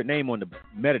name on the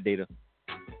metadata.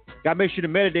 Gotta make sure the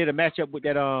metadata match up with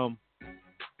that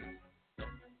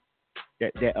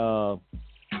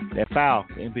that file,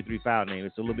 the MP3 file name.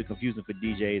 It's a little bit confusing for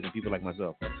DJs and people like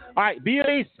myself. All right, B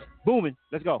Elise, Booming.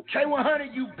 Let's go.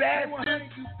 K100, you bad.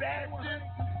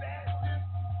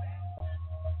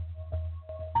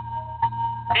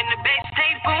 And the bass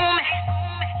stay booming.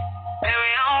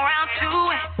 Carry on round 2.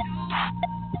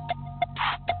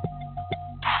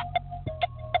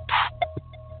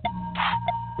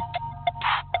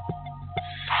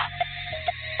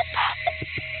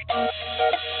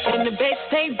 And the bass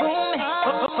stay booming.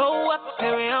 Go up,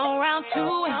 carry on round 2.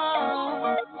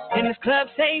 And this club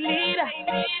say leader.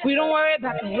 We don't worry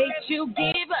about the hate you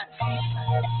give us.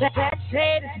 That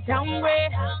shit is a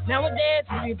downgrade. Nowadays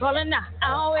we ballin'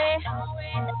 our way.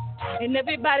 And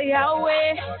everybody our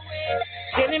way.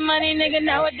 Getting money, nigga,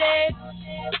 nowadays.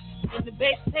 And the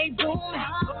bass stay booming.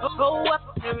 Go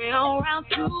up, carry on round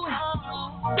 2.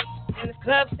 And the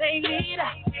club say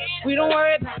leader. We don't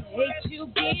worry about the hate you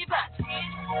give us.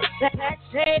 That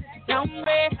shit is a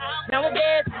downgrade.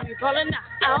 Nowadays we ballin'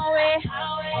 our way.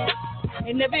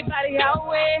 And everybody our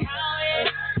way.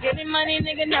 Getting money,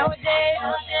 nigga, nowadays.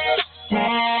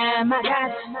 Damn, I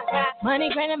got money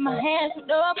grand in my hands with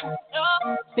dope.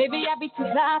 Baby, I be too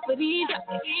fly for these.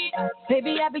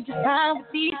 Baby, I be just fine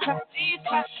with these.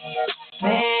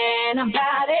 Man, I'm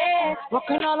about it.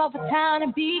 Walking all over town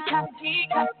and beat.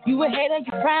 You a hater,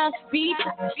 you frown to beat.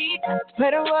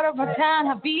 Spread a word around town,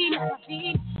 I beat.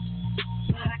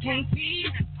 But I can't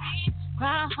beat.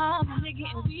 Cry hard, my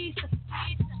nigga, and we.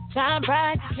 Shine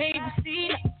bright, you can't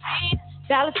receive.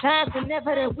 Dollar signs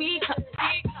whenever the week.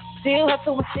 Still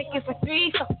hustle with tickets for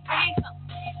 3.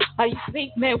 Are you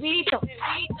sleep, man? We so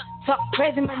talk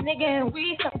crazy, my nigga, and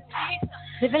we so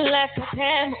living life for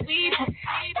time, we so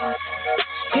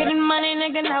getting money,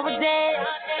 nigga, nowadays.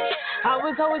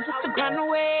 Always just to run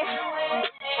away.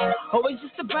 Always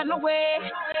just to run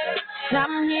away. Now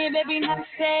I'm here, baby, not to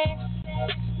stay.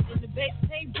 And the bass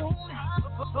stay booming.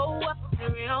 Go up,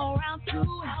 carry on round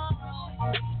 2.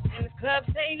 And the club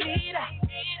say leader.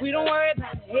 We don't worry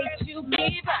about the hate you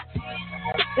give us.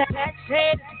 That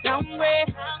shit is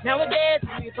downgrade. Nowadays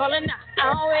we ballin'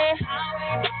 our way.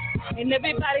 And And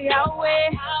everybody out way.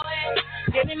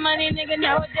 Getting money, nigga,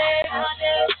 nowadays.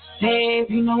 Hey, if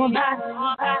you know about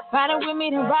it, riding with me,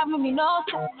 then ride with me, no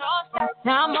stop.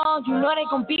 Now I'm on, you know they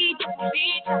gon' beat.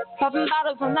 Popping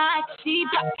bottles all night, cheap.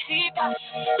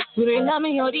 Do they love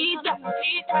me or these?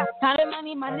 How the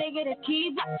money, my nigga, the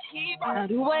keys. I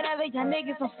do whatever y'all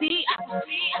niggas don't see.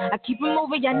 I keep it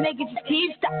moving, y'all niggas just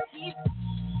keep stop.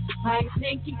 I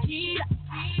think you keep.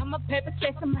 I'm a paper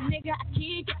chaser, my nigga, I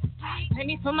keep that. Pay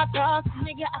me for my thoughts,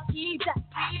 nigga, I keep that.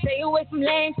 Stay away from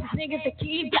lanes, niggas, they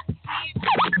keep that.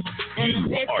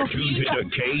 You are tuned to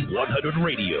K100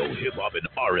 Radio, Hip Hop and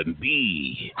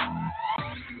R&B.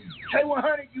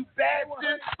 K100, you bad.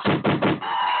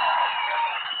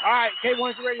 All right,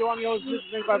 K100 Radio, I'm your host.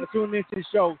 Thanks for tuning into the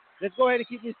show. Let's go ahead and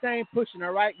keep this thing pushing,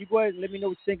 all right? You go ahead and let me know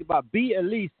what you think about B.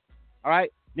 Elise, all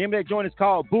right? Name of that joint is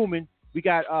called Boomin'. We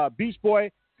got Beach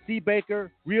Boy, C.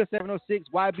 Baker, Real 706,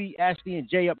 YB, Ashley, and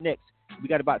Jay up next. We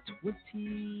got about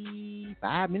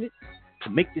 25 minutes to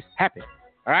make this happen,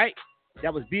 all right?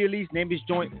 That was B. Elise. Name of this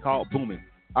joint called Boomin'.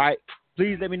 All right,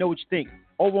 please let me know what you think.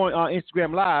 Over on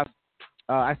Instagram Live,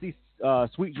 I see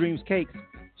Sweet Dreams Cakes.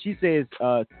 She says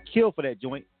kill for that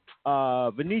joint.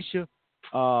 Venetia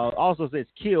also says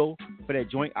kill for that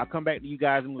joint. I'll come back to you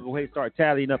guys. I'm going to go ahead and start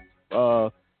tallying up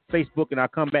Facebook, and I'll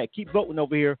come back. Keep voting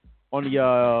over here on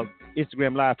the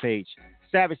Instagram Live page.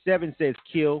 Savage 7 says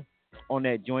kill on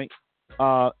that joint.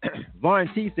 Vaughn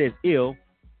T says ill.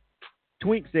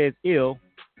 Twink says ill.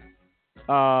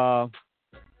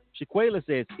 Shaquela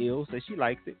says ill, says she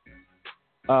likes it.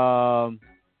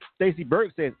 Stacey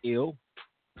Burke says ill.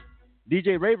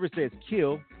 DJ Raver says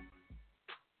kill.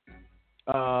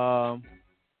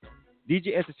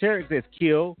 DJ Esoteric says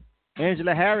kill.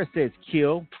 Angela Harris says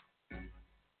kill.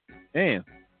 Damn.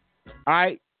 All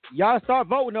right. Y'all start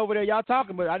voting over there. Y'all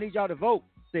talking, but I need y'all to vote.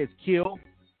 Says kill.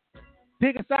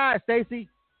 Pick a side, Stacey.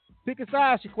 Pick a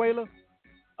side, Shaquela.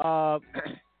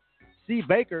 C.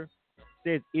 Baker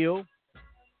says ill.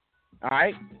 All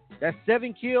right. That's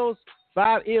 7 kills,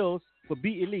 5 ills for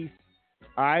B. Elise.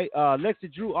 All right.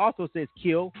 Lexa Drew also says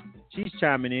kill. She's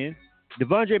chiming in.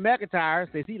 Devondre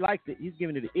McIntyre says he likes it. He's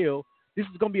giving it an ill. This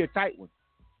is going to be a tight one.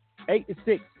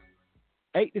 8-6.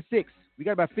 8-6. We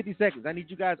got about 50 seconds. I need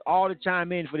you guys all to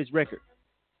chime in for this record.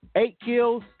 8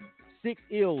 kills, 6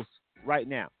 ills right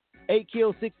now. 8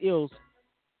 kills, 6 ills.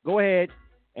 Go ahead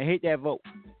and hit that vote.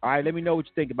 All right. Let me know what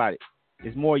you think about it.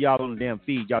 There's more of y'all on the damn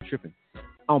feed. Y'all tripping.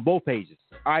 On both pages.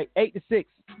 All right. 8-6.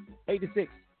 8-6.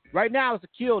 Right now it's a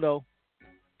kill, though,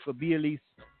 for B. Elise.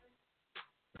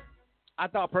 I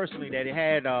thought personally that it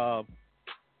had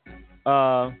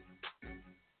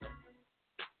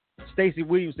Stacey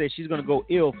Williams said she's going to go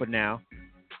ill for now.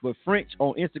 But French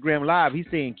on Instagram Live, he's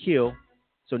saying kill.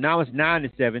 So now it's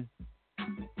 9-7.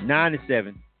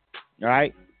 9-7. All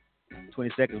right.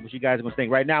 20 seconds. What you guys are going to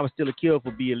think? Right now it's still a kill for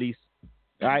B. Elise.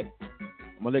 All right.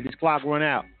 I'm going to let this clock run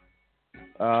out.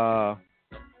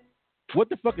 What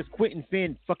the fuck is Quentin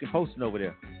Finn fucking posting over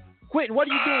there? Quentin, what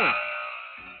are you doing?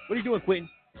 What are you doing, Quentin?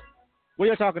 What are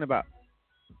y'all talking about?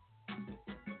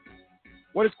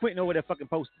 What is Quentin over there fucking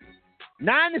posting?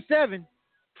 9-7.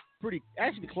 Pretty,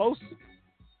 actually close.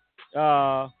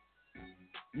 No,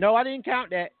 I didn't count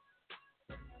that.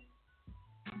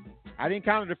 I didn't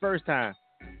count it the first time.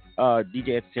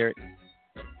 DJ Esoteric.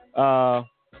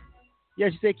 Yeah,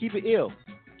 she said keep it ill.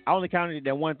 I only counted it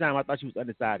that one time. I thought she was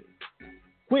undecided.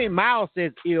 Quentin Miles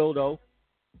says ill, though.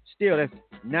 Still, that's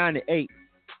 9-8.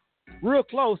 Real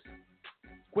close.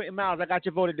 Quentin Miles, I got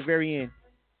your vote at the very end.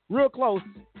 Real close.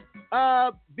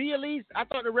 B. Elise, I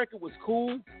thought the record was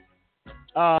cool.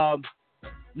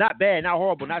 Not bad, not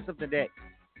horrible, not something that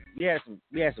we had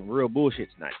some real bullshit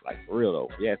tonight. Like, for real, though.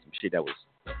 We had some shit that was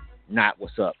not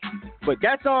what's up. But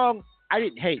that song, I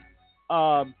didn't hate.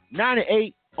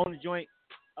 9-8 on the joint.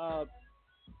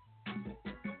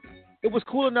 It was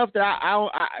cool enough that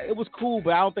it was cool,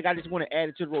 but I don't think I just want to add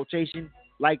it to the rotation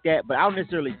like that. But I don't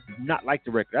necessarily not like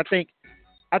the record. I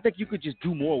think you could just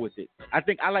do more with it. I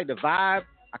think I like the vibe.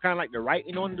 I kind of like the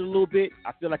writing on it a little bit.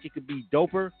 I feel like it could be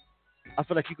doper. I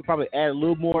feel like you could probably add a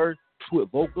little more to it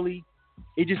vocally.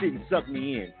 It just didn't suck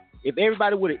me in. If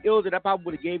everybody would have illed it, I probably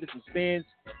would have gave it some spins,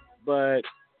 but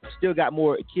still got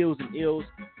more kills and ills.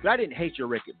 But I didn't hate your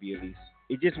record, B. Elise.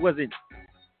 It just wasn't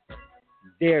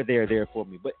there for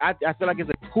me. But I feel like it's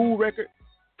a cool record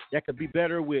that could be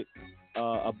better with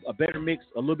a better mix,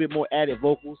 a little bit more added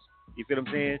vocals. You feel what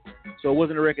I'm saying? So it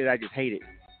wasn't a record that I just hated.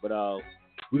 But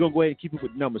we're going to go ahead and keep it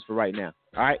with numbers for right now.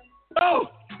 All right? No!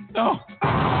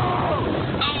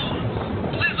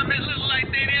 Elizabeth looked like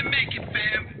they didn't make it,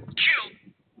 fam. Killed.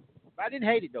 I didn't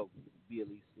hate it, though, B.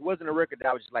 Elise. It wasn't a record that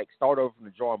I was just like start over from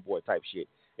the drawing board type shit.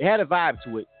 It had a vibe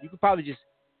to it. You could probably just,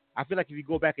 I feel like if you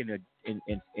go back and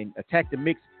attack the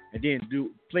mix and then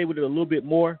play with it a little bit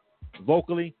more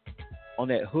vocally on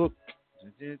that hook.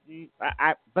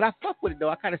 But I fuck with it though.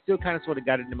 I kind of sort of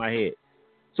got it in my head.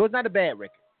 So it's not a bad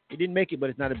record. It didn't make it, but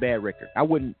it's not a bad record. I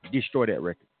wouldn't destroy that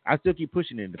record. I still keep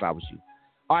pushing it if I was you.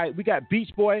 All right, we got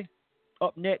Beach Boy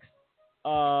up next.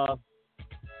 Let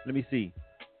me see.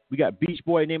 We got Beach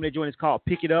Boy. Name of the joint is called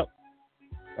Pick It Up.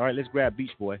 All right, let's grab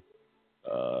Beach Boy.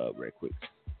 Right quick.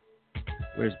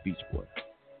 Where's Beach Boy?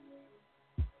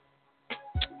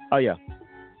 Oh yeah,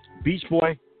 Beach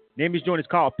Boy. Name of his joint is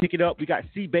called Pick It Up. We got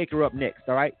C Baker up next.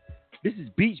 All right, this is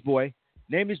Beach Boy.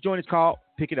 Name of his joint is called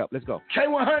Pick It Up. Let's go.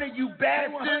 K100, you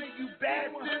bastard.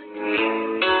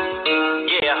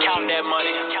 Yeah, count that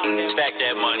money, stack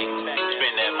that money,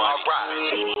 spend that money.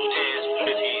 Alright, tens,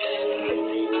 50s,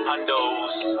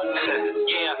 hundos,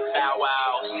 yeah, bow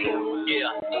wows,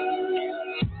 yeah.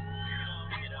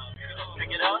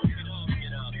 Pick it up.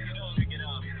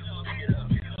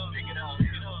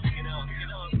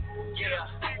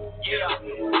 Yeah.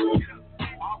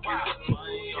 Alright.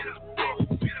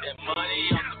 That money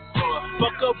on the floor.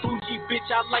 Fuck a bougie bitch,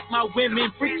 I like my women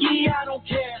freaky, I don't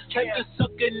care. Take a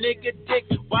sucker nigga dick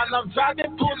while I'm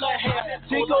driving, pull her hair.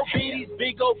 Big ol' bitties,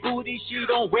 big ol' booty, she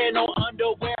don't wear no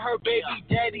underwear. Her baby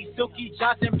daddy, Silky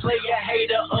Johnson, player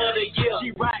hater of the year.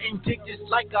 She riding dick just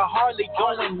like a Harley,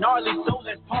 going gnarly, so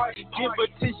let's party. Give her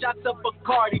 10 shots of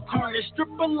Bacardi, turn the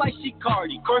stripper like she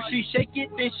Cardi. First she shake it,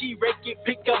 then she rake it,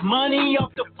 pick up money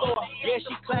off the floor. Yeah,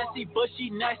 she classy, but she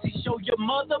nasty, show your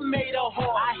mother made a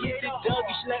whore. I hit the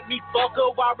Dougie, she let me fuck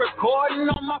her while recording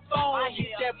on my phone. I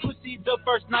hit that pussy the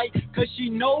first night, cause she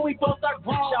know we both are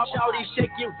grown. Shawty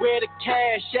shake it where the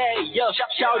cash at, yeah.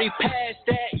 Shawty pass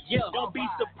that, yeah. Don't be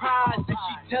surprised if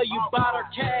she tell you about her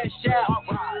cash out.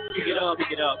 Pick it up,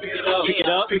 pick it up, pick it up, pick it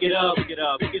up, pick it up, pick it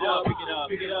up, pick it up, pick it up,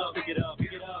 pick it up, pick it up,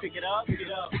 pick it up, pick it up, pick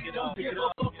it up, pick it up, pick it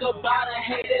up. Fuck about a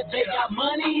hater, they got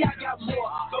money, I got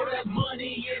more. Throw that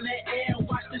money in the air and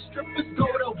watch the strippers go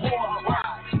to war.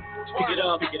 Pick it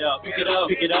up, pick it up, pick it up,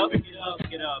 pick it up, pick it up,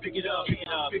 pick it up, pick it up, pick it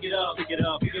up, pick it up, pick it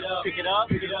up, pick it up, pick it up,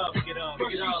 pick it up, pick it up,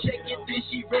 pick it up. She shake it, then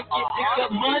she rake it, pick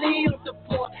up money off the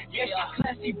floor. Yeah, she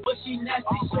classy, but she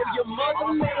nasty, so your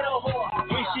mother made a whore.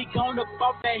 When she gone up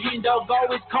off that hen dog,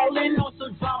 always calling on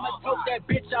some drama. Told that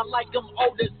bitch I like them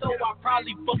older, so I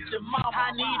probably fucked your mama.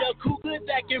 I need a cougar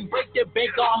that can break the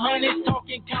bank on hundreds,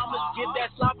 talking commas, get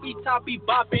that sloppy toppy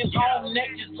bopping, long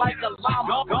neck just like a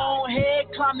llama. Go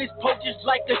ahead, climb this pole just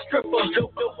like a stripper. The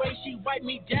way she wipe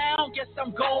me down, guess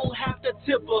I'm gon' have to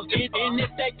tip her. And if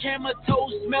that camera toe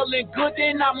smelling good,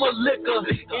 then I'ma lick her.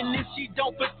 And if she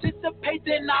don't participate,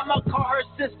 then I'ma call her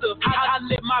sister. I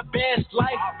live my best life,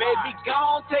 baby,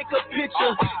 gon' take a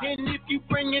picture. And if you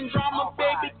bringin' drama,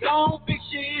 baby, gon' fix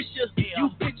your issue. You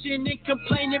bitchin' and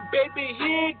complaining, baby,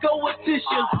 here go a tissue.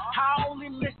 I only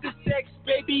miss the sex,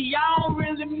 baby, I don't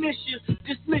really miss you.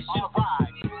 Just miss you.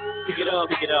 Pick it up,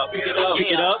 pick it up, pick it up, pick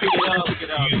it up, pick it up, pick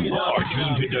it up. You are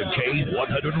tuned to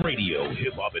K100 Radio,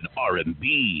 Hip Hop and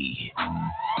R&B.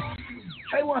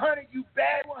 K100, you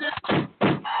bad one.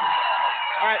 All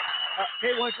right,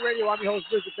 K100 Radio. I'm your host,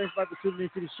 Blizzard. Thanks for tuning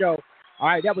into the show. All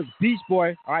right, that was Beach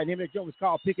Boy. All right, name of that joint was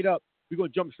called Pick It Up. We're going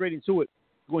to jump straight into it.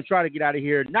 We're going to try to get out of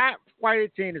here. Not quite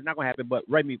at 10. It's not going to happen, but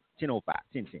write me 10:05,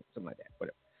 10:10, something like that.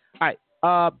 Whatever. All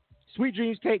right, Sweet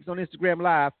Dreams Cakes on Instagram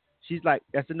Live. She's like,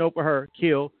 that's a no for her.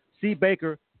 Kill. C.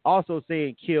 Baker also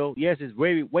saying kill. Yes, it's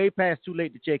way past too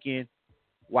late to check in.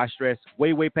 Why stress?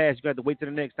 Way past. You got to wait till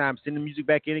the next time. Send the music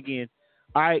back in again.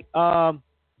 All right.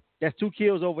 That's 2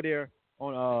 kills over there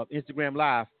on Instagram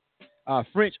Live.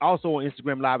 French also on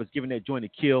Instagram Live is giving that joint a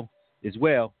kill as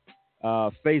well.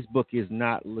 Facebook is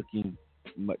not looking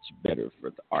much better for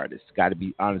the artist. Got to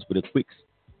be honest with a quick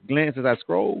glance as I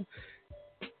scroll.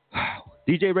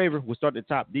 DJ Raver, we'll start at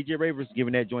the top. DJ Raver is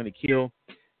giving that joint a kill.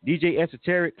 DJ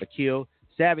Esoteric, a kill.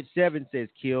 Savage 7 says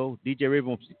kill. DJ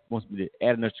Raver wants me to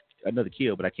add another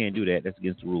kill, but I can't do that. That's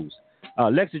against the rules.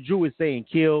 Lexa Drew is saying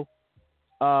kill.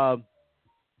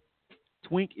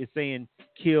 Twink is saying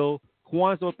kill.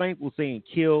 Quan So Thankful saying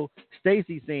kill.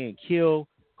 Stacy saying kill.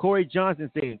 Corey Johnson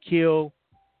saying kill.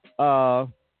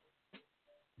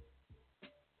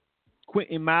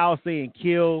 Quentin Miles saying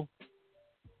kill.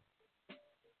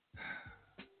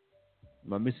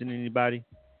 Am I missing anybody?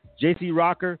 JC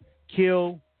Rocker,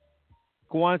 kill.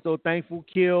 Kwan So Thankful,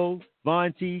 kill.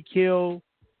 Von T, kill.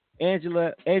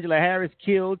 Angela Harris,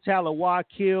 kill. Talawa,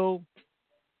 kill.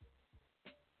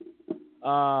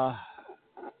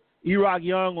 E-Rock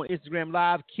Young on Instagram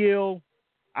Live, kill.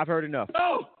 I've heard enough.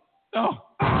 No.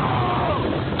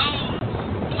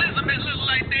 Elizabeth look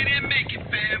like they didn't make it,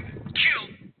 fam.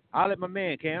 Kill. I'll let my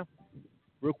man, Cam.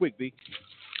 Real quick, B.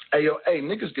 Hey, yo, hey,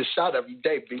 niggas get shot every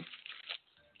day, B.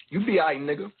 You be alright,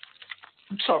 nigga.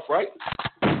 You tough, right?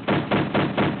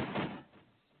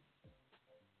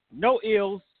 No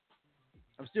ills.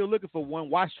 I'm still looking for one.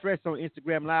 Watch Stress on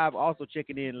Instagram Live. Also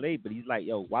checking in late, but he's like,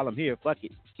 yo, while I'm here, fuck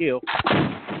it. Kill.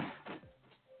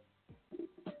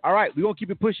 All right, we're going to keep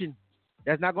it pushing.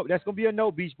 That's gonna be a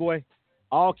no, Beach Boy.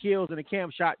 All kills in a cam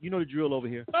shot. You know the drill over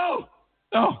here. Oh.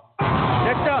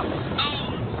 Next up.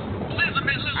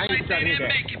 Elizabeth, I ain't trying to hear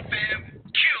that.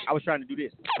 I was trying to do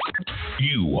this.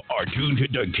 You are tuned to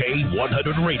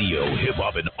K100 Radio, Hip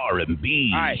Hop and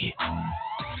R&B.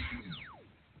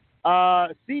 All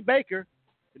right. C. Baker.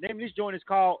 The name of this joint is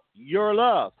called Your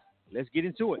Love. Let's get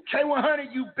into it.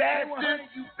 K100, you bastard.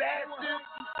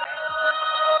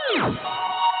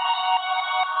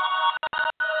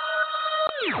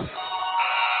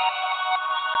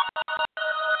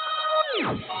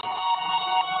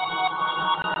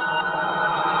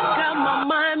 Got my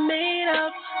mind made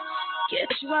up, get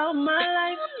you out my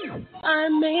life.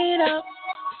 I'm made up,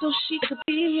 so she could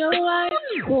be your wife.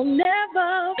 We'll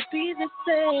never be the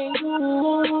same.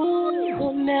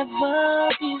 We'll never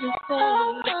be the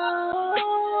same.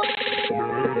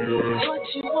 What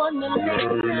you wanna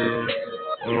live now?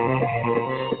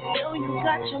 Know you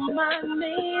got your mind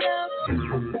made up.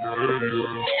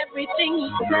 Everything you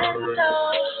said so.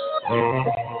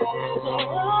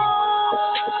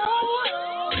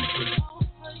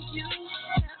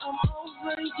 I'm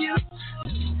over you.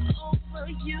 Over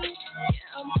you.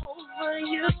 Yeah, I'm over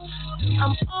you.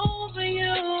 I'm over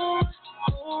you.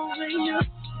 Over you.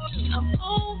 I'm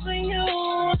over you.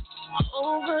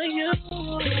 Over you.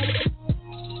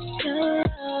 Your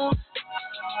love.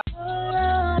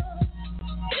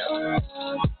 Your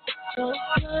love. So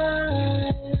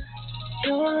good.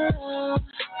 Your love.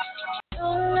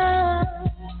 Your love.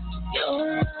 Your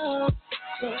love.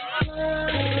 So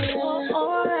good.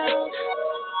 Or else.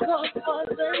 Go for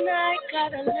the night,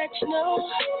 gotta let you know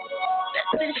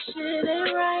that this shit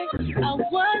ain't right. I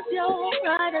was your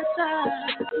right side.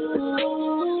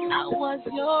 I was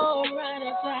your right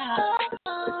side.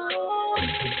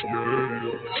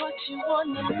 What you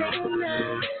wanna do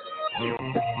now?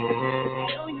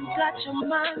 Know you got your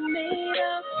mind made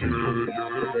up.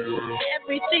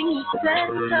 Everything you said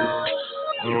so.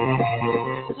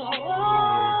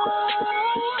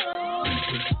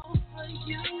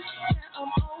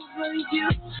 Over you,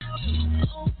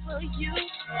 over you,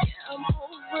 yeah, I'm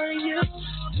over you,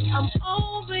 I'm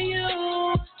over you,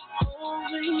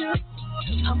 over you,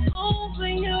 I'm over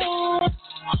you,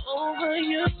 over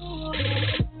you.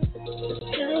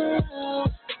 Your love,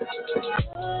 your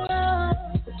love,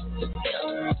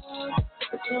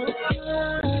 your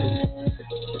love,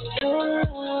 your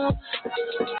love,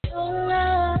 your love, your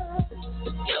love,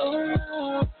 your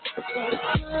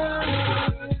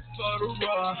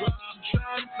love.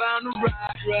 Trying to find the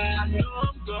right. I know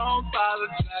I'm gonna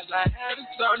apologize. I had a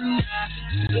certain night.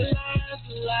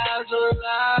 Lies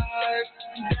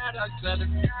that I said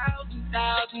 1,000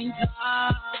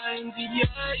 times.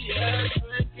 Yeah,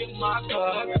 drinking my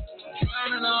cup,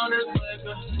 drowning on this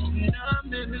liquor. And I'm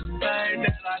in this pain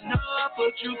that I know I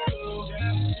put you through.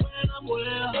 When I'm with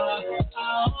her, I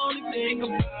only think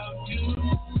about you.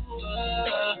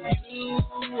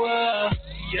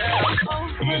 Yeah.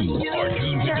 You are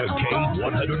tuned to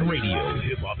K100 Radio,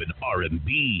 Hip Hop and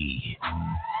R&B.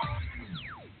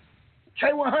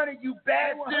 K100, you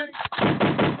bastard.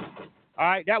 All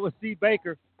right, that was C.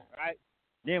 Baker. All right,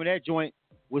 name of that joint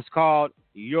was called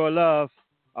Your Love.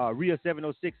 Rhea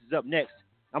 706 is up next.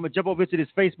 I'm gonna jump over to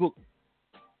this Facebook.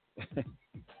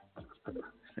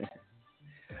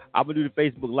 I'm gonna do the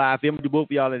Facebook Live. I'm gonna do both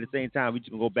of y'all at the same time. We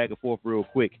just gonna go back and forth real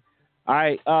quick. All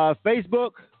right,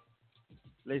 Facebook.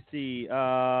 Let's see.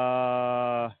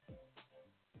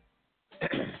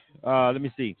 Let me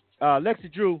see.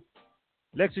 Lexa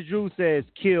Drew says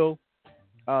kill.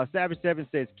 Savage 7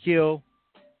 says kill.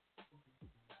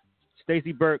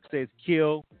 Stacy Burke says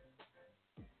kill.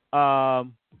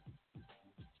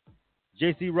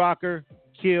 JC Rocker,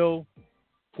 kill.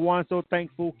 Juan So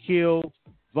Thankful, kill.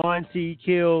 Von T,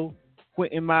 kill.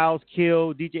 Quentin Miles,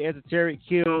 kill. DJ Esoteric,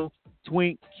 kill.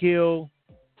 Twink, kill.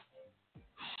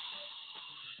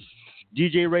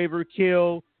 DJ Raver,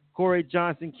 kill. Corey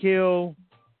Johnson, kill.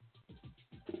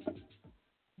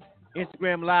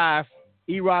 Instagram Live,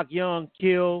 E-Rock Young,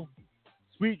 kill.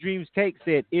 Sweet Dreams Cake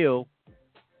said ill.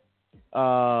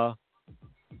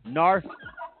 Narf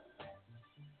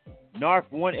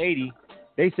 180,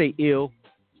 they say ill,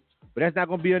 but that's not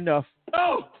going to be enough.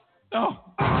 Oh,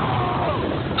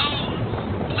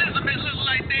 Elizabeth look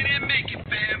like they didn't make it,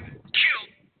 fam. Kill.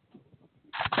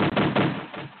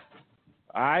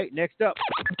 All right. right, next up.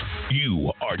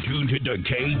 You are tuned to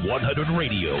K100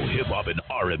 Radio, Hip Hop and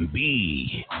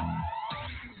R&B. All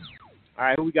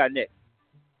right, who we got next?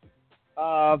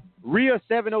 Rhea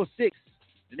 706.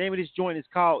 The name of this joint is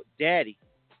called Daddy.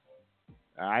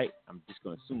 All right, I'm just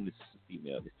going to assume this is a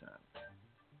female this time.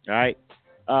 All right,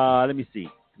 let me see.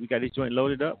 We got this joint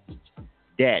loaded up.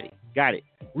 Daddy, got it.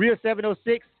 Rhea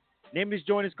 706. Name of this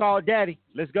joint is called Daddy.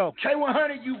 Let's go.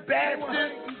 K100, you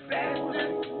bastard.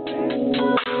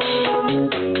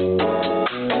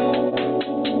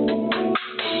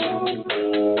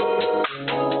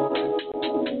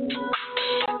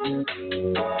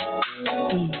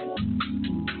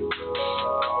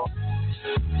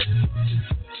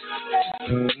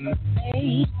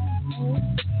 Hey.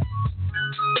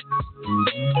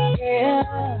 Yeah.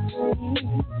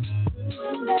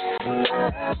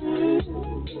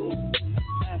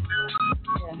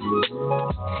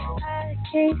 I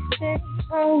can't stay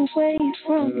away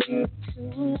from you too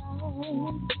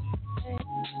long.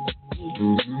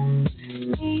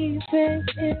 Even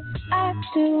if I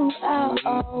do, I'll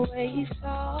always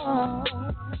fall.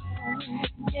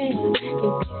 Yeah, your kiss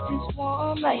is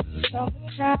warm like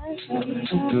summertime.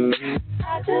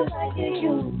 I just like it,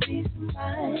 you'll be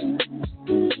mine.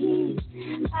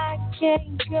 I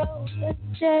can't go a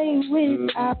day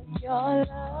without your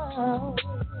love.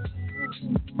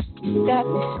 You got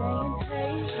me saying, hey,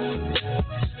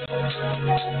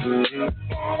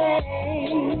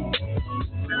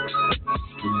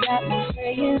 you got me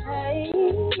saying, hey,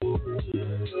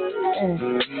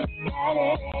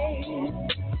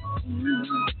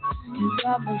 you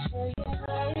got me saying,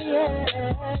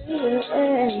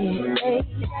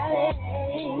 hey,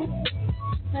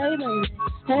 baby,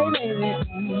 hey,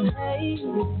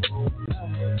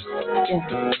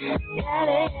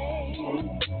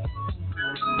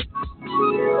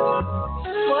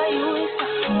 boy, you is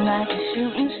something like a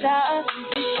shooting star.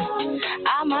 I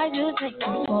might just take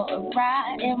you for a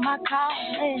ride in my car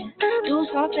and do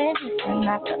something different,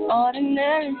 not the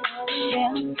ordinary.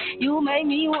 Yeah, you make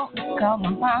me want to call my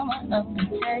mama up and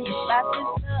tell you about this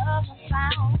love I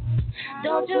found.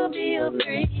 Don't you be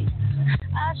afraid,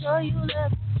 I'll show you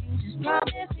love. You just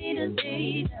promise me to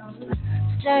stay down,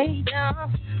 stay down.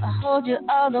 I hold you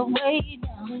all the way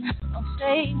down. I'll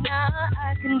stay now, I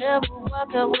can never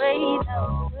walk away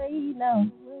now, way now.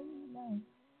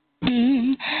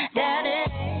 Daddy, yeah,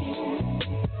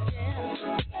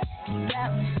 you got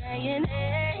me saying,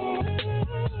 hey,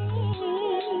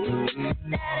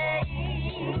 Daddy,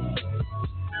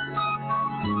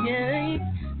 yeah,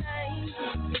 hey,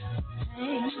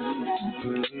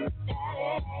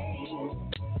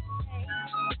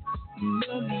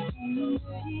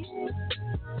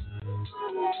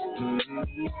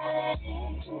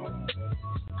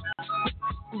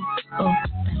 oh,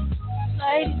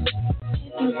 lady,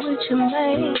 if you with your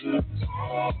mate,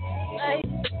 lady,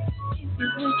 if you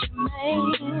with your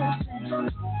mate,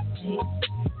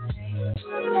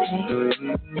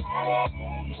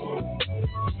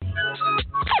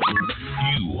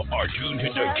 You are tuned to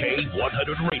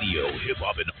K100 Radio, Hip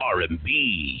Hop and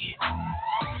R&B.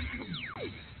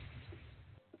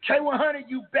 K100,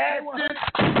 you bastard.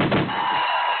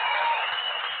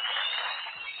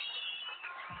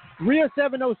 Rhea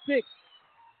 706.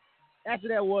 After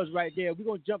that was right there. We're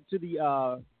gonna jump to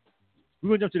the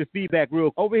feedback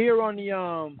real over here on the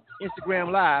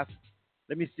Instagram Live.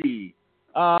 Let me see.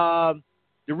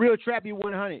 The Real Trappy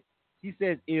 100. He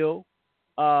says ill.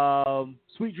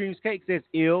 Sweet Dreams Cake says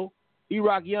ill.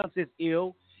 E-Rock Young says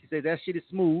ill. He says that shit is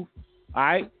smooth. All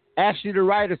right. Ashley the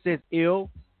Writer says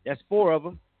ill. That's 4 of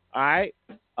them. All right.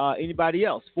 Anybody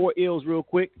else? 4 ills real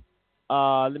quick.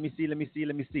 Let me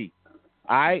see.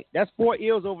 All right. That's 4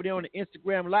 ills over there on the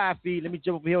Instagram live feed. Let me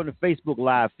jump over here on the Facebook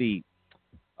live feed.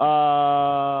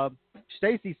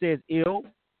 Stacy says ill.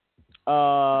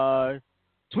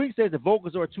 Twink says the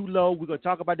vocals are too low. We're going to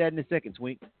talk about that in a second,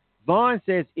 Twink. Vaughn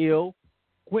says ill.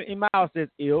 Quentin Miles says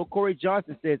ill. Corey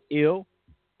Johnson says ill.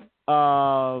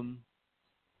 DJ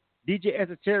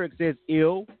Esoteric says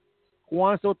ill.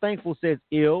 Juan So Thankful says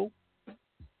ill.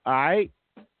 All right.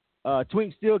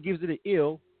 Twink still gives it an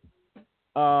ill.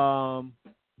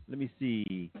 Let me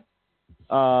see.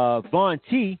 Vaughn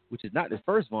T, which is not the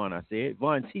first Vaughn I said.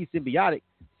 Vaughn T Symbiotic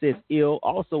says ill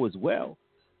also as well.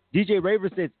 DJ Raver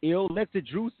says ill. Lexa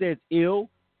Drew says ill.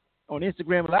 On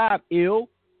Instagram Live, ill.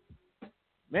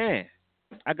 Man,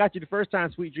 I got you the first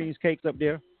time, Sweet Dreams Cakes up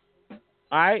there.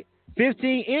 All right.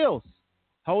 15 ills.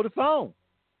 Hold the phone.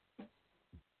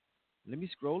 Let me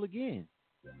scroll again.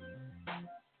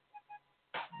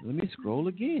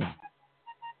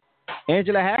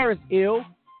 Angela Harris, ill.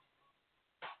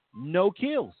 No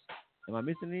kills. Am I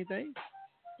missing anything?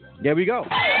 There we go.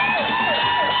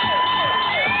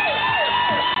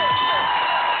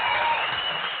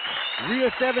 Rhea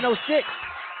 706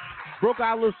 broke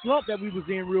our little slump that we was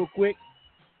in real quick.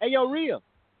 Hey, yo, Rhea.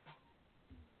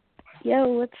 Yo,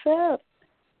 what's up?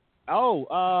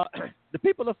 Oh, the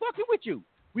people are fucking with you.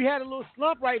 We had a little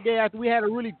slump right there after we had a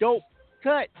really dope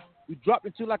cut. We dropped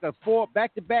into like a 4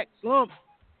 back-to-back slump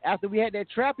after we had that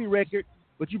Trappy record,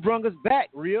 but you brung us back,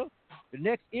 Rhea. The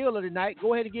next ill of the night.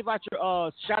 Go ahead and give out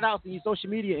your shout-outs and your social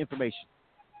media information.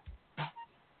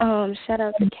 Shout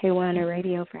out to K100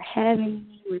 Radio for having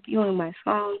me, reviewing my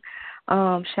song.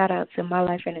 Shout out to My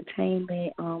Life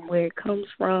Entertainment, where it comes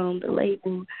from, the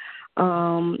label.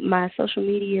 My social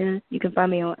media, you can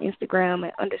find me on Instagram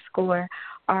at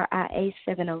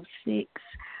 _RIA706.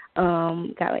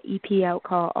 Got an EP out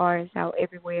called R is Out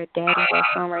Everywhere. Daddy, that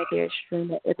song right there,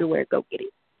 stream it everywhere. Go get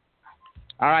it.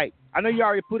 All right. I know you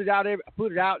already put it out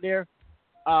there.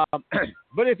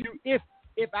 But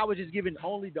if I was just giving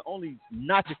the only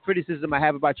notch of criticism I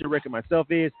have about your record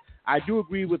myself is I do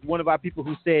agree with one of our people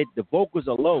who said the vocals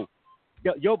are low.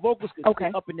 Your vocals could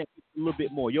stay up in that a little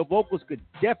bit more. Your vocals could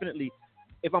definitely,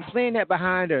 if I'm playing that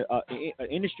behind an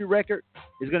industry record,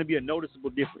 there's going to be a noticeable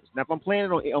difference. Now, if I'm playing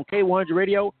it on K100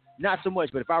 Radio, not so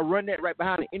much. But if I run that right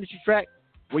behind the industry track,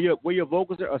 where your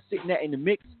vocals are sitting at in the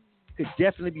mix, could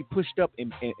definitely be pushed up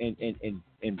and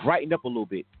brightened up a little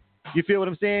bit. You feel what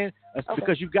I'm saying?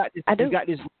 Because you've got this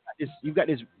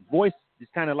voice, this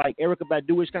kind of like Erykah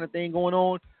Badu-ish kind of thing going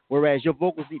on, whereas your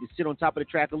vocals need to sit on top of the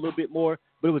track a little bit more.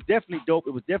 But it was definitely dope.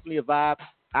 It was definitely a vibe.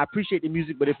 I appreciate the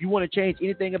music, but if you want to change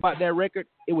anything about that record,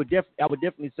 I would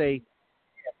definitely say,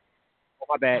 oh,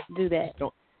 my bad. Do that.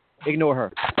 Don't ignore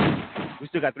her. We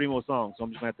still got 3 more songs, so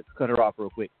I'm just going to have to cut her off real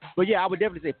quick. But, yeah, I would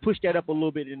definitely say push that up a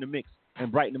little bit in the mix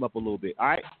and brighten them up a little bit. All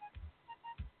right?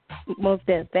 Most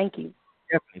definitely. Thank you.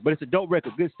 Definitely. But it's a dope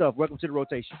record. Good stuff. Welcome to the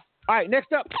rotation. All right,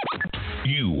 next up.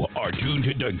 You are tuned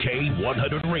to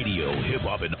K100 Radio, Hip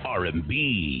Hop and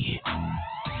R&B.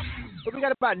 So we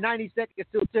got about 90 seconds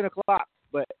till 10 o'clock,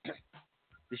 but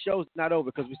the show's not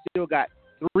over because we still got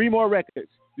 3 more records.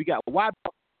 We got Y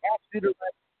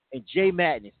and J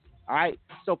Madness. All right,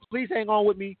 so please hang on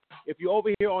with me. If you're over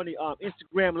here on the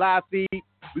Instagram live feed,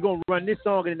 we're going to run this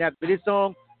song, and then after this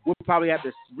song, we'll probably have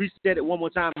to reset it one more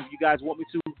time if you guys want me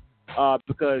to,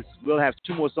 because we'll have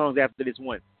 2 more songs after this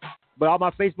one. But all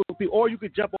my Facebook people, or you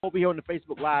could jump over here on the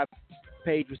Facebook live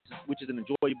page, which is an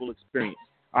enjoyable experience.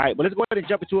 All right, but let's go ahead and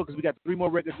jump into it because we got 3 more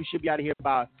records. We should be out of here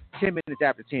by 10 minutes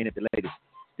after 10 at the latest.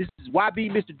 This is YB,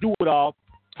 Mr. Do It All.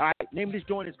 All right, name of this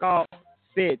joint is called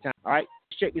Fed Time. All right,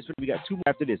 check this one. We got 2 more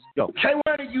after this. Go.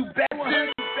 K100, you bet.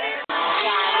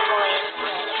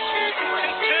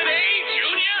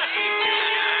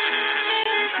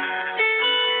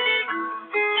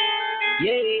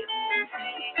 Yeah.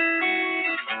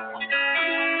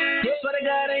 Swear to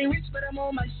God, I ain't rich, but I'm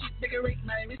on my shit. Decorate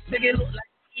my wrist, make it look like.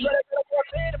 But I gotta work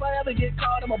bad if I ever get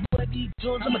caught. I'ma put these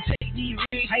jewels, I'ma take these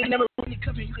rings. I ain't never really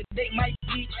coming, you can date my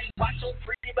beat. Watch on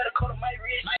free, better call my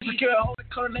wrist. Secure a whole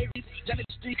color, they wrist. Jump in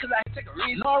the street, cause I take a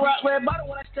risk. No rock, red bottle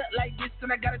when I step like this. And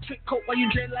I got a trick coat while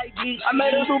you dread like this. I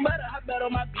made her do better, I bet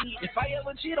on my beat. If I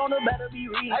ever cheat on her, better be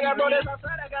real. I got brothers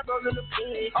outside, I got bros in the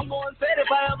pit. I'm going fed if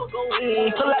I ever go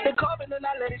in. Pull out the carbon and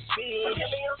I let it spin. Give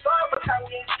me a song for time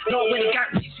we ain't spin. No, really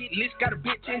got me shit, list got a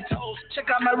bitch 10 toes.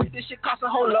 Check out my wrist, this shit cost a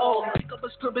whole load. Pick up a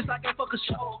script, it's like I fuck a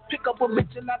show. Pick up a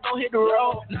bitch and I go hit the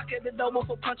road. Knock at the door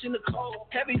before punching the code.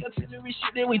 Heavy artillery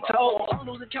shit that we told. I'm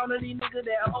losing count of these niggas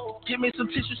that hold. Give me some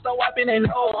tissue, start wiping and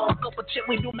hold. Pick up a chip,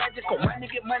 we do magic on money,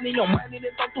 get money on money, then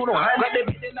throw through the honey. Grab that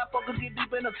bitch and I focus, get deep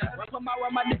in the time. Put my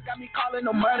around my dick, got me calling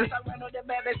no money. I ran on that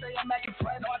bad, they say I'm acting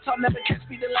fun. No, I talk never can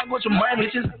speak the language of money.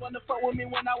 Bitches ain't wanna fuck with me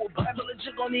when I was blind. Pull a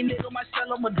jig on these niggas, my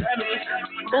cell on my diamond.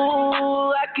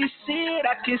 Ooh, I can see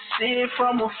it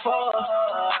from afar.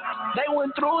 They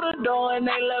went through the door and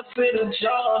they left it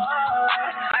ajar.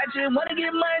 I just wanna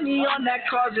get money on that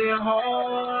closet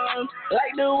home.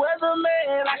 Like the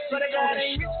weatherman, I swear to God,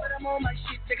 I ain't rich, but I'm on my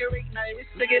shit. Decorate my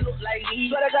wrist, make it look like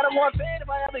heat. But I got a more fan if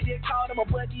I ever get caught. I'ma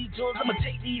put these jewels, I'ma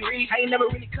take these reads. I ain't never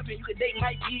really coming, you can date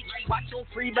my beat. Watch on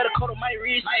free, better call on my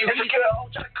wrist. Let me get a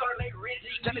home, try to color they wrist.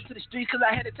 Jump into the streets, cause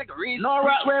I had to take a risk. No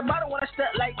rock, red bottle when I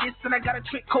step like this. And I got a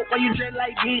trick coat while you dread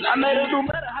like this. I made her do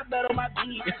better, I bet on my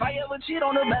beat. If I ever cheat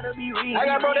on her, better be real. I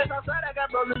got brothers outside, I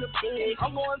got bros in the pit.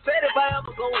 I'm going fed if I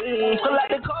ever go in. Pull out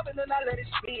the carbon and I let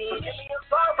it spin. Give me a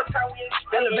song for time we ain't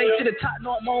spin. Elevate to the top,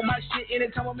 no I'm on my shit.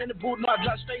 Anytime I'm in the booth, no I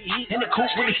drop straight heat. In the coupe,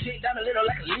 really shit down a little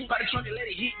like a leak. By the trunk and let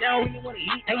it heat, they don't really wanna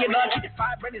eat. And you know I keep the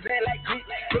fire, bring his head like grit.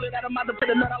 Pull it out of my mouth, put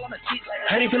a nut all on the seat.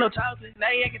 Ain't even no talking, now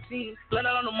you acting team. Blood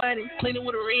out on the money, cleaning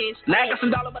with a rinse. Now I got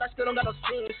some dollar, but I still don't got no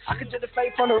sins. I could just the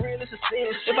fake from the real, it's a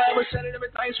sin. If I ever said it,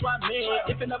 everything's what I meant.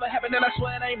 If it never happened, then I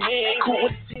swear it ain't me. Cool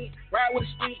with the team, ride with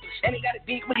the street. And it got it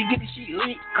deep, we can get this shit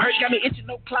leak. Hurt got me itching,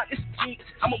 no clock, it's a cheat.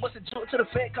 I'ma bust a joke to the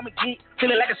fed, come and geek.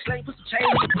 Feeling like a slave, put some chains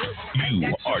on the book.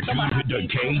 You are tuned to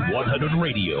K100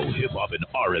 Radio, Hip Hop and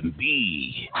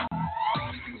R&B.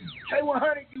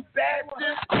 K100, you bad one.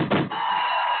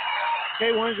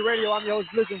 K100 Radio, I'm your host.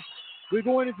 Listen, we're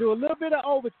going into a little bit of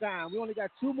overtime. We only got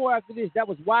 2 more after this. That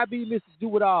was YB Mr.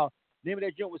 Do It All. The name of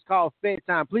that joint was called Fed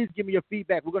Time. Please give me your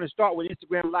feedback. We're going to start with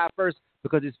Instagram Live first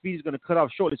because this feed is going to cut off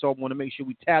shortly, so I want to make sure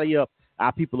we tally up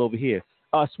our people over here.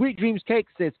 Sweet Dreams Cake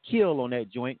says kill on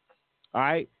that joint. All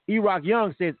right. E-Rock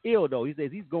Young says ill, though. He says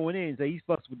he's going in and says he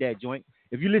fucks with that joint.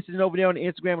 If you're listening over there on the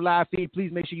Instagram Live feed,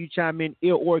 please make sure you chime in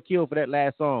ill or kill for that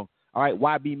last song. All right.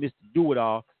 YB Mr. Do It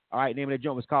All. All right. Name of that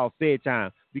joint was called Fed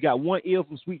Time. We got 1 ill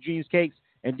from Sweet Dreams Cakes,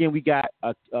 and then we got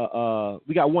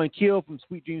 1 kill from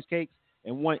Sweet Dreams Cakes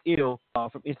and 1 ill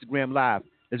from Instagram Live.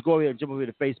 Let's go ahead and jump over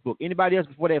to Facebook. Anybody else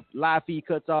before that live feed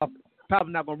cuts off?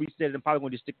 Probably not going to reset it. I'm probably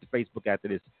going to just stick to Facebook after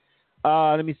this.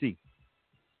 Let me see.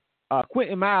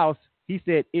 Quentin Miles, he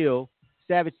said ill.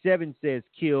 Savage 7 says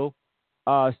kill.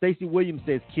 Stacey Williams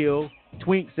says kill.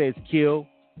 Twink says kill.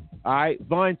 All right.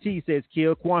 Vaughn T says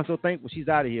kill. Quan So Thankful, she's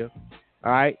out of here.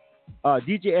 All right.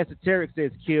 DJ Esoteric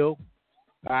says kill.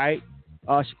 All right.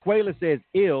 Shaquela says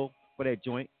ill for that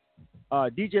joint.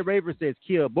 DJ Raver says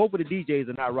kill. Both of the DJs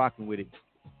are not rocking with it.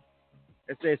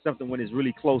 That says something when it's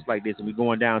really close like this and we're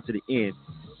going down to the end.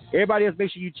 Everybody else,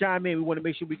 make sure you chime in. We want to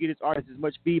make sure we get this artist as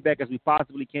much feedback as we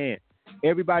possibly can.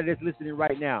 Everybody that's listening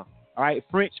right now. All right.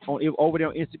 French over there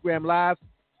on Instagram Live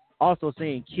also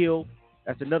saying kill.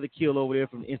 That's another kill over there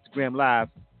from Instagram Live.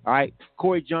 All right.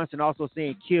 Corey Johnson also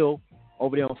saying kill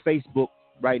over there on Facebook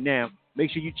right now.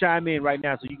 Make sure you chime in right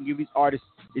now so you can give these artists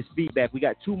this feedback. We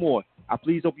got 2 more. I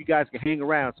please hope you guys can hang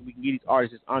around so we can get these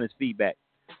artists this honest feedback.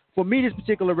 For me, this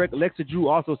particular record, Alexa Drew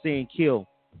also saying kill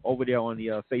over there on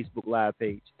the Facebook Live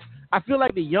page. I feel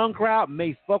like the young crowd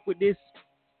may fuck with this,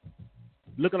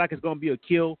 looking like it's going to be a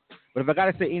kill. But if I got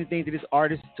to say anything to this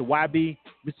artist, to YB,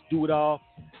 Mr. Do It All,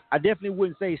 I definitely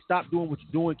wouldn't say stop doing what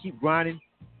you're doing, keep grinding.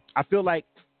 I feel like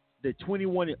the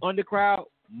 21 and under crowd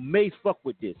may fuck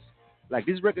with this. Like,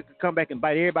 this record could come back and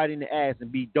bite everybody in the ass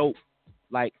and be dope.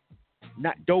 Like,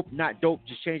 not dope,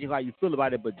 just changing how you feel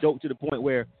about it, but dope to the point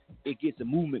where it gets a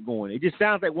movement going. It just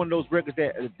sounds like one of those records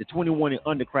that the 21 and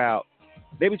under crowd,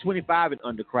 maybe 25 and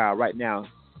under crowd right now,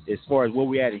 as far as where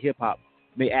we at in hip-hop,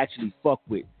 may actually fuck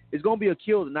with. It's going to be a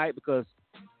kill tonight because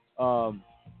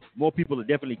more people are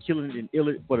definitely killing it and ill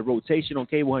it for the rotation on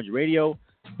K100 Radio,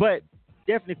 but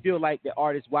definitely feel like the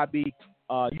artist YB,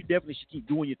 you definitely should keep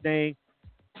doing your thing.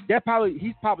 He's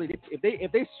probably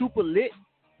if they super lit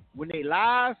when they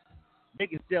live, they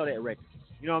can sell that record.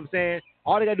 You know what I'm saying?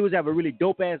 All they gotta do is have a really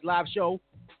dope ass live show,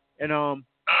 and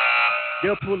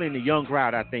they'll pull in the young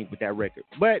crowd, I think, with that record.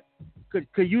 But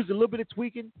could use a little bit of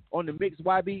tweaking on the mix,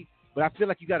 YB. But I feel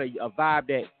like you got a vibe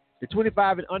that the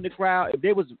 25 and under crowd, if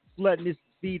they was flooding this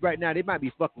feed right now, they might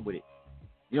be fucking with it.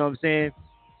 You know what I'm saying?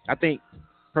 I think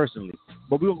personally.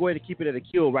 But we're gonna go ahead and keep it at a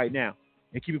kill right now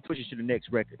and keep it pushing to the next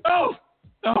record.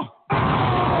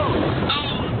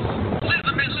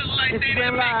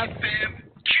 Instagram Live.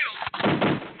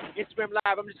 Instagram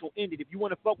Live, I'm just going to end it. If you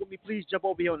want to fuck with me, please jump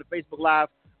over here on the Facebook Live.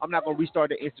 I'm not going to restart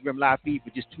the Instagram Live feed for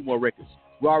just 2 more records.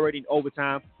 We're already in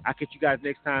overtime. I'll catch you guys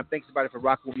next time. Thanks, everybody, for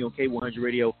rocking with me on K100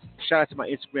 Radio. Shout out to my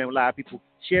Instagram Live people.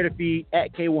 Share the feed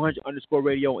at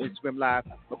K100_radio on Instagram Live.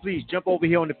 But please jump over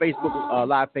here on the Facebook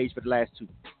Live page for the last 2.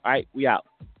 All right, we out.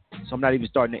 So I'm not even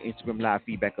starting the Instagram Live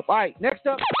feed back up. All right, next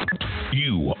up.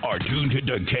 You are tuned to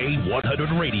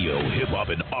K100 Radio, Hip Hop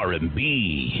and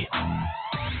R&B.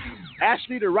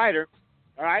 Ashley the Writer,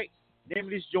 all right, name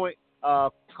of this joint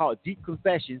called Deep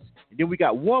Confessions. And then we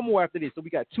got 1 more after this, so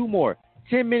we got 2 more.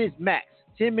 10 minutes max.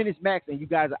 10 minutes max, and you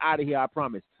guys are out of here, I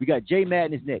promise. We got J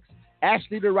Madness next.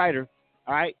 Ashley the Writer,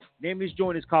 all right, name of this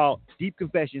joint is called Deep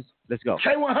Confessions. Let's go.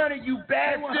 K100, you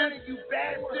bastard. You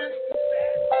bastard.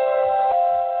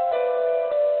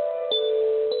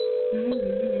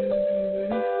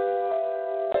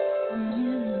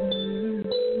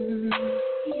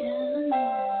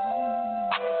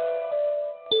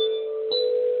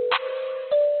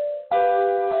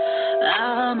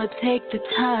 I'ma take the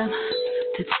time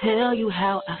to tell you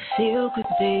how I feel, 'cause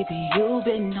baby, you've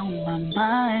been on my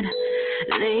mind.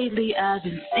 Lately I've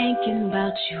been thinking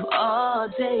about you all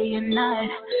day and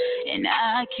night, and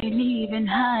I can't even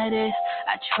hide it.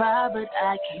 I try, but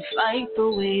I can't fight the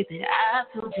way that I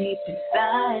feel deep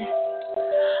inside.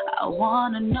 I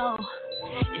wanna know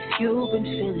if you've been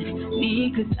feeling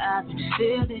me, cause I've been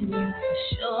feeling you for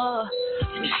sure.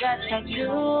 And that's like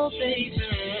you, baby.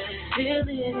 Feel it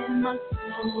in my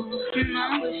soul. And I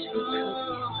wish we could be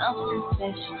something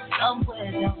special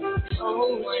somewhere down the road. So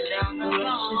let's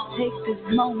just take this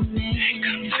moment.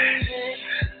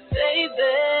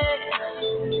 Baby,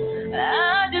 I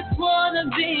just wanna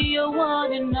be your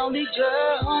one and only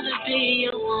girl. Wanna be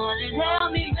your one and tell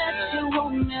me that you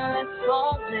want me. Let's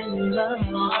fall in love.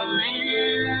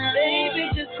 Baby,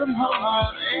 just come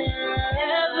home.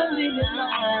 Never leave me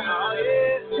alone.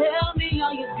 Tell me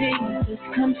all your deepest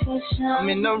confession. I'm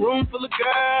in a room full of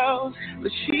girls,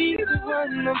 but she's the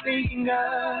one I'm thinking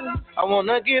of. I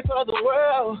wanna give her the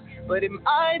world, but am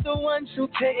I the one to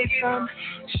take some?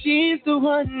 She's the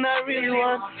one I really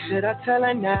want. Should I tell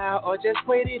her now or just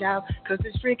wait it out? Cause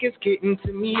this drink is getting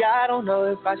to me. I don't know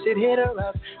if I should hit her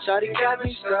up. Shawty got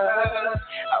me stuck. I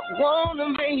wanna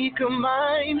make her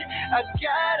mine. I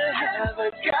gotta have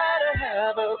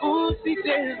her. Ooh, she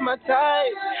is my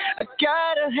type. I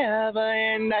gotta have her,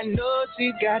 and I know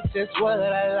she got just what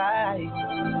I like.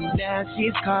 Now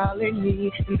she's calling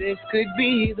me, and this could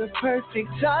be the perfect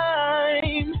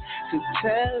time to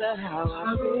tell her how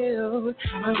I feel.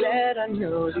 Let her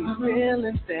know these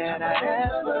feelings that I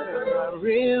have are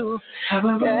real.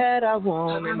 That I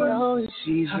wanna know if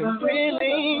she's been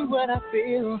feeling what I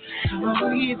feel.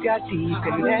 We've got deep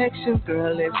connections,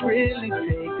 girl. Let's really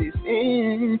take this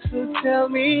in. So tell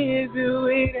me if you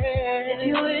with it. If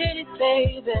you with it,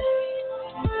 baby.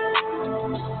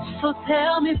 So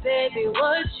tell me, baby,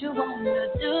 what you wanna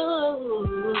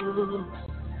do.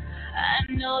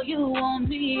 I know you want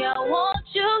me, I want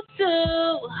you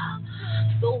to.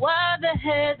 So why the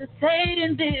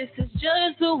hesitating? This is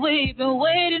just what we've been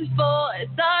waiting for.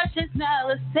 It's our chance now,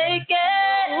 let's take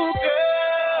it. Ooh,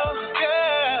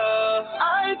 girl,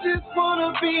 I just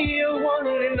wanna be your one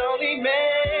and only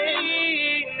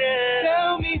man.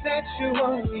 Tell me that you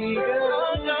want me,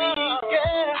 girl.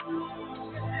 Yeah.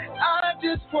 I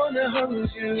just wanna hold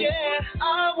you. Yeah,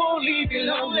 I won't leave you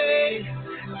lonely.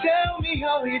 Tell me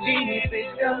how you did it,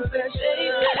 You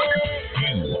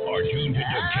are tuned to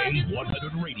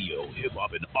K100 Radio, Hip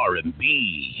Hop and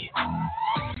R&B.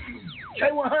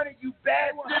 K100, you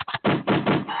bad one.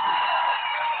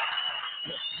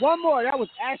 One more. That was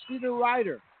Ashley the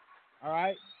Writer. All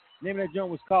right. Name of that joint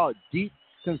was called Deep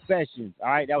Confessions. All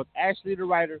right. That was Ashley the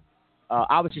Writer.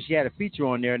 Obviously, she had a feature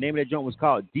on there. Name of that joint was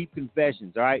called Deep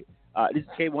Confessions. All right. This is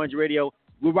K100 Radio.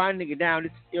 We're winding it down.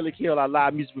 This is Ill or Kill, our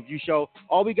live music review show.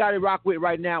 All we got to rock with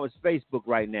right now is Facebook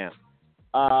right now.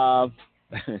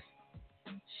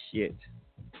 Shit.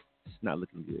 It's not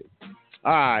looking good.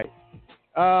 All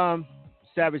right.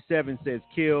 Savage 7 says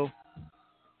kill.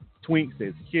 Twink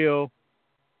says kill.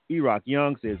 E-Rock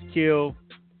Young says kill.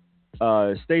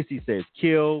 Stacy says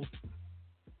kill.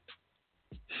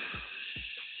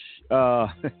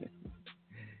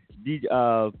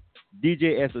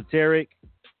 DJ Esoteric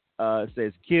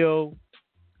says kill.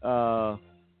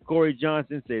 Corey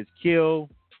Johnson says kill.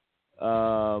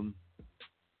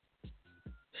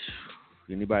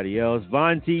 Anybody else?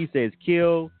 Von T says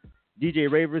kill.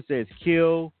 DJ Raver says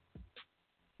kill.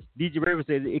 DJ Raver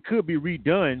says it could be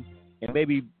redone and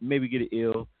maybe get it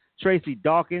ill. Tracy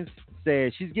Dawkins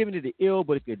says she's giving it the ill,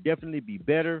 but it could definitely be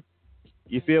better.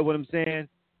 You feel what I'm saying?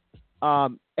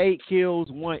 8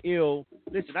 kills, 1 ill.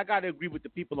 Listen, I gotta agree with the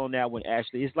people on that one,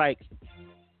 Ashley. It's like,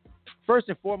 first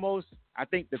and foremost, I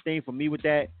think the thing for me with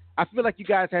that, I feel like you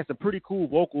guys had some pretty cool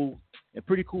vocals and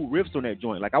pretty cool riffs on that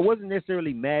joint. Like, I wasn't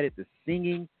necessarily mad at the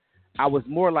singing. I was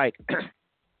more like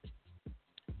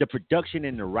the production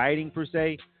and the writing per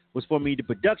se was for me. The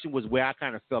production was where I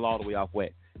kind of fell all the way off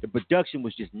wet. The production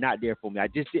was just not there for me. I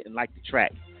just didn't like the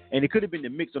track. And it could have been the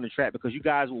mix on the track because you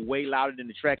guys were way louder than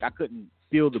the track. I couldn't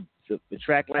feel the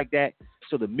track like that.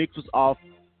 So the mix was off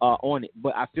on it.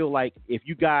 But I feel like if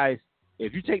you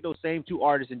take those same 2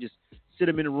 artists and just sit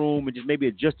them in a room and just maybe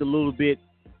adjust a little bit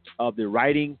of the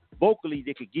writing, vocally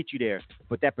they could get you there.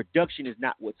 But that production is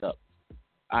not what's up,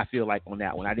 I feel like, on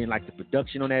that one. I didn't like the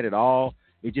production on that at all.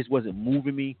 It just wasn't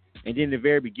moving me. And then in the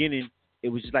very beginning, it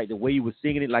was just like the way you were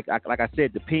singing it. Like I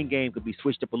said, the pin game could be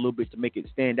switched up a little bit to make it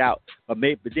stand out. But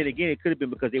then again, it could have been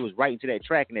because they was writing to that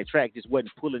track, and that track just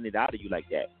wasn't pulling it out of you like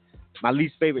that. My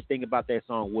least favorite thing about that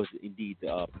song was indeed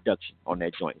the production on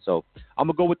that joint. So I'm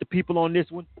going to go with the people on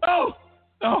this one. Elizabeth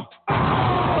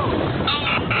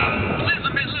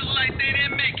look like they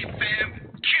didn't make it,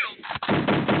 fam.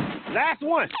 Kill. Last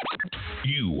one.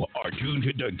 You are tuned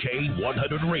to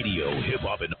K100 Radio, Hip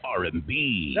Hop and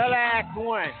R&B. The last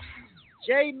one.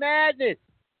 J Madness.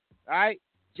 All right?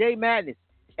 J Madness.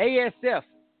 ASF.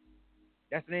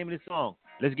 That's the name of the song.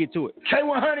 Let's get to it.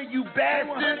 K100, you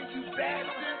bastard.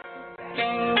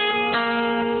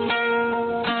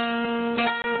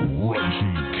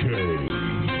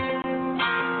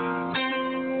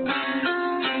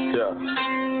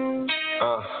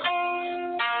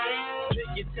 Pick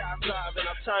your top five and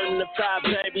I'll turn them to five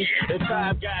babies. And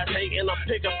five guys hating, I'll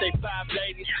pick up they five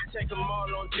ladies. Take them all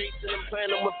on dates and I'm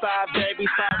playing them with five babies.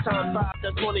 5 times 5,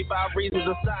 that's 25 reasons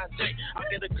to sign date. I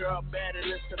get a girl bad and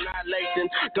it's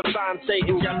annihilation. Define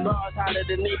Satan, got bars hotter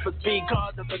than Need for Speed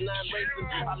cars of a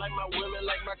non-racing. I like my women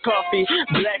like my coffee,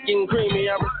 black and creamy.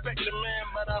 I respect the man,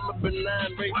 but I'm a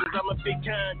benign racist. I'm a big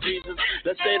kind Jesus.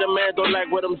 Let's say the man don't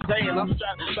like what I'm saying. I'm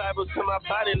strapping Bibles to my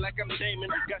body like I'm Damon.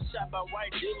 Got shot by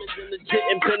white demons in the jet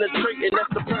and penetrating.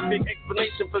 That's the perfect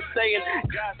explanation for saying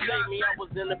God saved me. I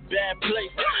was in a bad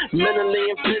place, mentally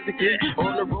and physically,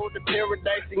 on the road to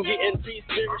paradise and getting peace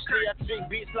spiritually. I treat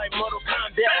beats like Mortal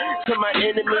Kombat to my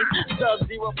enemies.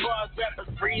 Sub-Zero bars, rappers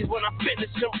freeze when I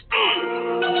finish them.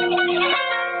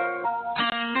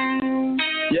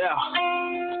 Yeah.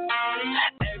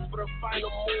 For the final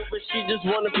move, and she just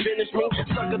wanna finish me.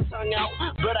 Suck her tongue out,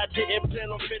 but I didn't plan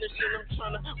on finishing. I'm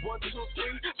tryna 1, 2, 3,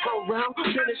 4 round,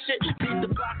 finish it, beat the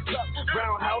box up,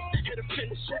 roundhouse, hit a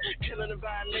finish it, killing and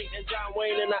violating. John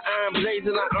Wayne in the iron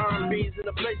blazing, the R&B's in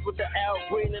the place with the Al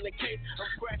Green in the case. I'm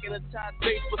cracking a tight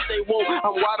face, but they won't.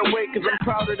 I'm wide awake, cause I'm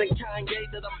prouder than Kanye,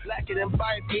 that I'm blacker than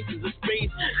 5 pieces of space.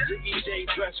 Ziggy J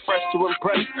dressed fresh to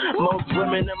impress most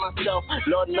women and myself.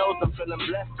 Lord knows I'm feeling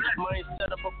blessed. Mine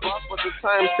set up a boss, but the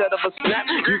time set up a snap.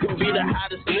 You can be the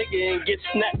hottest nigga and get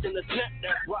snapped in the snap.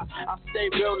 That's why I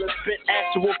stay real and spit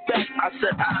actual facts. I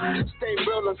said I stay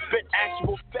real and spit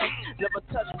actual facts. Never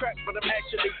touch crack, but I'm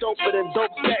actually doper than dope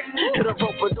stacks. Hit a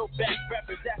rope with no back,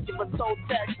 rappers asking for soul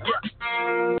tax.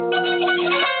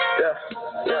 Yeah.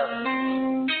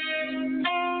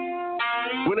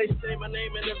 When they say my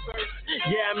name in the verse,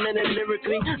 yeah, I meant it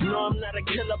lyrically. No, I'm not a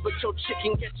killer, but your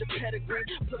chicken get your pedigree.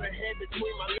 Put her head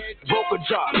between my legs, broke a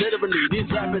jaw, literally. These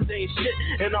rappers ain't shit,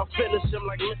 and I'll finish them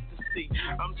like Mr. C.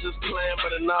 I'm just playing,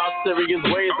 but in all serious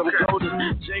ways, I'm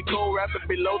coldest. J. Cole rapping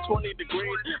below 20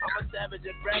 degrees. I'm a savage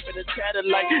and rapping and tatted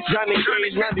like Johnny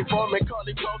Cage. 94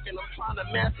 Macaulay Culkin, I'm trying to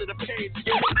master the page.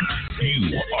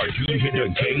 You are tuned to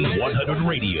K100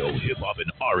 Radio, Hip Hop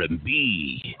and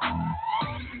R&B.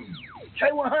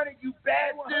 K100, you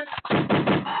bastard.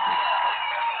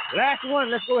 Last one.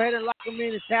 Let's go ahead and lock them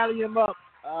in and tally them up.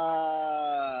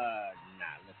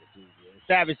 Let's do it.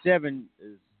 Savage 7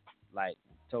 is like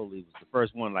totally was the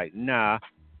first one. Like, nah,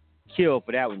 kill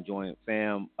for that one joint,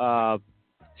 fam.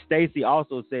 Stacy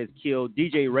also says kill.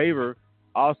 DJ Raver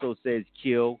also says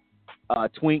kill.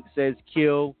 Twink says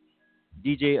kill.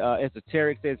 DJ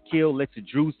Esoteric says kill. Lexa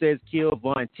Drew says kill.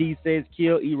 Von T says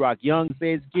kill. E-Rock Young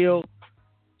says kill.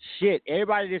 Shit,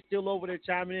 everybody that's still over there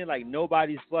chiming in, like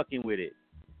nobody's fucking with it.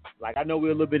 Like, I know we're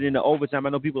a little bit in the overtime. I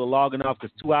know people are logging off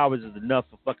because 2 hours is enough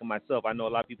for fucking myself. I know a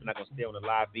lot of people are not going to stay on the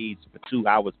live feeds for 2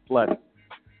 hours plus.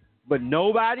 But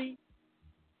nobody's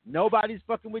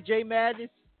fucking with J Madness.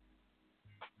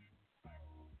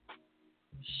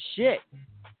 Shit.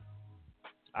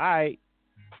 All right.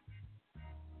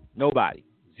 Nobody.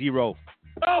 0.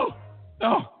 Oh!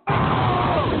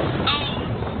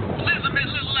 Elizabeth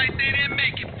look like they didn't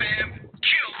make it, fam.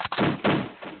 Kill.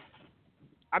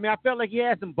 I mean, I felt like he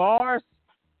had some bars.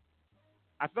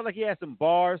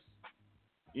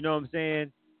 You know what I'm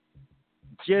saying?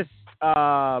 Just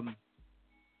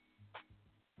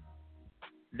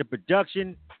the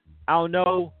production, I don't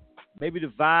know. Maybe the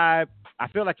vibe. I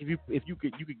feel like if you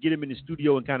could get him in the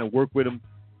studio and kind of work with him,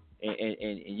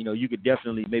 and you know, you could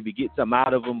definitely maybe get something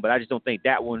out of him. But I just don't think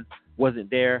that one wasn't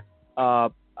there.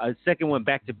 A second one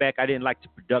back to back, I didn't like the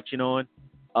production on.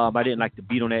 I didn't like the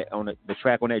beat on that, the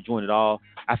track on that joint at all.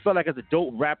 I felt like as a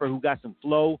dope rapper who got some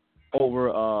flow over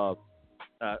a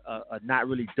not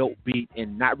really dope beat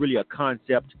and not really a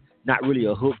concept, not really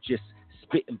a hook, just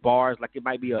spitting bars like it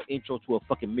might be an intro to a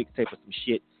fucking mixtape or some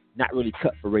shit, not really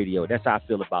cut for radio. That's how I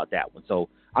feel about that one. So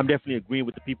I'm definitely agreeing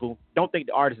with the people. Don't think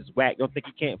the artist is whack. Don't think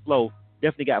he can't flow.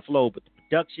 Definitely got flow, but the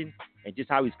production and just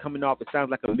how he's coming off, it sounds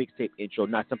like a mixtape intro,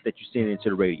 not something that you're sending into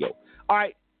the radio. All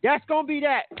right, that's going to be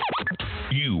that.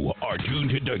 You are tuned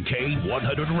to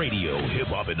K100 Radio, Hip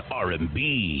Hop and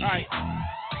R&B. All right.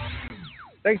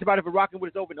 Thanks, everybody, for rocking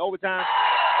with us over in overtime.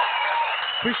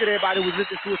 Appreciate everybody who was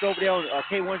listening to us over there on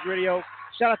K100 Radio.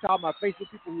 Shout out to all my Facebook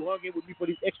people who hung in with me for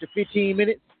these extra 15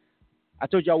 minutes. I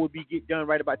told y'all we'd get done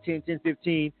right about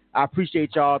 10:15. I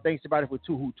appreciate y'all. Thanks, everybody,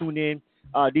 who tuned in.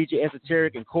 DJ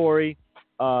Esoteric and Corey.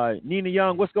 Nina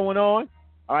Young, what's going on?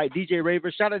 All right, DJ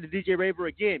Raver. Shout out to DJ Raver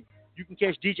again. You can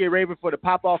catch DJ Raver for the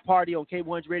pop-off party on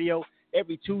K100 Radio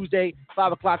every Tuesday,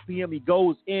 5 o'clock p.m. He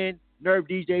goes in. Nerve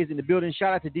DJs in the building.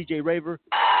 Shout out to DJ Raver.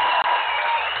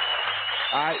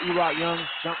 All right, E-Rock Young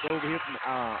jumped over here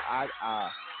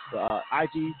from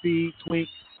IG feed, Twink,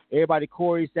 everybody,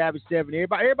 Corey, Savage 7,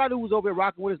 everybody who was over here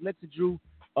rocking with us, Lexa Drew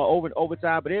over in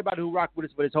overtime, but everybody who rocked with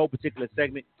us for this whole particular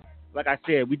segment. Like I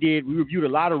said, we reviewed a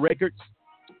lot of records.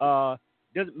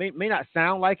 May not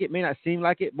sound like it, may not seem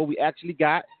like it, but we actually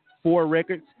got 4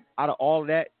 records out of all of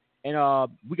that. And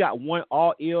we got one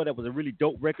All Ill that was a really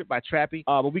dope record by Trappy.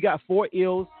 But we got 4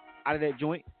 ills out of that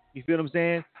joint. You feel what I'm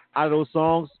saying? Out of those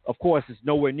songs, of course, it's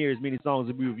nowhere near as many songs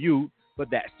as we reviewed, but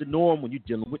that's the norm when you're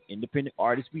dealing with independent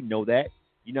artists. We know that.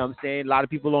 You know what I'm saying? A lot of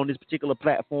people on this particular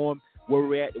platform, where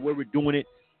we're at, where we're doing it,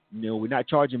 you know, we're not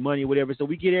charging money or whatever. So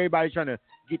we get everybody trying to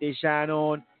get their shine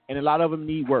on, and a lot of them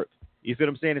need work. You feel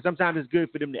what I'm saying? And sometimes it's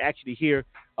good for them to actually hear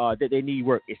that they need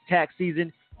work. It's tax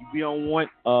season. We don't want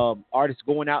artists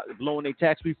going out and blowing their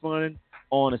tax refund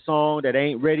on a song that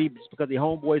ain't ready just because their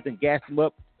homeboys done gassed them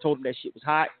up, told them that shit was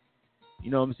hot. You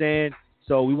know what I'm saying?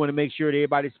 So we want to make sure that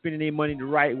everybody's spending their money the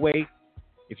right way.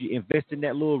 If you invest in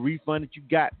that little refund that you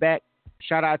got back,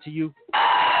 shout out to you.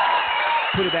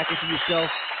 Put it back into yourself.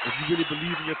 If you really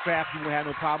believe in your craft, you won't have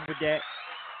no problem with that.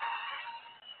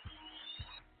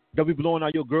 Don't be blowing all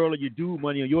your girl or your dude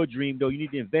money on your dream, though. You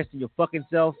need to invest in your fucking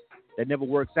self. That never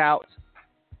works out.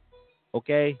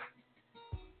 Okay?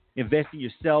 Invest in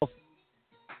yourself.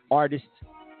 Artist,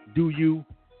 do you.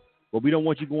 But we don't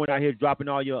want you going out here dropping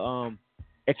all your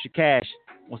extra cash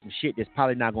on some shit that's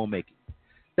probably not going to make it.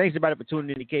 Thanks, everybody, for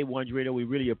tuning in to K100 Radio. We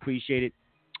really appreciate it.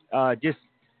 Just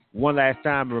one last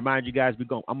time to remind you guys, I'm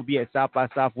going to be at South by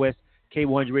Southwest,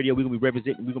 K100 Radio. We're going to be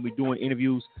representing. We're going to be doing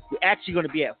interviews. We're actually going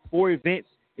to be at 4 events.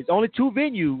 It's only 2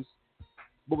 venues,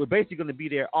 but we're basically going to be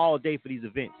there all day for these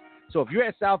events. So if you're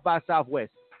at South by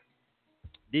Southwest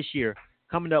this year,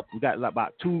 coming up, we got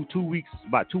about 2 weeks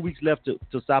left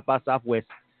to South by Southwest.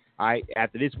 All right,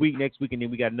 after this week, next week, and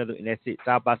then we got another, and that's it.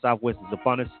 South by Southwest is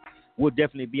upon us. We'll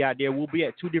definitely be out there. We'll be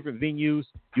at 2 different venues.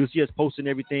 You'll see us posting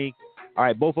everything. All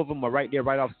right, both of them are right there,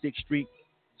 right off 6th Street.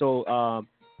 So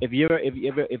if you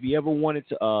ever wanted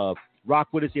to rock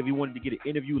with us, if you wanted to get an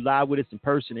interview live with us in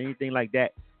person, anything like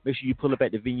that, make sure you pull up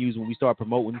at the venues when we start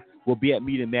promoting. We'll be at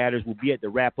Meet and Matters. We'll be at the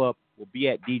Wrap Up. We'll be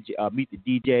at Meet the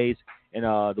DJs, and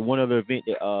the one other event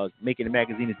that Making the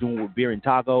Magazine is doing with Beer and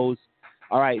Tacos.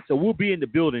 All right, so we'll be in the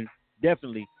building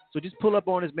definitely. So just pull up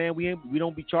on us, man. We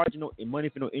don't be charging no money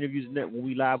for no interviews and that when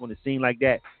we live on the scene like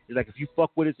that. It's like if you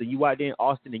fuck with us and you out there in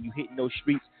Austin and you hitting those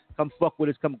streets, come fuck with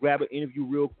us. Come grab an interview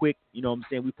real quick. You know what I'm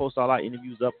saying? We post all our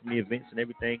interviews up from the events and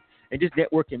everything, and just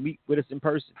network and meet with us in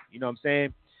person. You know what I'm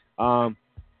saying?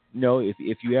 You know,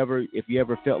 if you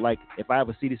ever felt like if I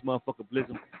ever see this motherfucker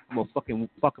Blizzard, I'm gonna fucking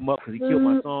fuck him up because he killed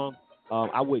my song.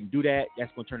 I wouldn't do that.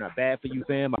 That's gonna turn out bad for you,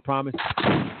 fam. I promise.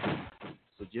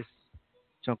 So just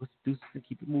chunk us deuces and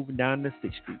keep it moving down the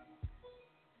 6th Street.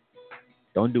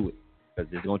 Don't do it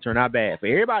because it's gonna turn out bad for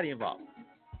everybody involved.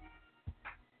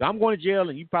 So I'm going to jail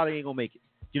and you probably ain't gonna make it.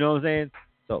 You know what I'm saying?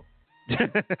 So just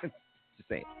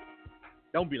saying,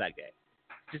 don't be like that.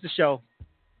 Just a show.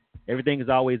 Everything is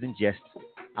always in jest.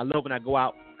 I love when I go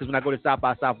out because when I go to South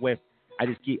by Southwest, I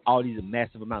just get all these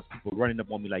massive amounts of people running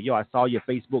up on me like, yo, I saw your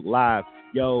Facebook Live.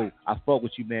 Yo, I fuck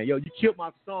with you, man. Yo, you killed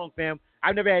my song, fam.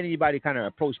 I've never had anybody kind of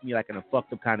approach me like in a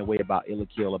fucked up kind of way about Ill or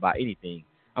Kill, about anything.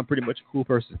 I'm pretty much a cool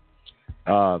person.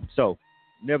 So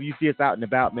whenever you see us out and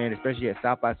about, man, especially at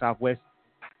South by Southwest,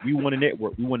 we want to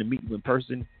network. We want to meet you in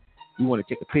person. We want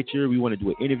to take a picture. We want to do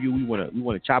an interview. We want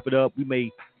to chop it up. We may,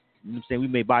 you know what I'm saying, we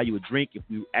may buy you a drink if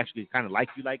we actually kind of like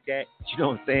you like that. You know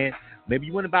what I'm saying? Maybe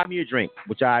you want to buy me a drink,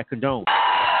 which I condone.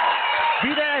 Be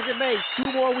that as it may,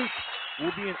 2 more weeks,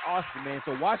 we'll be in Austin, man.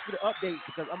 So watch for the updates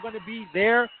because I'm going to be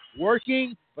there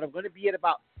working, but I'm going to be at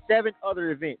about 7 other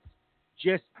events.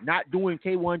 Just not doing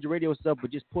K100 Radio stuff,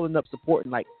 but just pulling up,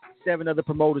 supporting like 7 other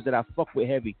promoters that I fuck with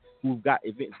heavy who've got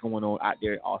events going on out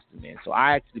there in Austin, man. So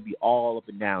I actually be all up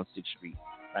and down 6th Street.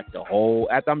 Like the whole,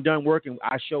 after I'm done working,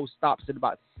 our show stops at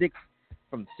about 6,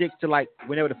 from 6 to like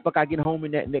whenever the fuck I get home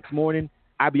in that next morning,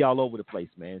 I be all over the place,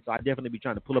 man. So I definitely be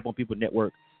trying to pull up on people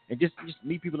network and just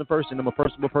meet people in person. I'm a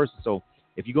personable person. So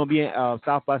if you're going to be in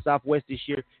South by Southwest this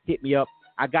year, hit me up.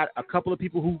 I got a couple of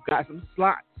people who got some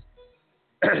slots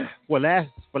for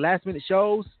last minute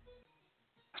shows.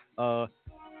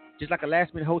 Just like a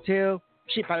last minute hotel.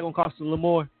 Shit probably going to cost a little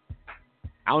more.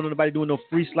 I don't know nobody doing no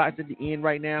free slots at the end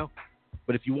right now.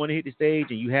 But if you want to hit the stage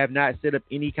and you have not set up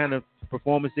any kind of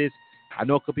performances, I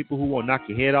know a couple people who will knock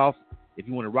your head off if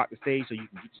you want to rock the stage so you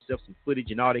can get yourself some footage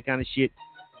and all that kind of shit.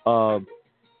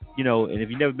 You know, and if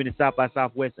you've never been to South by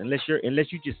Southwest, unless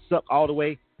you just suck all the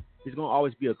way, there's going to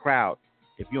always be a crowd.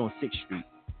 if you're on 6th Street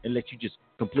and let you just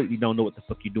completely don't know what the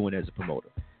fuck you're doing as a promoter.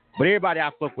 But everybody I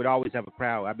fuck with always have a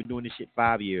crowd. I've been doing this shit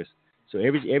 5 years. So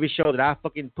every show that I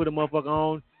fucking put a motherfucker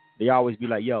on, they always be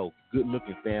like, yo, good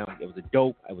looking, fam. It was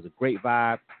a great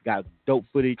vibe. Got dope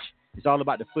footage. It's all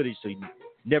about the footage, so you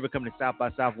never come to South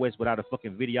by Southwest without a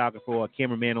fucking videographer or a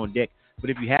cameraman on deck. But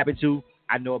if you happen to,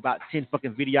 I know about 10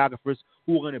 fucking videographers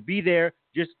who are going to be there.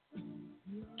 Just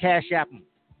cash app them,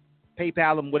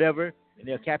 PayPal them, whatever, and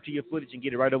they'll capture your footage and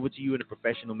get it right over to you in a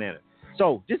professional manner.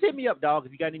 So just hit me up, dog,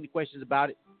 if you got any questions about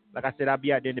it. Like I said, I'll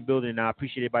be out there in the building, and I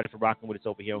appreciate everybody for rocking with us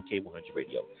over here on K100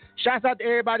 Radio. Shouts out to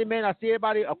everybody, man. I see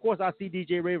everybody. Of course, I see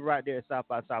DJ Raver right there at South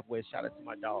by Southwest. Shout out to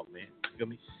my dog, man. You feel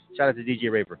me? Shout out to DJ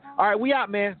Raver. All right, we out,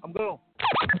 man. I'm gone.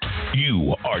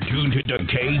 You are tuned to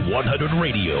K100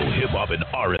 Radio, Hip Hop and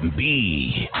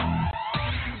R&B.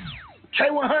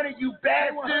 K100, you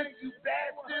bad one. You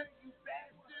bad one.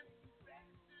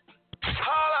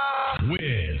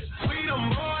 Wiz.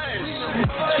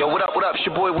 Yo, what up? It's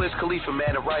your boy Wiz Khalifa,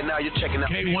 man, and right now you're checking out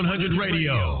K100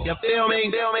 Radio. You feel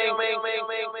me?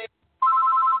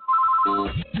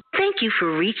 Thank you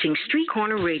for reaching Street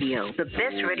Corner Radio, the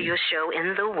best radio show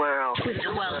in the world.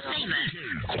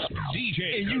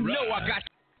 DJ, and you know I got